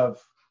mentoring of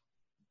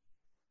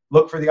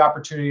look for the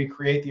opportunity,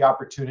 create the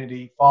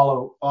opportunity,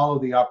 follow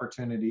the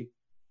opportunity.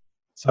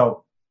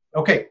 So,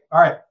 okay. All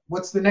right.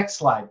 What's the next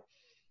slide?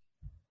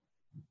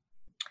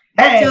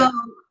 Hey. So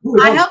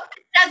I hope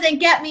this doesn't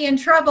get me in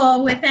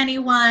trouble with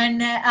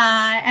anyone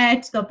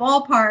at the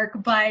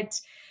ballpark, but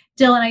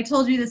Dylan, I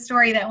told you the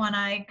story that when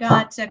I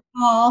got a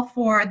call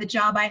for the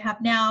job I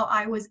have now,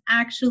 I was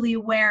actually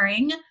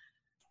wearing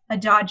a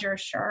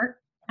Dodgers shirt.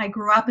 I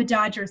grew up a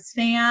Dodgers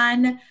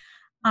fan.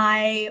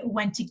 I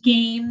went to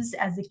games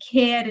as a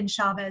kid in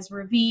Chavez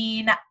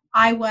Ravine.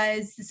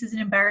 This is an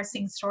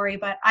embarrassing story,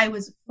 but I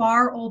was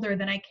far older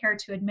than I care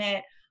to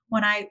admit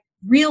when I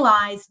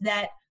realized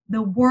that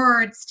the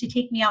words to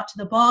take me out to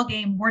the ball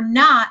game were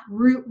not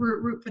root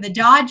for the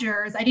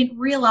Dodgers. I didn't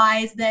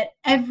realize that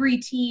every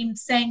team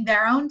sang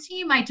their own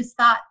team. I just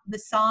thought the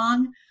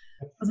song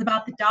was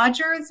about the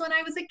Dodgers when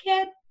I was a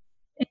kid,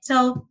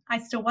 until I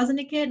still wasn't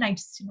a kid and I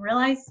just didn't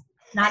realize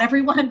not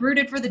everyone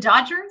rooted for the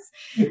Dodgers.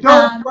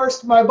 Don't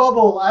burst my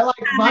bubble. I like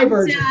my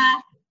version.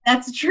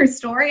 That's a true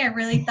story. I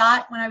really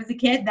thought when I was a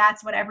kid,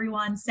 that's what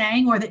everyone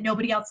sang, or that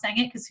nobody else sang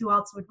it because who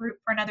else would root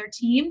for another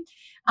team?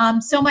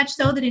 So much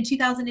so that in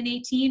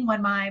 2018,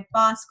 when my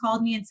boss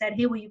called me and said,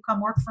 hey, will you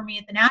come work for me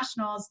at the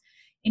Nationals?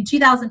 In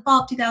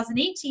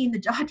 2018, the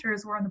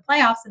Dodgers were in the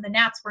playoffs and the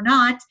Nats were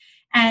not.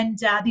 And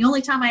the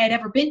only time I had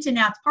ever been to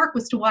Nats Park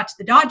was to watch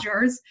the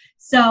Dodgers.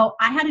 So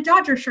I had a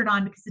Dodgers shirt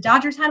on because the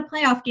Dodgers had a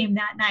playoff game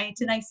that night.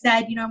 And I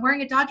said, I'm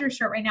wearing a Dodgers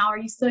shirt right now. Are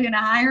you still going to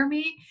hire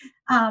me?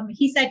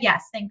 He said,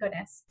 yes, thank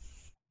goodness.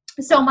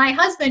 So my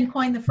husband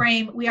coined the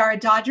frame, we are a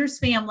Dodgers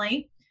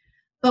family,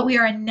 but we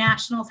are a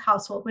Nationals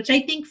household, which I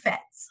think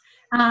fits.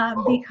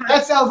 Because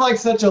that sounds like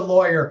such a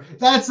lawyer.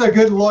 That's a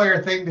good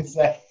lawyer thing to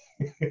say.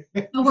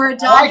 We're a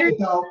Dodgers. I like it,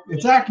 though.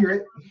 It's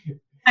accurate.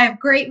 I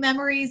have great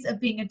memories of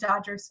being a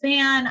Dodgers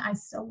fan. I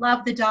still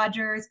love the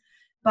Dodgers,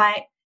 but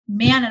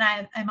man,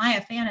 am I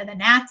a fan of the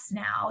Nats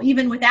now,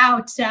 even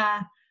without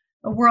a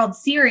World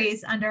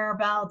Series under our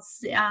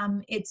belts.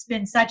 It's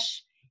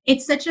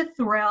such a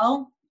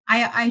thrill.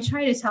 I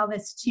try to tell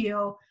this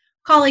to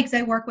colleagues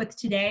I work with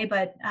today,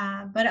 but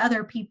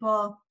other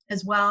people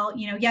as well.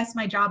 Yes,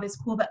 my job is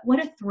cool, but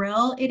what a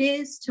thrill it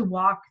is to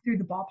walk through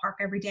the ballpark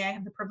every day. I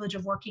have the privilege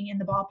of working in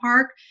the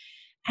ballpark,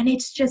 and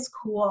it's just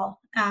cool.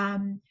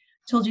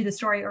 Told you the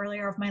story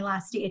earlier of my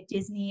last day at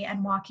Disney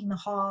and walking the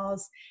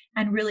halls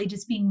and really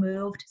just being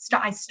moved.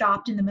 I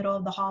stopped in the middle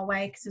of the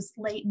hallway because it was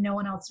late and no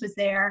one else was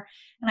there.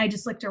 And I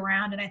just looked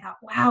around and I thought,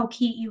 wow,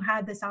 Kate, you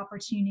had this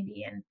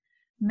opportunity, and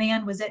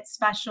man, was it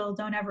special.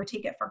 Don't ever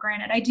take it for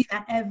granted. I do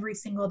that every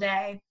single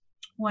day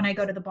when I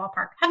go to the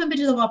ballpark. Haven't been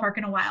to the ballpark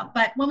in a while,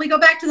 but when we go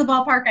back to the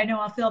ballpark, I know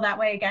I'll feel that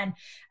way again.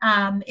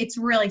 It's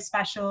really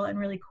special and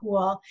really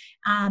cool.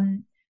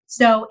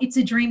 So it's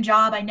a dream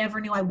job I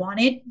never knew I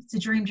wanted. It's a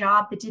dream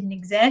job that didn't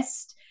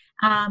exist.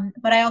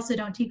 But I also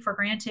don't take for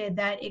granted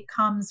that it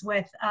comes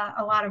with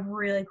a lot of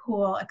really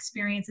cool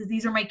experiences.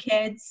 These are my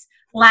kids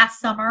last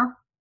summer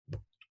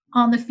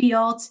on the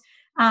field.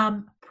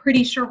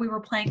 Pretty sure we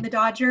were playing the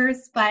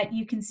Dodgers, but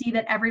you can see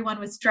that everyone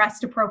was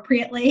dressed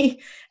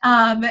appropriately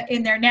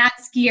in their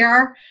Nats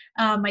gear.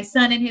 My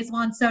son in his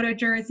Juan Soto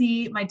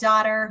jersey, my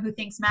daughter who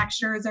thinks Max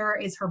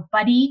Scherzer is her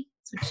buddy.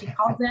 It's That's what she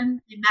calls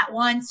him. They met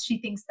once. She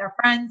thinks they're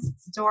friends.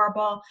 It's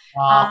adorable.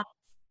 Wow.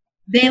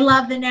 They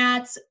love the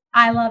Nats.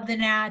 I love the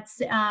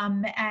Nats.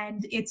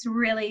 And it's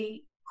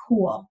really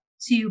cool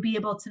to be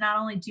able to not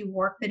only do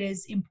work that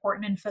is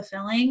important and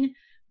fulfilling,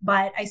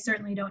 but I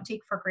certainly don't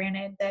take for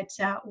granted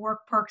that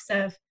work perks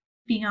of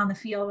being on the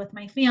field with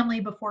my family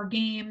before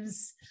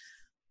games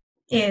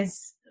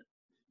is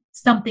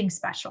something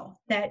special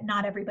that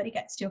not everybody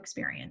gets to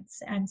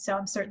experience. And so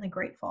I'm certainly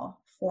grateful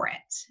for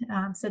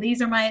it. So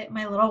these are my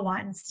little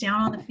ones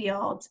down on the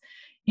field,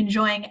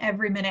 enjoying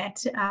every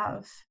minute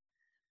of,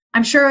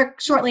 I'm sure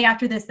shortly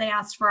after this, they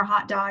asked for a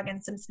hot dog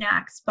and some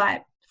snacks,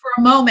 but for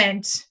a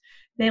moment,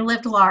 they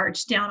lived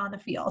large down on the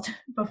field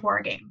before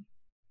a game.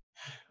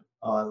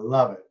 Oh, I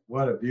love it.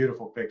 What a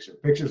beautiful picture.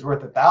 Picture's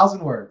worth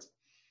 1,000 words.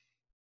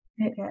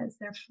 It is.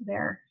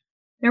 They're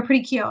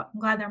pretty cute. I'm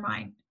glad they're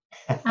mine.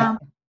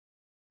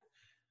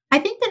 I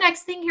think the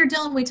next thing here,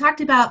 Dylan, we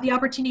talked about the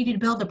opportunity to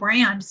build a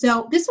brand.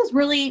 So this was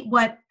really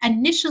what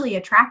initially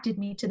attracted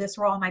me to this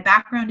role. My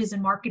background is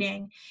in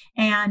marketing,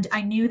 and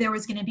I knew there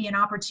was going to be an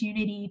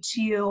opportunity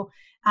to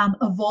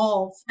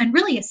evolve and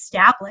really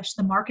establish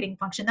the marketing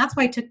function. That's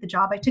why I took the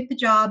job. I took the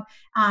job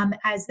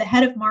as the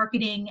head of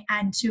marketing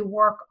and to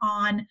work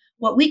on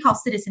what we call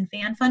citizen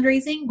fan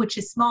fundraising, which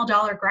is small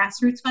dollar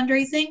grassroots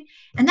fundraising.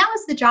 And that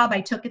was the job I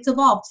took. It's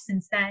evolved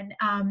since then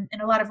in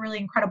a lot of really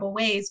incredible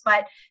ways.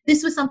 But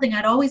this was something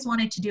I'd always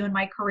wanted to do in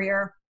my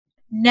career,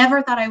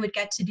 never thought I would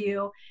get to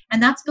do,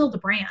 and that's build a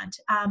brand.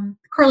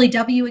 Curly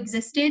W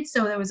existed,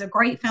 so there was a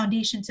great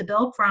foundation to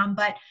build from,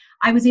 but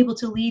I was able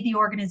to lead the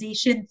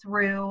organization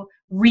through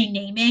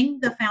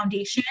renaming the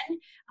foundation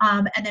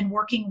and then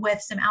working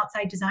with some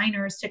outside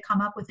designers to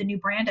come up with a new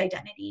brand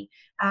identity,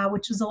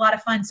 which was a lot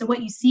of fun. So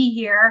what you see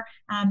here,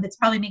 that's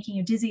probably making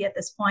you dizzy at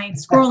this point,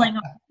 scrolling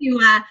on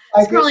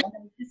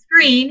the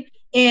screen,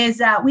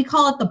 is we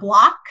call it the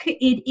block.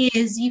 It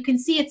is, you can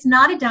see it's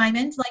not a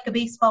diamond like a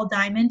baseball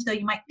diamond, though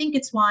you might think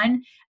it's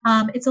one.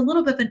 It's a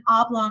little bit of an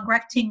oblong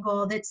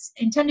rectangle that's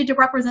intended to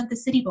represent the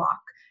city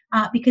block.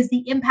 Because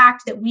the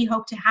impact that we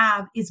hope to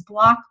have is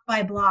block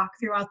by block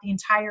throughout the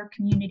entire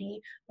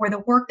community, where the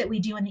work that we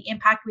do and the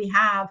impact we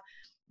have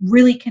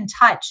really can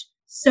touch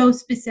so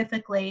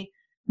specifically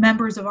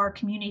members of our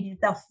community.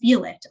 They'll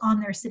feel it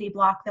on their city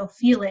block. They'll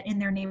feel it in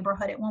their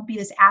neighborhood. It won't be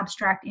this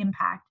abstract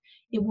impact.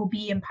 It will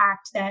be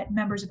impact that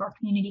members of our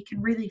community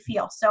can really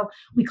feel. So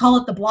we call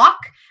it the block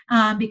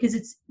because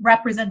it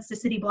represents the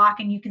city block,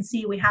 and you can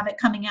see we have it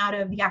coming out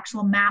of the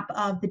actual map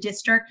of the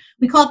district.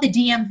 We call it the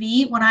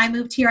DMV. When I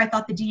moved here, I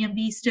thought the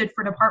DMV stood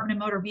for Department of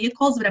Motor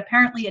Vehicles, but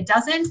apparently it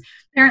doesn't.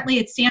 Apparently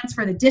it stands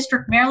for the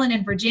District, Maryland,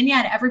 and Virginia,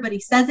 and everybody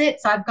says it.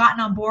 So I've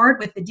gotten on board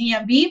with the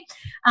DMV.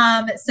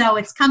 So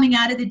it's coming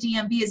out of the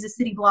DMV as a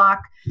city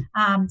block.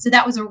 So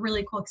that was a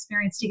really cool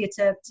experience to get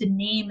to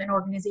name an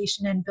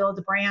organization and build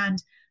a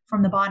brand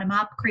from the bottom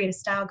up, create a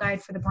style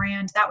guide for the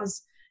brand. That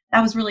was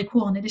really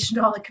cool. In addition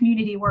to all the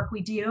community work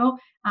we do,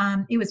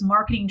 it was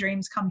marketing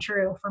dreams come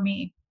true for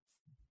me.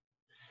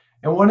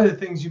 And one of the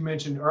things you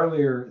mentioned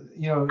earlier,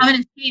 I'm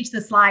going to change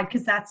the slide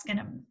because that's going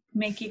to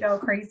make you go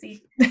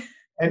crazy.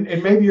 and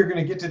maybe you're going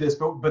to get to this,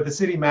 but the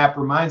city map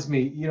reminds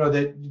me,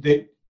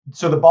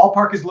 so the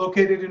ballpark is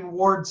located in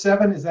Ward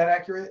 7. Is that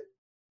accurate?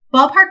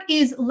 Ballpark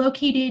is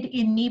located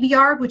in Navy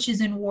Yard, which is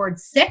in Ward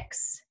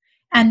 6.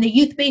 And the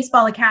Youth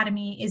Baseball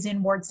Academy is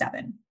in Ward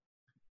 7.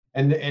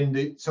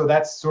 So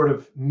that's sort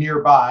of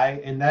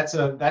nearby, and that's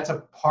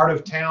a part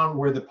of town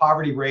where the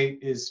poverty rate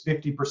is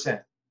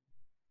 50%.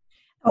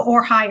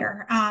 Or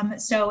higher.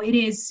 So it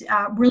is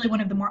really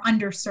one of the more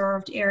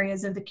underserved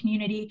areas of the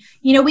community.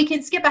 We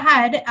can skip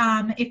ahead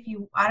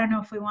I don't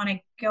know if we want to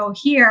go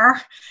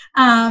here,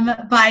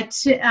 but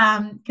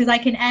because I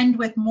can end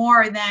with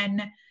more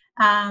than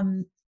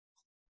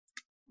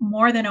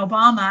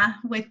Obama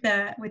with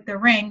the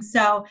ring.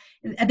 So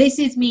this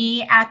is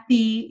me at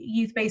the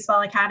Youth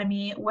Baseball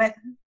Academy with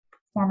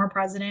former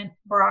President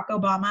Barack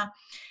Obama.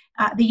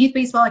 The Youth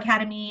Baseball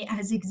Academy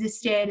has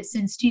existed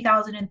since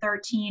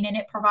 2013, and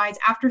it provides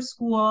after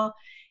school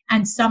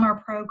and summer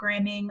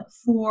programming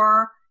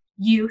for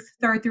youth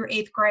 3rd through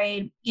 8th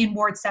grade in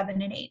Ward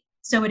 7 and 8.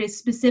 So it is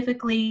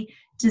specifically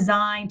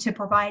designed to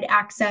provide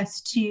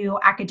access to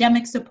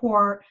academic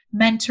support,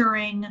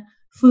 mentoring,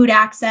 food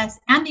access,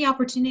 and the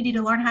opportunity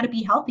to learn how to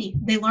be healthy.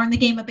 They learn the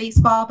game of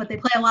baseball, but they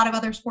play a lot of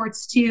other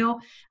sports too.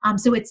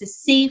 So it's a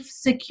safe,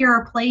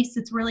 secure place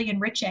that's really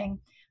enriching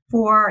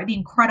for the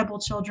incredible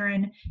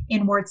children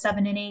in Ward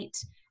 7 and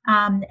 8.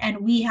 And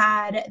we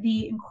had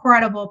the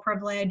incredible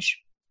privilege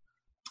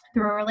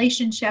through a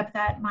relationship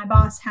that my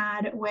boss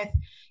had with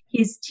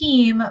his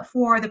team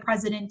for the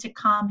president to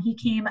come. He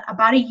came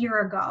about a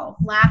year ago,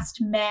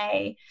 last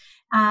May,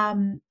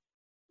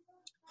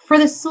 for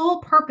the sole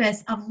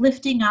purpose of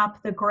lifting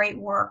up the great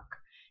work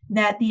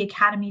that the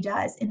Academy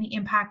does and the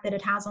impact that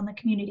it has on the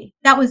community.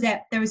 That was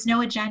it. There was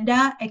no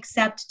agenda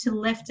except to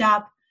lift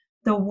up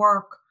the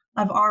work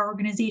of our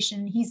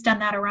organization. He's done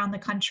that around the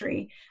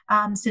country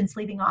since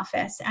leaving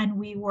office. And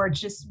we were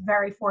just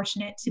very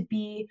fortunate to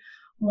be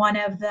one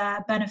of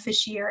the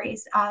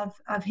beneficiaries of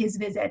his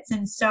visits.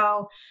 And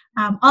so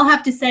I'll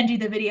have to send you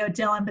the video,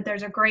 Dylan, but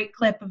there's a great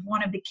clip of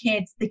one of the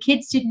kids. The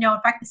kids didn't know.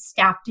 In fact, the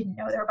staff didn't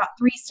know. There were about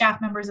 3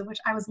 staff members, of which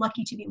I was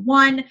lucky to be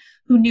one,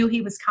 who knew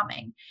he was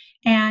coming.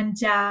 And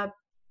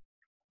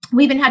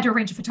we even had to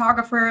arrange a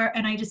photographer,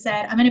 and I just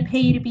said, I'm going to pay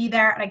you to be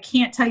there, and I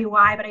can't tell you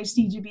why, but I just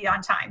need you to be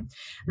on time.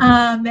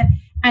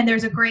 And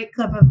there's a great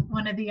clip of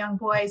one of the young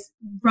boys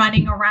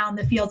running around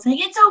the field saying,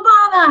 it's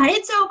Obama,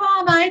 it's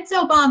Obama, it's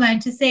Obama.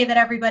 And to say that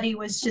everybody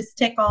was just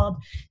tickled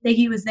that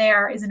he was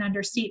there is an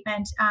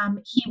understatement.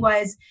 He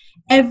was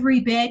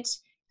every bit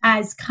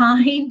as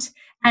kind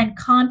and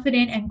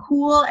confident and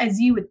cool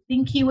as you would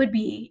think he would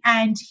be.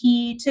 And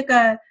he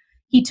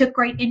took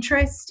great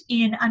interest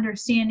in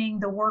understanding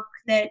the work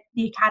that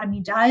the Academy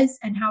does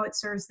and how it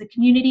serves the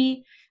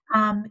community.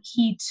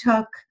 He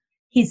took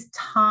his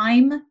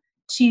time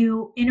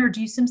to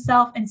introduce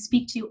himself and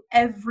speak to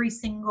every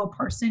single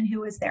person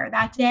who was there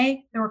that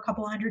day. There were a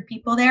couple hundred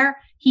people there.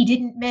 He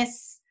didn't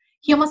miss.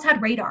 He almost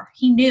had radar.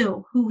 He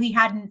knew who he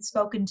hadn't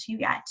spoken to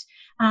yet.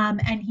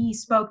 And he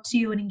spoke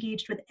to and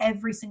engaged with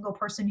every single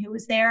person who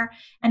was there.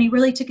 And he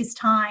really took his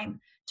time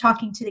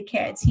talking to the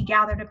kids. He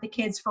gathered up the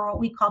kids for what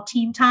we call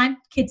team time.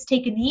 Kids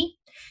take a knee,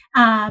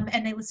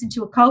 and they listen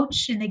to a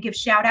coach and they give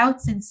shout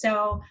outs. And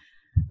so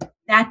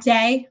that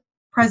day,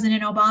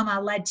 President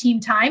Obama led team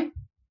time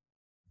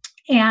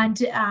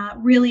and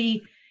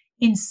really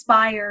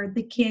inspired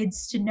the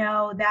kids to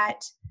know that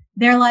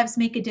their lives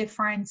make a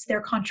difference,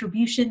 their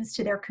contributions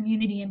to their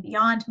community and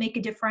beyond make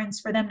a difference,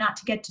 for them not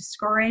to get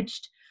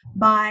discouraged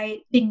by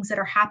things that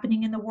are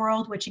happening in the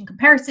world, which in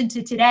comparison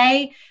to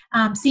today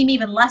seem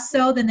even less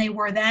so than they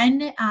were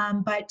then,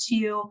 but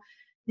to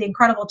the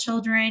incredible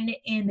children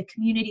in the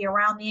community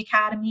around the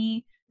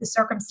Academy, the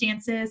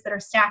circumstances that are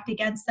stacked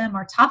against them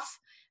are tough.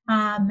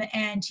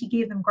 And he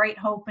gave them great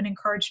hope and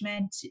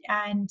encouragement.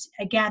 And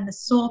again, the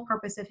sole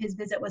purpose of his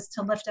visit was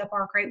to lift up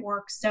our great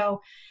work.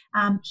 So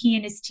he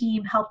and his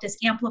team helped us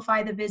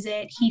amplify the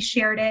visit. He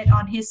shared it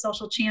on his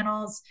social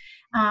channels,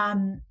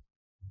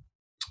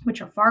 which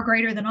are far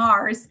greater than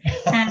ours.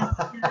 And,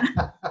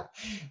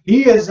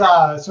 he is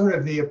sort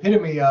of the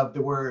epitome of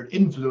the word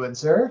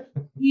influencer.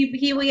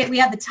 We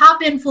had the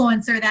top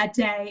influencer that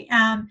day.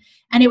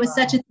 And it was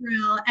such a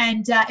thrill.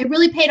 And it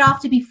really paid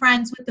off to be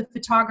friends with the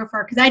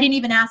photographer, because I didn't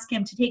even ask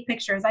him to take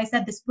pictures. I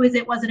said this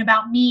visit wasn't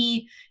about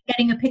me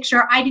getting a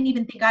picture. I didn't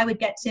even think I would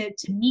get to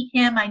meet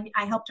him.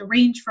 I helped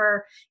arrange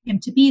for him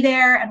to be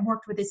there and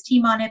worked with his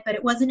team on it. But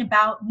it wasn't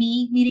about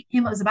me meeting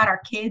him. It was about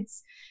our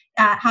kids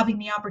having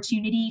the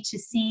opportunity to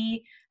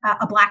see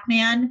a Black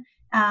man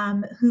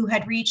who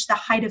had reached the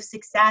height of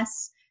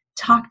success,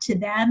 talk to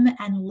them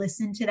and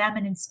listen to them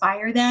and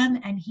inspire them.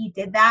 And he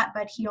did that.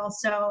 But he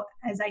also,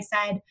 as I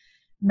said,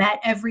 met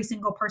every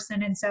single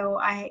person. And so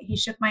he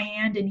shook my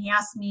hand and he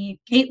asked me,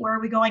 Kate, where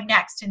are we going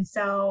next? And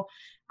so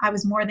I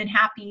was more than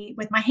happy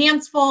with my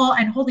hands full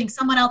and holding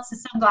someone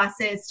else's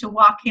sunglasses to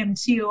walk him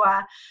to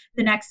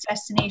the next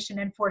destination.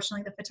 And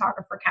fortunately, the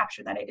photographer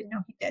captured that. I didn't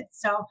know he did.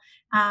 So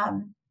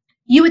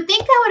you would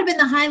think that would have been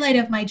the highlight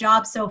of my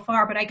job so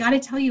far, but I got to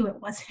tell you, it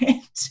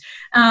wasn't,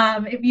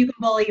 if you can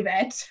believe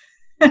it.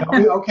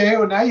 Okay,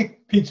 well, now you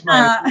piqued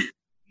my...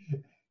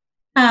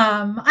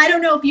 I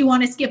don't know if you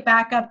want to skip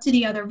back up to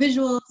the other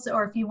visuals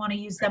or if you want to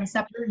use them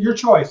separately. Your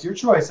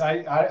choice.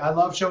 I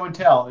love show and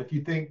tell. If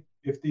you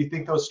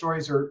think those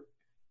stories are,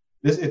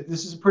 this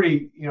is a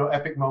pretty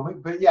epic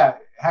moment. But yeah,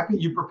 happy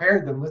you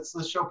prepared them.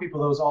 Let's show people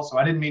those also.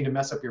 I didn't mean to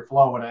mess up your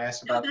flow when I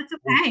asked about. No, that's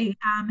okay.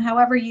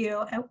 However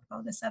you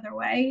go this other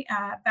way,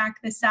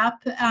 back this up.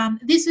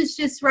 This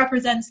just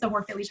represents the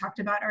work that we talked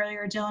about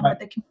earlier, Dylan, right, with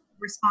the Community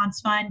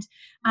Response Fund.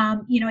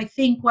 I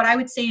think what I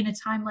would say in a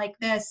time like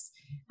this,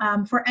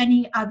 for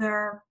any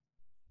other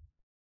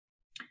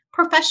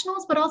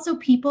professionals, but also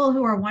people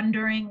who are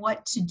wondering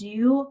what to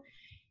do,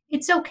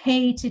 it's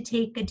okay to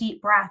take a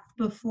deep breath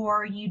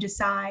before you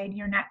decide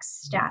your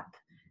next step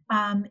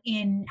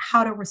in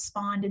how to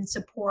respond and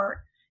support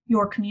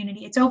your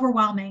community. It's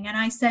overwhelming. And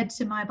I said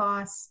to my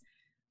boss,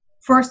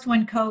 first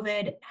when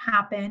COVID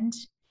happened,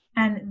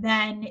 and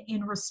then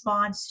in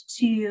response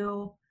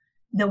to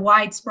the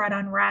widespread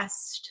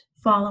unrest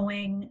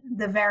following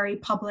the very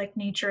public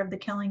nature of the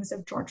killings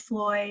of George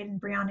Floyd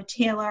and Breonna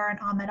Taylor and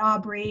Ahmaud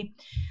Arbery,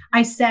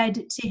 I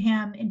said to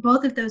him in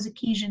both of those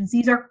occasions,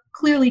 these are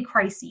clearly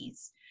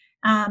crises,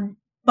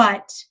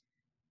 but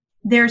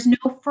there's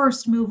no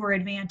first mover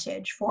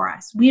advantage for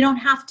us. We don't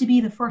have to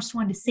be the first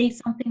one to say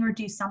something or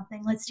do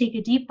something. Let's take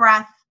a deep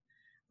breath.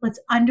 Let's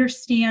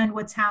understand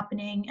what's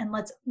happening, and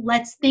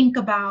let's think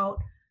about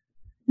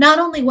not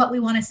only what we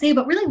want to say,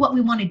 but really what we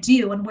want to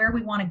do and where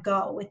we want to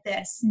go with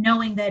this,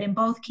 knowing that in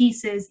both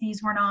cases,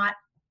 these were not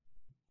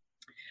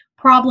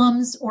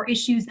problems or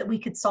issues that we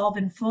could solve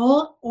in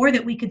full or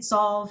that we could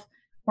solve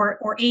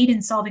or aid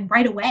in solving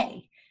right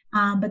away,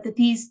 but that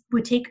these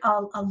would take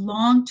a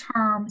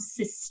long-term,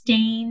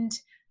 sustained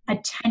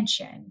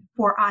attention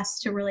for us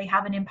to really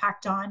have an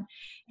impact on.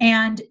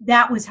 And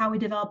that was how we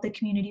developed the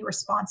Community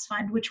Response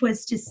Fund, which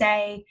was to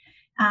say,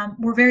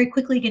 we're very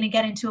quickly going to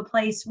get into a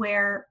place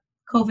where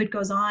COVID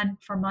goes on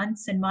for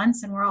months and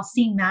months, and we're all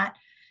seeing that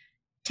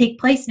take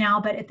place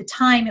now. But at the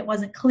time, it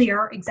wasn't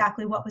clear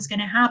exactly what was going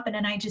to happen.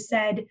 And I just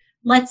said,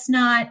 let's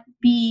not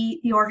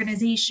be the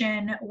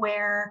organization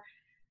where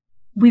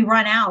we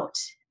run out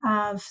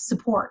of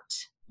support.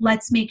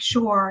 Let's make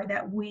sure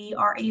that we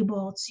are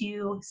able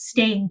to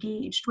stay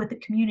engaged with the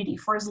community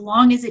for as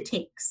long as it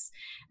takes.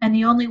 And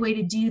the only way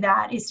to do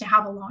that is to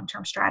have a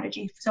long-term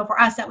strategy. So for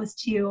us, that was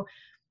to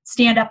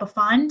stand up a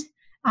fund,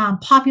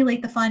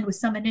 populate the fund with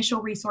some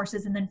initial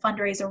resources, and then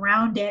fundraise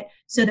around it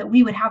so that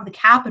we would have the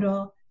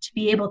capital to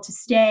be able to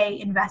stay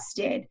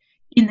invested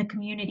in the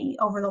community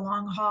over the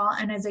long haul.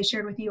 And as I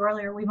shared with you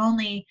earlier, we've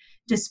only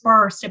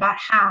dispersed about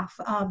half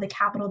of the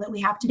capital that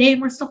we have today,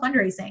 and we're still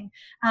fundraising.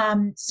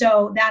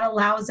 So that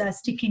allows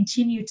us to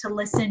continue to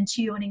listen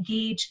to and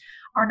engage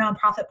our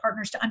nonprofit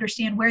partners to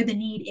understand where the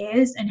need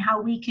is and how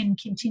we can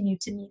continue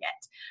to meet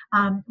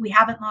it. We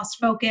haven't lost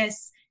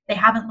focus. They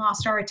haven't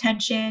lost our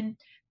attention.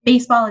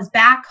 Baseball is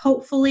back,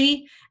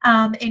 hopefully,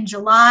 in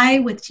July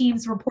with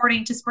teams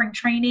reporting to spring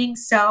training.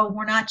 So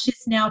we're not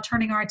just now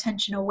turning our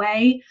attention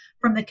away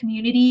from the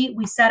community.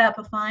 We set up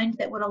a fund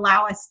that would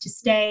allow us to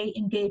stay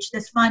engaged.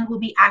 This fund will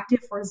be active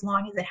for as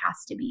long as it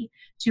has to be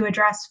to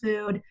address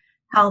food,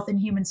 health, and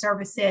human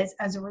services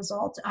as a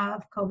result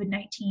of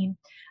COVID-19.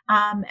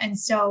 And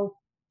so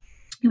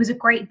it was a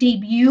great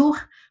debut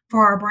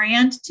for our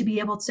brand to be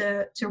able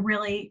to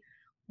really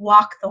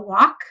walk the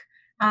walk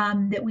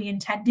that we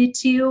intended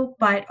to,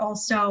 but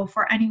also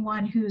for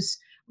anyone who's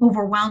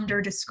overwhelmed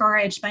or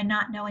discouraged by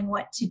not knowing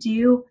what to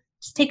do,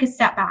 just take a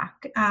step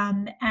back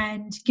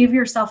and give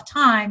yourself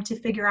time to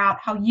figure out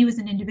how you as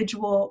an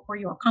individual or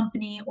your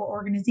company or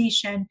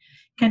organization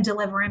can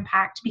deliver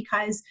impact,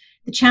 because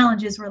the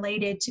challenges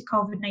related to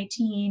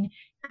COVID-19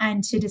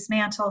 and to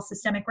dismantle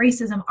systemic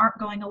racism aren't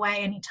going away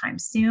anytime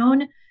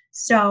soon.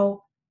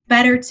 So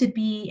better to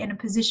be in a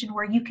position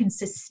where you can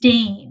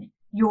sustain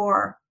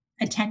your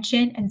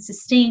attention and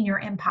sustain your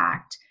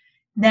impact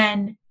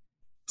than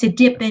to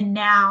dip in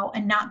now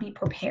and not be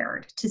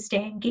prepared to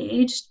stay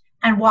engaged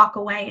and walk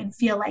away and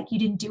feel like you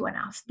didn't do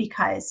enough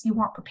because you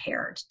weren't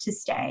prepared to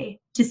stay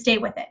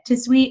with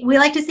it. We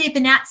like to say the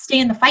Nats stay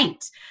in the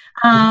fight.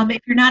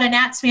 If you're not a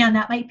Nats fan,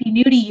 that might be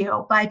new to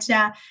you, but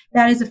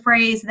that is a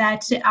phrase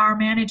that our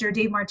manager,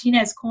 Dave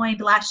Martinez, coined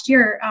last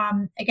year.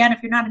 Again,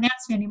 if you're not a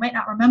Nats fan, you might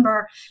not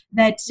remember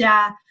that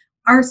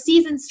our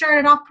season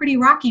started off pretty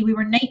rocky. We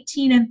were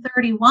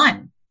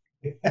 19-31.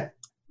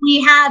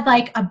 We had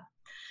like a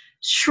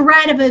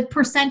shred of a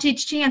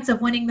percentage chance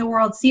of winning the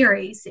World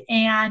Series.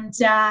 And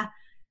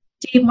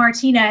Dave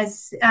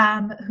Martinez,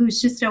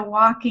 who's just a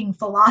walking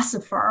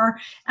philosopher,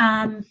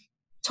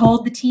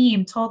 told the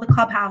team, told the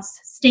clubhouse,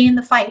 stay in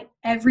the fight.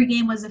 Every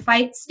game was a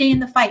fight. Stay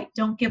in the fight.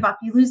 Don't give up.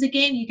 You lose a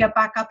game, you get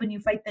back up and you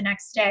fight the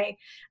next day.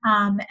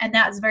 And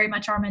that is very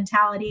much our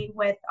mentality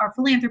with our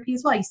philanthropy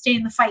as well. You stay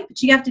in the fight,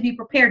 but you have to be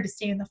prepared to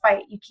stay in the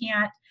fight. You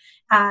can't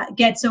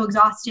get so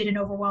exhausted and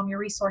overwhelm your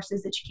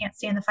resources that you can't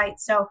stay in the fight.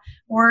 So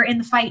we're in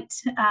the fight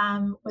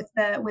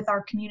with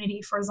our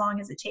community for as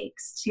long as it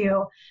takes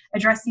to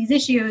address these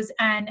issues.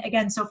 And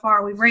again, so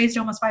far we've raised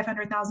almost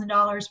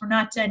 $500,000. We're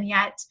not done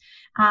yet.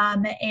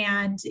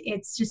 And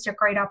it's just a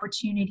great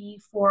opportunity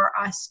for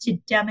us to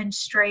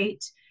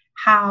demonstrate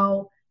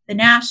how the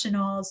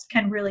Nationals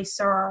can really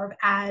serve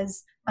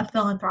as a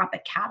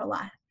philanthropic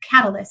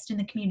catalyst in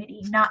the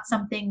community, not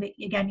something that,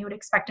 again, you would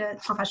expect a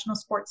professional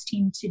sports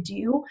team to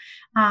do.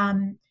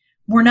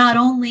 We're not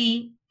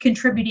only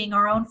contributing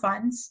our own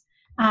funds,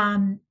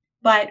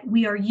 but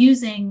we are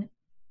using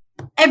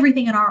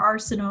everything in our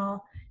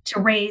arsenal to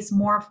raise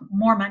more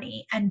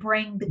money and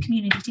bring the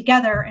community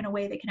together in a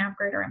way that can have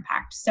greater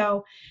impact.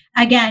 So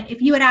again,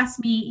 if you had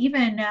asked me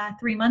even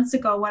 3 months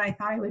ago what I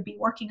thought I would be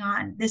working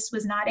on, this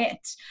was not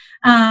it.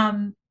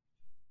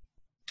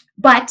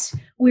 But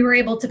we were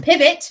able to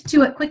pivot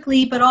to it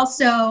quickly, but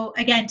also,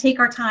 again, take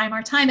our time.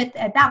 Our time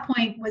at that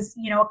point was,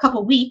 a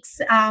couple weeks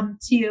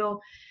to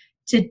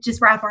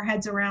just wrap our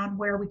heads around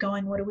where are we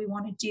going, what do we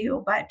want to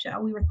do. But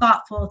we were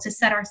thoughtful to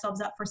set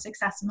ourselves up for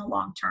success in the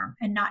long term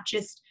and not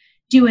just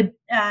do an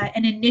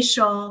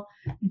initial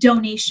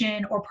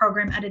donation or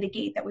program out of the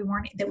gate that we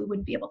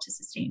wouldn't be able to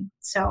sustain.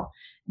 So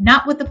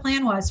not what the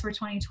plan was for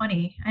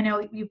 2020. I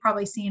know you've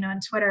probably seen on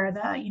Twitter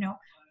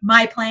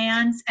my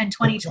plans and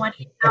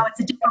 2020. Now it's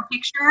a different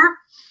picture.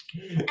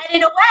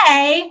 And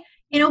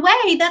in a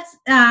way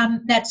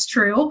that's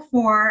true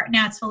for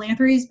Nats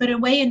Philanthropies, but in a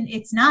way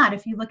it's not.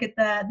 If you look at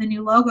the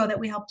new logo that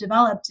we helped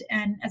develop,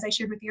 and as I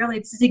shared with you earlier,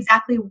 this is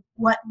exactly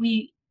what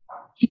we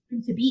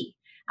intend to be.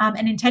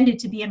 And intended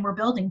to be, and we're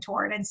building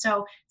toward. And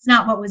so it's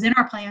not what was in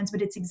our plans,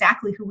 but it's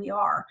exactly who we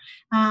are,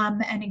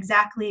 and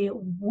exactly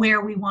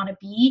where we want to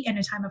be in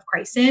a time of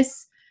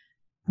crisis,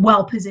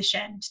 well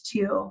positioned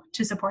to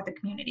support the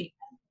community.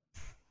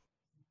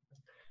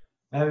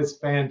 That is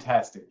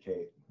fantastic,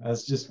 Kate.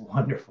 That's just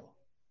wonderful.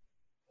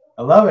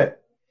 I love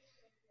it.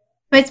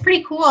 But it's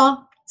pretty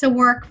cool to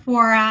work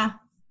for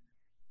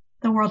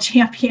the world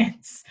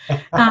champions.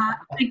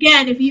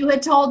 Again, if you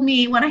had told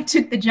me when I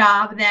took the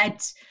job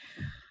that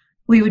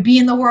we would be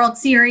in the World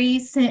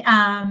Series,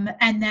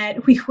 and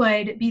that we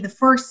would be the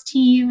first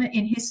team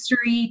in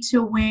history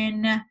to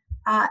win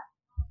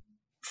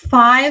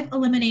 5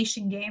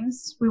 elimination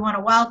games. We won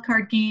a wild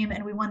card game,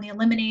 and we won the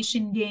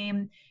elimination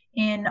game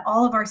in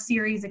all of our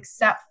series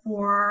except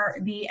for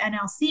the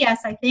NLCS,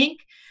 I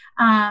think,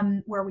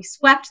 where we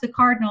swept the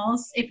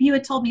Cardinals. If you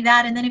had told me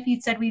that, and then if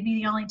you'd said we'd be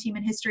the only team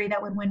in history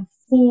that would win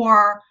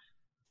 4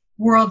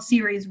 World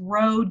Series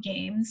road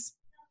games,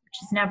 which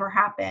has never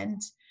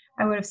happened,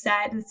 I would have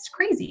said, it's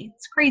crazy.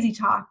 It's crazy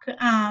talk.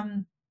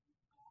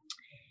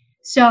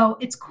 So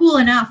it's cool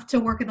enough to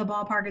work at the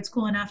ballpark. It's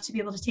cool enough to be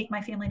able to take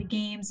my family to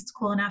games. It's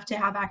cool enough to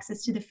have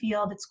access to the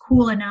field. It's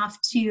cool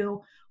enough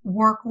to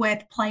work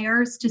with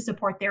players to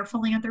support their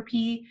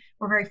philanthropy.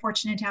 We're very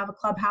fortunate to have a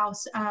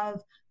clubhouse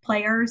of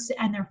players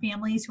and their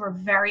families who are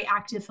very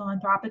active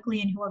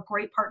philanthropically and who are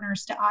great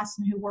partners to us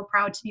and who we're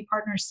proud to be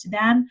partners to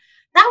them.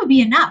 That would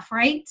be enough,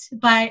 right?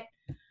 But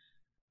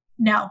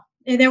no,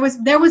 there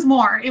was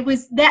more. It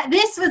was that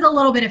this was a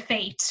little bit of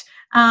fate.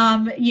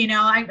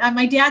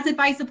 My dad's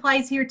advice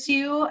applies here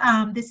too.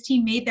 This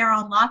team made their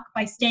own luck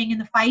by staying in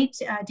the fight.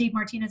 Dave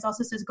Martinez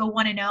also says, go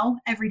 1-0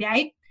 every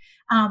day.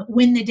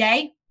 Win the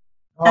day.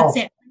 That's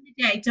it. Win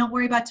the day. Don't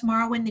worry about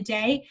tomorrow. Win the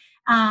day.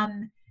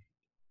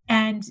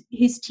 And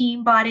his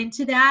team bought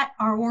into that.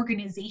 Our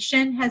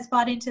organization has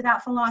bought into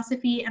that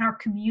philosophy, and our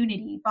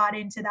community bought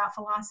into that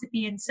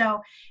philosophy. And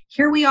so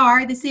here we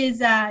are. This is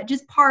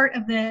just part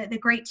of the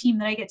great team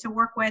that I get to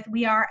work with.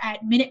 We are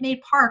at Minute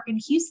Maid Park in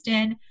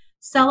Houston,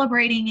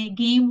 celebrating a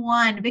Game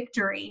 1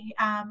 victory.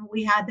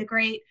 We had the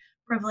great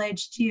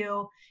privilege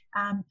to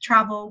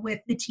travel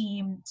with the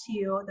team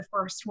to the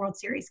first World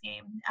Series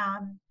game.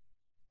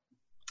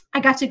 I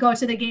got to go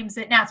to the games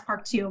at Nats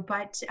Park too,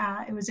 but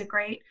it was a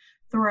great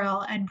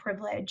thrill and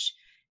privilege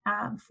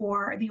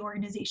for the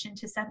organization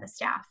to send the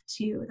staff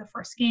to the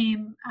first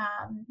game.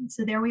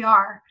 So there we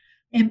are,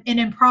 an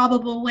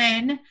improbable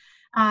win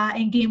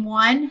in Game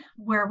 1,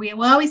 where we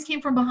always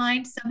came from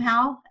behind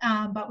somehow,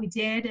 but we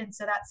did. And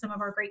so that's some of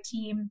our great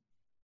team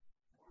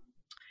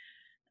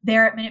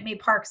there at Minute Maid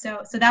Park.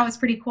 So that was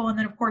pretty cool. And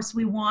then of course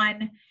we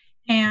won,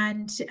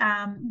 and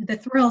the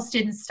thrills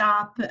didn't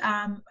stop.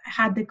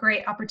 Had the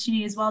great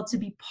opportunity as well to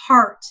be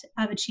part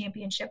of a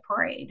championship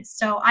parade.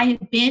 So I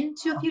had been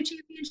to a few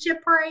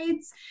championship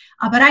parades,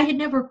 but I had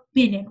never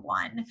been in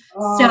one.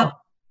 Oh. So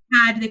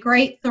had the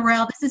great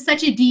thrill. This is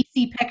such a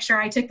DC picture.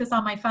 I took this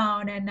on my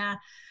phone and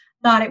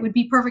thought it would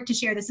be perfect to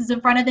share. This is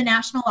in front of the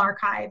National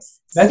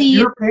Archives. That's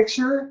your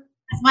picture?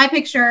 That's my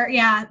picture.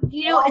 Yeah.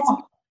 It's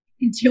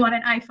do on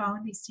an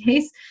iPhone these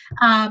days.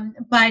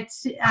 But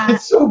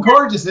it's so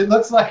gorgeous. It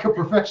looks like a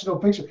professional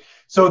picture.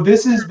 So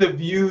this is the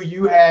view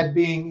you had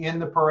being in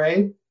the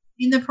parade?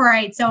 In the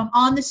parade. So I'm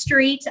on the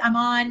street. I'm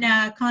on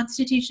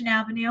Constitution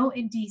Avenue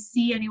in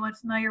DC. Anyone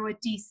familiar with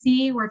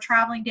DC? We're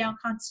traveling down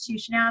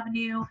Constitution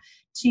Avenue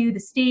to the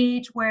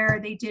stage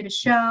where they did a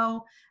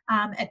show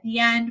at the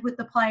end with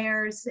the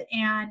players.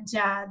 And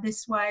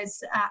this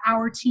was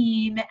our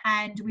team.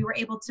 And we were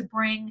able to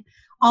bring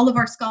all of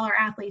our scholar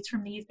athletes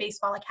from the Youth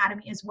Baseball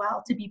Academy as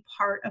well to be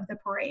part of the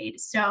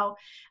parade. So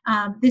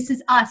this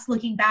is us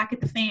looking back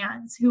at the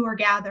fans who are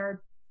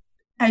gathered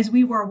as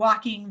we were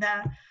walking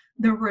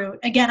the route.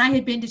 Again, I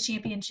had been to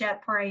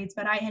championship parades,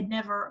 but I had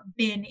never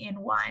been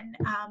in one,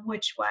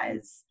 which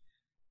was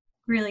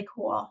really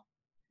cool.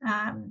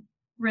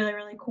 Really,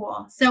 really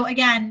cool. So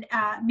again,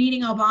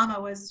 meeting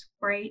Obama was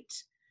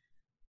great,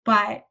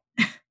 but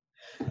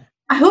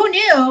who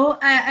knew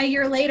a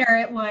year later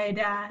it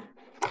would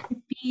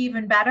be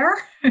even better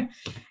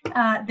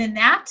than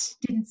that.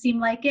 Didn't seem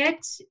like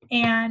it.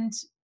 And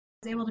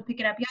I was able to pick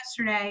it up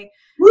yesterday.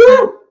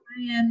 Woo!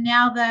 I am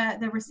now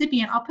the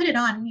recipient. I'll put it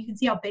on and you can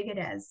see how big it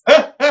is.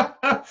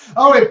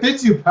 Oh, it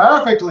fits you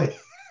perfectly.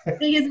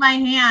 Big as my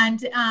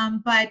hand,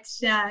 but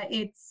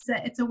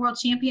it's a world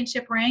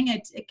championship ring.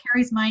 It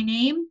carries my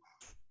name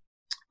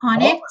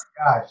on it. Oh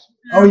my gosh!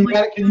 Oh, you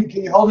got it.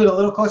 Can you hold it a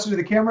little closer to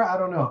the camera? I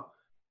don't know.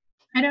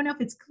 I don't know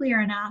if it's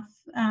clear enough.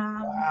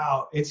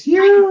 Wow, it's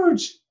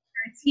huge.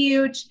 It's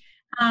huge.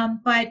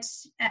 But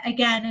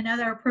again,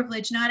 another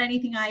privilege. Not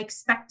anything I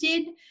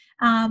expected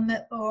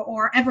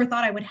or ever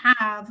thought I would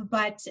have.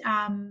 But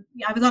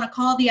I was on a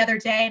call the other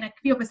day, and a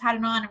few of us had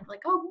it on, and we're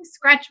like, "Oh,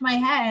 scratch my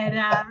head."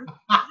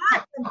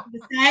 To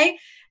say,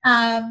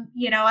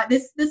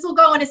 this will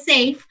go in a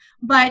safe.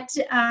 But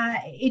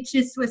it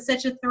just was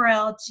such a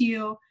thrill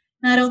to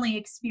not only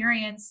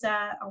experience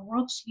a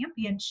world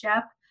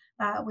championship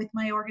with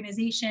my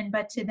organization,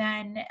 but to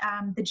then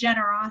the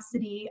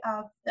generosity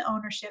of the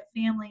ownership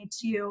family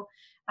to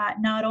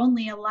not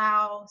only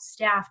allow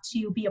staff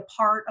to be a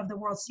part of the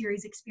World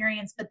Series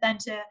experience, but then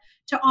to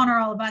honor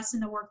all of us in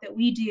the work that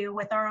we do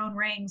with our own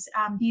rings.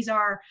 These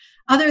are,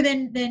 other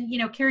than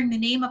carrying the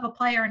name of a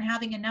player and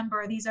having a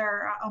number, these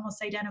are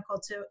almost identical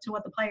to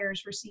what the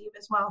players receive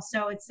as well.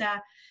 So it's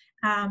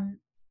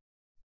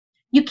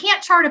you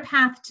can't chart a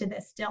path to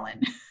this,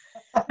 Dylan.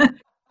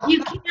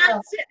 You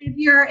can't,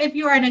 if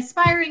you're an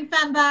aspiring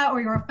FEMBA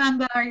or you're a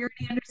FEMBA or you're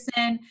an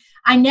Anderson,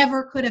 I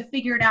never could have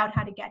figured out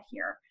how to get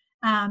here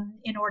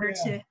in order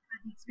to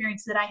the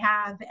experience that I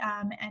have,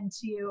 and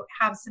to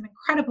have some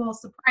incredible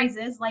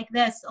surprises like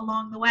this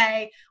along the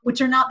way,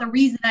 which are not the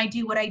reason I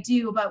do what I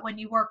do, but when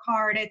you work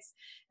hard,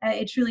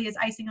 it truly is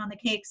icing on the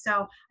cake.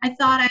 So I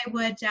thought I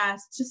would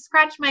just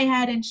scratch my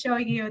head and show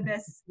you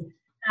this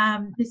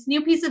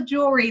new piece of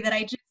jewelry that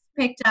I just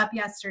picked up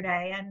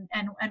yesterday,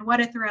 and what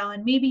a thrill.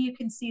 And maybe you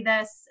can see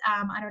this.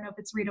 I don't know if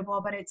it's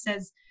readable, but it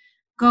says,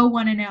 "Go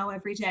 1-0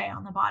 every day"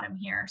 on the bottom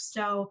here.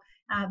 So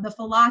the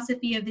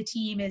philosophy of the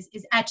team is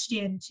etched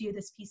into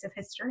this piece of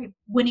history.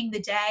 Winning the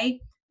day,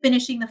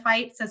 finishing the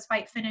fight. It says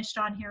fight finished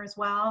on here as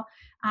well.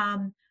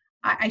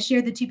 I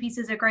shared the two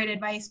pieces of great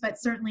advice, but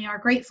certainly our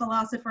great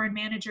philosopher and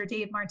manager,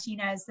 Dave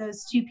Martinez,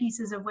 those two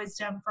pieces of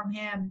wisdom from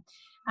him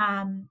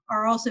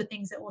are also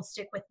things that will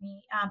stick with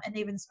me. And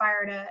they've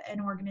inspired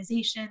an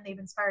organization, they've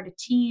inspired a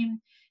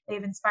team,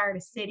 they've inspired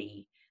a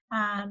city.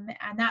 And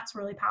that's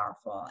really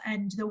powerful.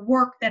 And the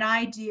work that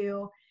I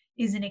do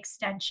is an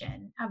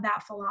extension of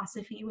that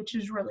philosophy, which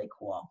is really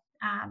cool,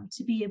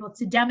 to be able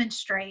to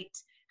demonstrate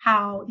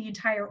how the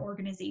entire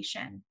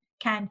organization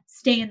can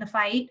stay in the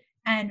fight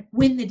and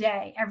win the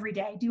day every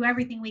day, do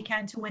everything we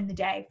can to win the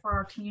day for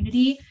our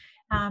community.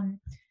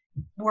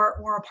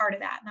 We're a part of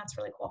that, and that's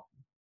really cool.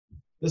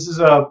 This is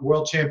a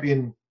world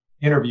champion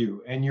interview,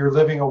 and you're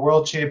living a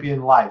world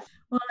champion life.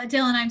 Well,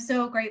 Dylan, I'm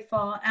so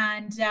grateful.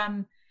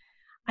 And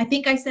I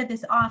think I said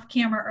this off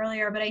camera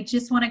earlier, but I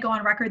just want to go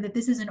on record that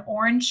this is an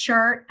orange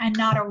shirt and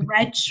not a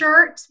red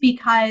shirt,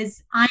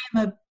 because I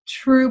am a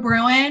true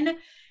Bruin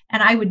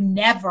and I would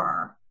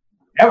never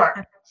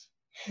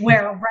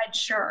wear a red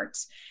shirt.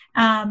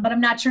 But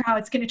I'm not sure how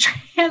it's going to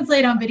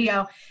translate on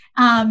video.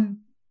 How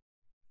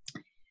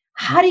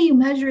do you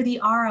measure the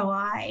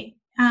ROI?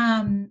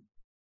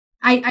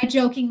 I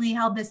jokingly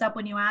held this up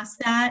when you asked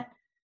that.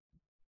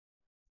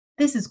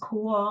 This is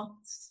cool.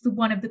 It's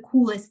one of the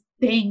coolest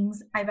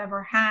things I've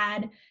ever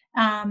had.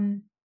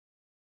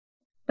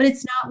 But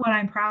it's not what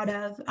I'm proud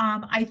of.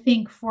 I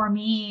think for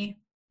me,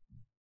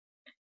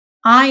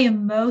 I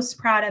am most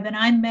proud of, and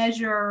I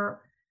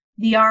measure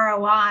the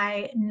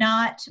ROI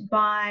not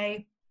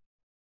by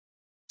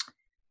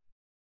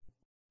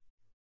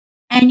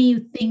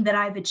anything that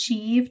I've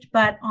achieved,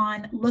 but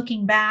on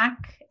looking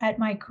back at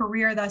my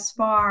career thus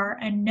far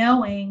and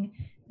knowing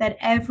that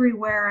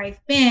everywhere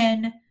I've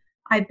been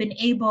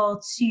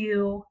able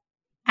to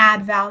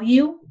add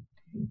value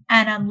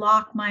and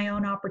unlock my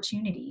own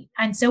opportunity.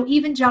 And so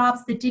even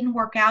jobs that didn't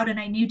work out and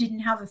I knew didn't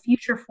have a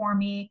future for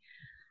me,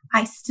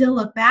 I still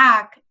look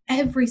back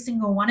every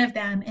single one of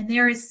them, and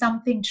there is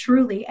something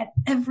truly at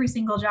every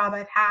single job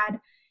I've had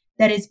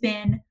that has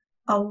been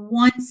a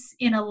once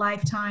in a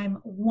lifetime,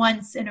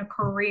 once in a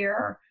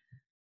career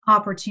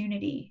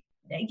opportunity.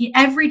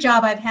 Every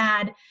job I've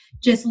had,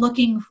 just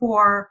looking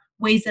for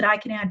ways that I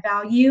can add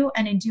value,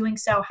 and in doing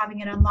so,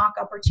 having an unlock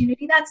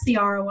opportunity. That's the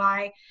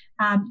ROI.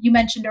 You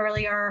mentioned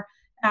earlier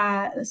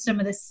some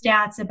of the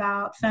stats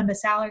about Femba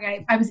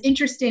salary. I was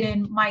interested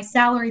in my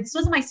salary. This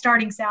wasn't my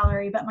starting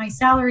salary, but my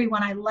salary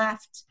when I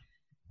left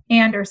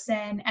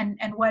Anderson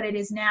and what it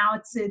is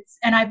now.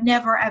 And I've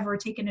never ever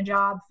taken a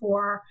job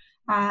for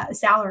a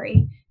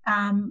salary.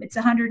 It's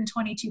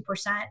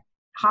 122%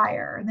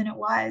 higher than it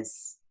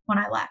was when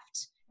I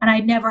left. And I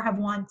never have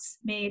once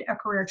made a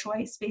career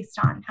choice based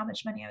on how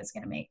much money I was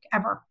going to make,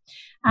 ever.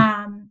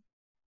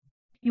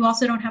 You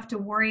also don't have to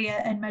worry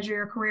and measure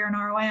your career and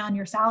ROI on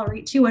your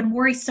salary too, and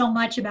worry so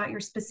much about your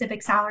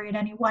specific salary at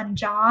any one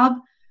job.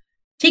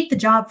 Take the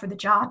job for the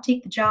job.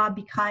 Take the job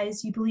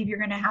because you believe you're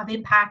going to have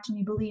impact and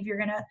you believe you're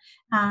going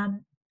to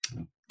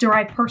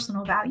derive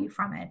personal value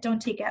from it.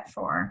 Don't take it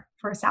for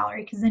a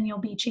salary, because then you'll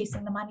be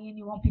chasing the money and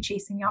you won't be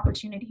chasing the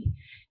opportunity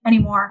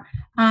anymore.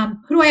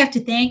 Who do I have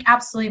to thank?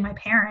 Absolutely my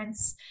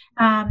parents.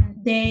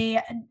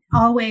 They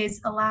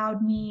always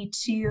allowed me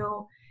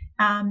to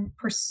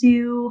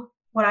pursue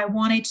what I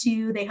wanted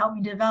to. They helped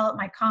me develop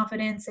my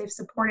confidence. They've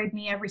supported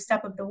me every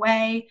step of the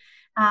way.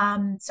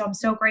 So I'm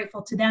so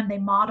grateful to them. They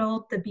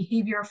modeled the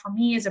behavior for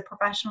me as a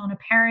professional and a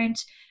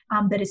parent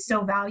that is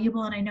so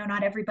valuable. And I know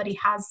not everybody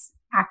has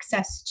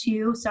access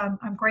to, so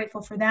I'm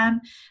grateful for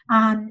them.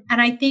 And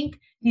I think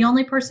the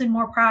only person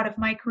more proud of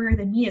my career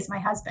than me is my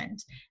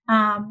husband.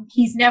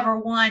 He's never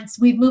once,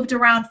 we've moved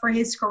around for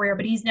his career,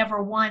 but he's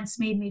never once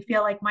made me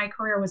feel like my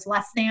career was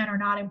less than or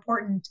not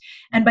important.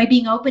 And by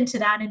being open to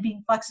that and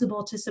being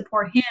flexible to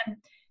support him,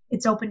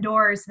 it's opened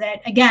doors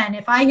that, again,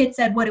 if I had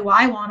said, what do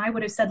I want? I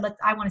would have said,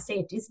 I want to stay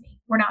at Disney.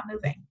 We're not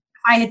moving.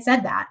 I had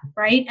said that,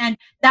 right? And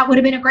that would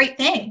have been a great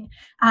thing.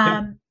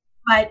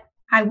 But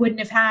I wouldn't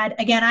have had,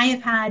 again, I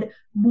have had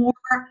more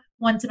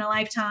once in a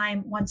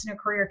lifetime, once in a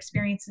career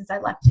experience since I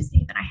left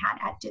Disney than I had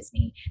at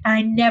Disney. And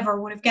I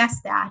never would have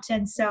guessed that.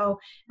 And so,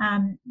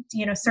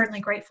 certainly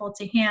grateful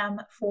to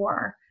him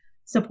for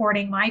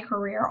supporting my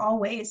career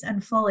always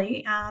and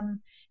fully.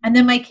 And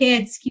then my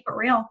kids keep it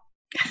real.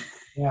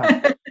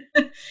 Yeah.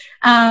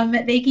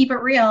 They keep it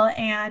real.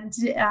 And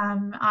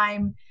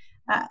I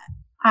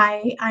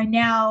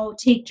now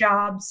take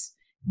jobs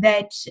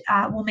that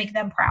will make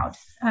them proud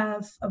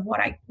of what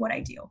I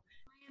do.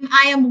 I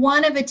I am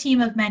one of a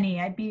team of many.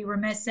 I'd be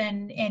remiss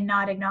in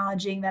not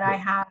acknowledging that I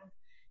have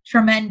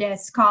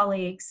tremendous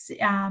colleagues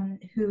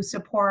who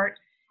support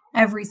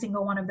every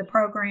single one of the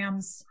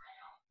programs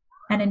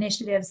and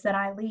initiatives that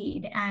I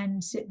lead.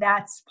 And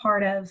that's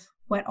part of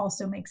what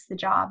also makes the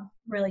job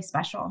really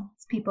special.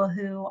 It's people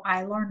who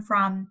I learn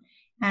from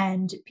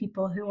and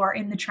people who are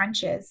in the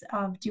trenches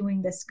of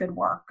doing this good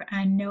work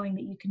and knowing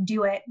that you can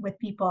do it with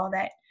people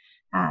that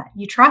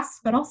you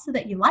trust, but also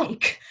that you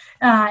like,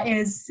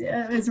 is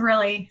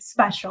really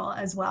special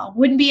as well.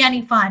 Wouldn't be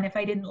any fun if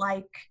I didn't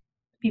like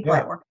people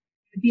at work.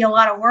 It'd be a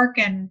lot of work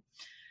and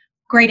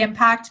great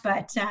impact,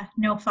 but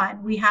no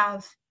fun. We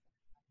have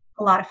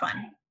a lot of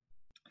fun.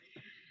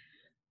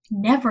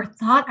 Never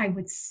thought I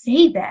would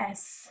say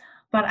this,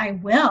 but I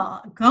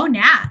will. Go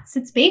Nats.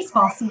 It's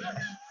baseball season.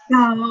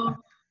 So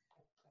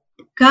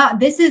God,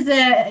 this is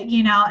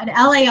an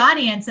LA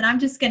audience, and I'm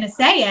just going to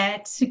say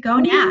it. Go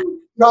Nats.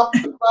 Drop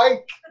the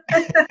mic.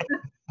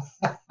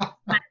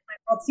 My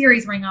World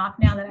Series ring off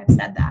now that I've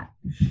said that.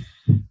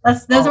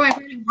 Those are my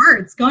favorite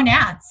words. Go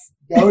Nats.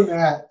 Go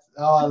Nats.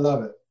 Oh, I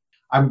love it.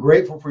 I'm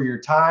grateful for your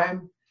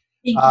time.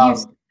 Thank you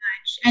so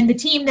much. And the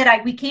team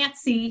that we can't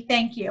see,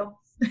 thank you.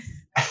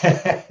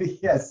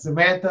 Yes,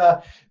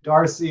 Samantha,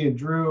 Darcy, and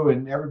Drew,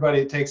 and everybody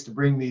it takes to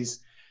bring these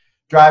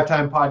Drive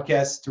Time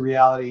podcasts to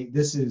reality.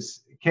 This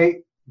is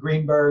Kate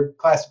Greenberg,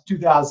 class of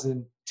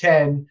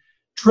 2010,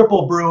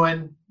 triple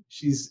Bruin.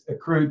 She's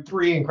accrued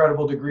 3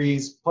 incredible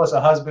degrees, plus a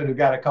husband who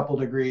got a couple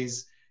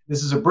degrees.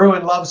 This is a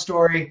Bruin love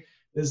story.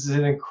 This is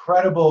an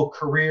incredible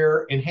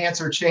career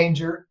enhancer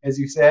changer, as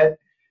you said,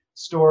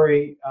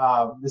 story.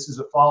 This is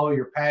a follow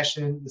your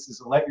passion. This is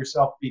a let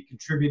yourself be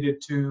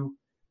contributed to.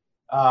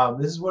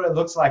 This is what it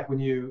looks like when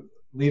you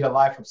lead a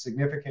life of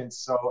significance.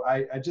 So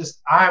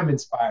I'm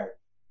inspired.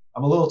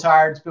 I'm a little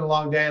tired. It's been a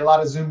long day, a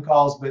lot of Zoom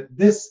calls, but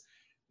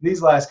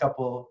these last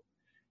couple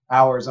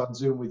hours on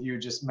Zoom with you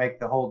just make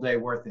the whole day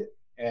worth it.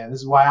 And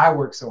this is why I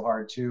work so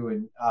hard too.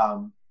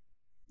 And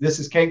this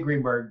is Kate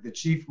Greenberg, the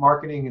Chief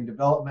Marketing and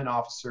Development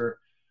Officer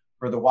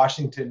for the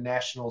Washington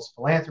Nationals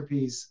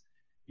Philanthropies,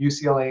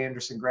 UCLA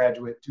Anderson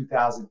graduate,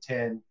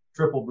 2010,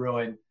 triple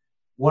Bruin.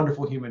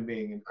 Wonderful human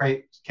being. And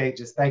Kate,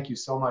 just thank you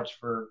so much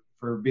for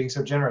being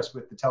so generous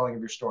with the telling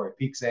of your story,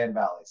 peaks and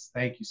valleys.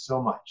 Thank you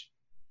so much.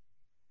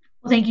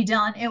 Well, thank you,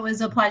 Dylan. It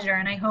was a pleasure,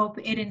 and I hope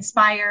it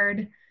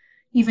inspired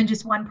even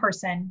just one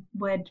person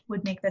would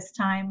make this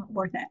time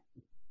worth it.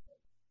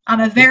 I'm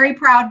a very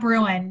proud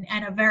Bruin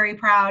and a very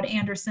proud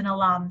Anderson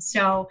alum.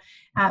 So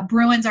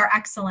Bruins are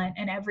excellent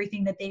in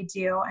everything that they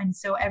do. And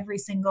so every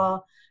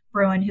single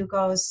Bruin who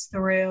goes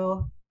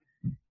through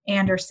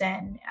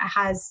Anderson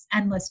has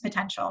endless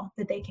potential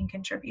that they can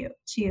contribute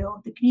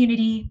to the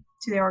community,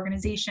 to the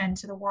organization,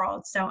 to the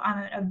world. So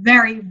I'm a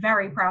very,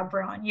 very proud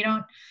Bruin. You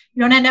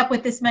don't end up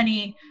with this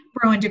many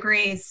Bruin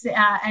degrees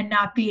and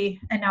not be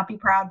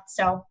proud.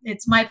 So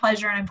it's my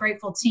pleasure, and I'm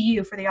grateful to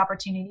you for the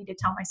opportunity to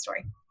tell my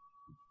story.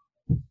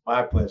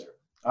 My pleasure.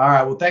 All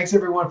right. Well, thanks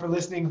everyone for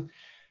listening.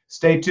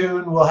 Stay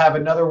tuned. We'll have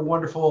another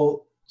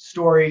wonderful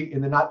story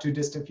in the not too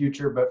distant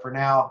future. But for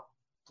now,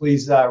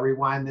 please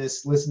rewind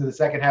this, listen to the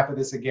second half of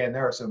this again.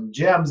 There are some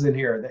gems in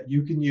here that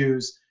you can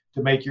use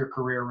to make your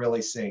career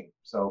really sing.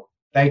 So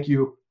thank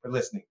you for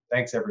listening.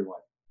 Thanks, everyone.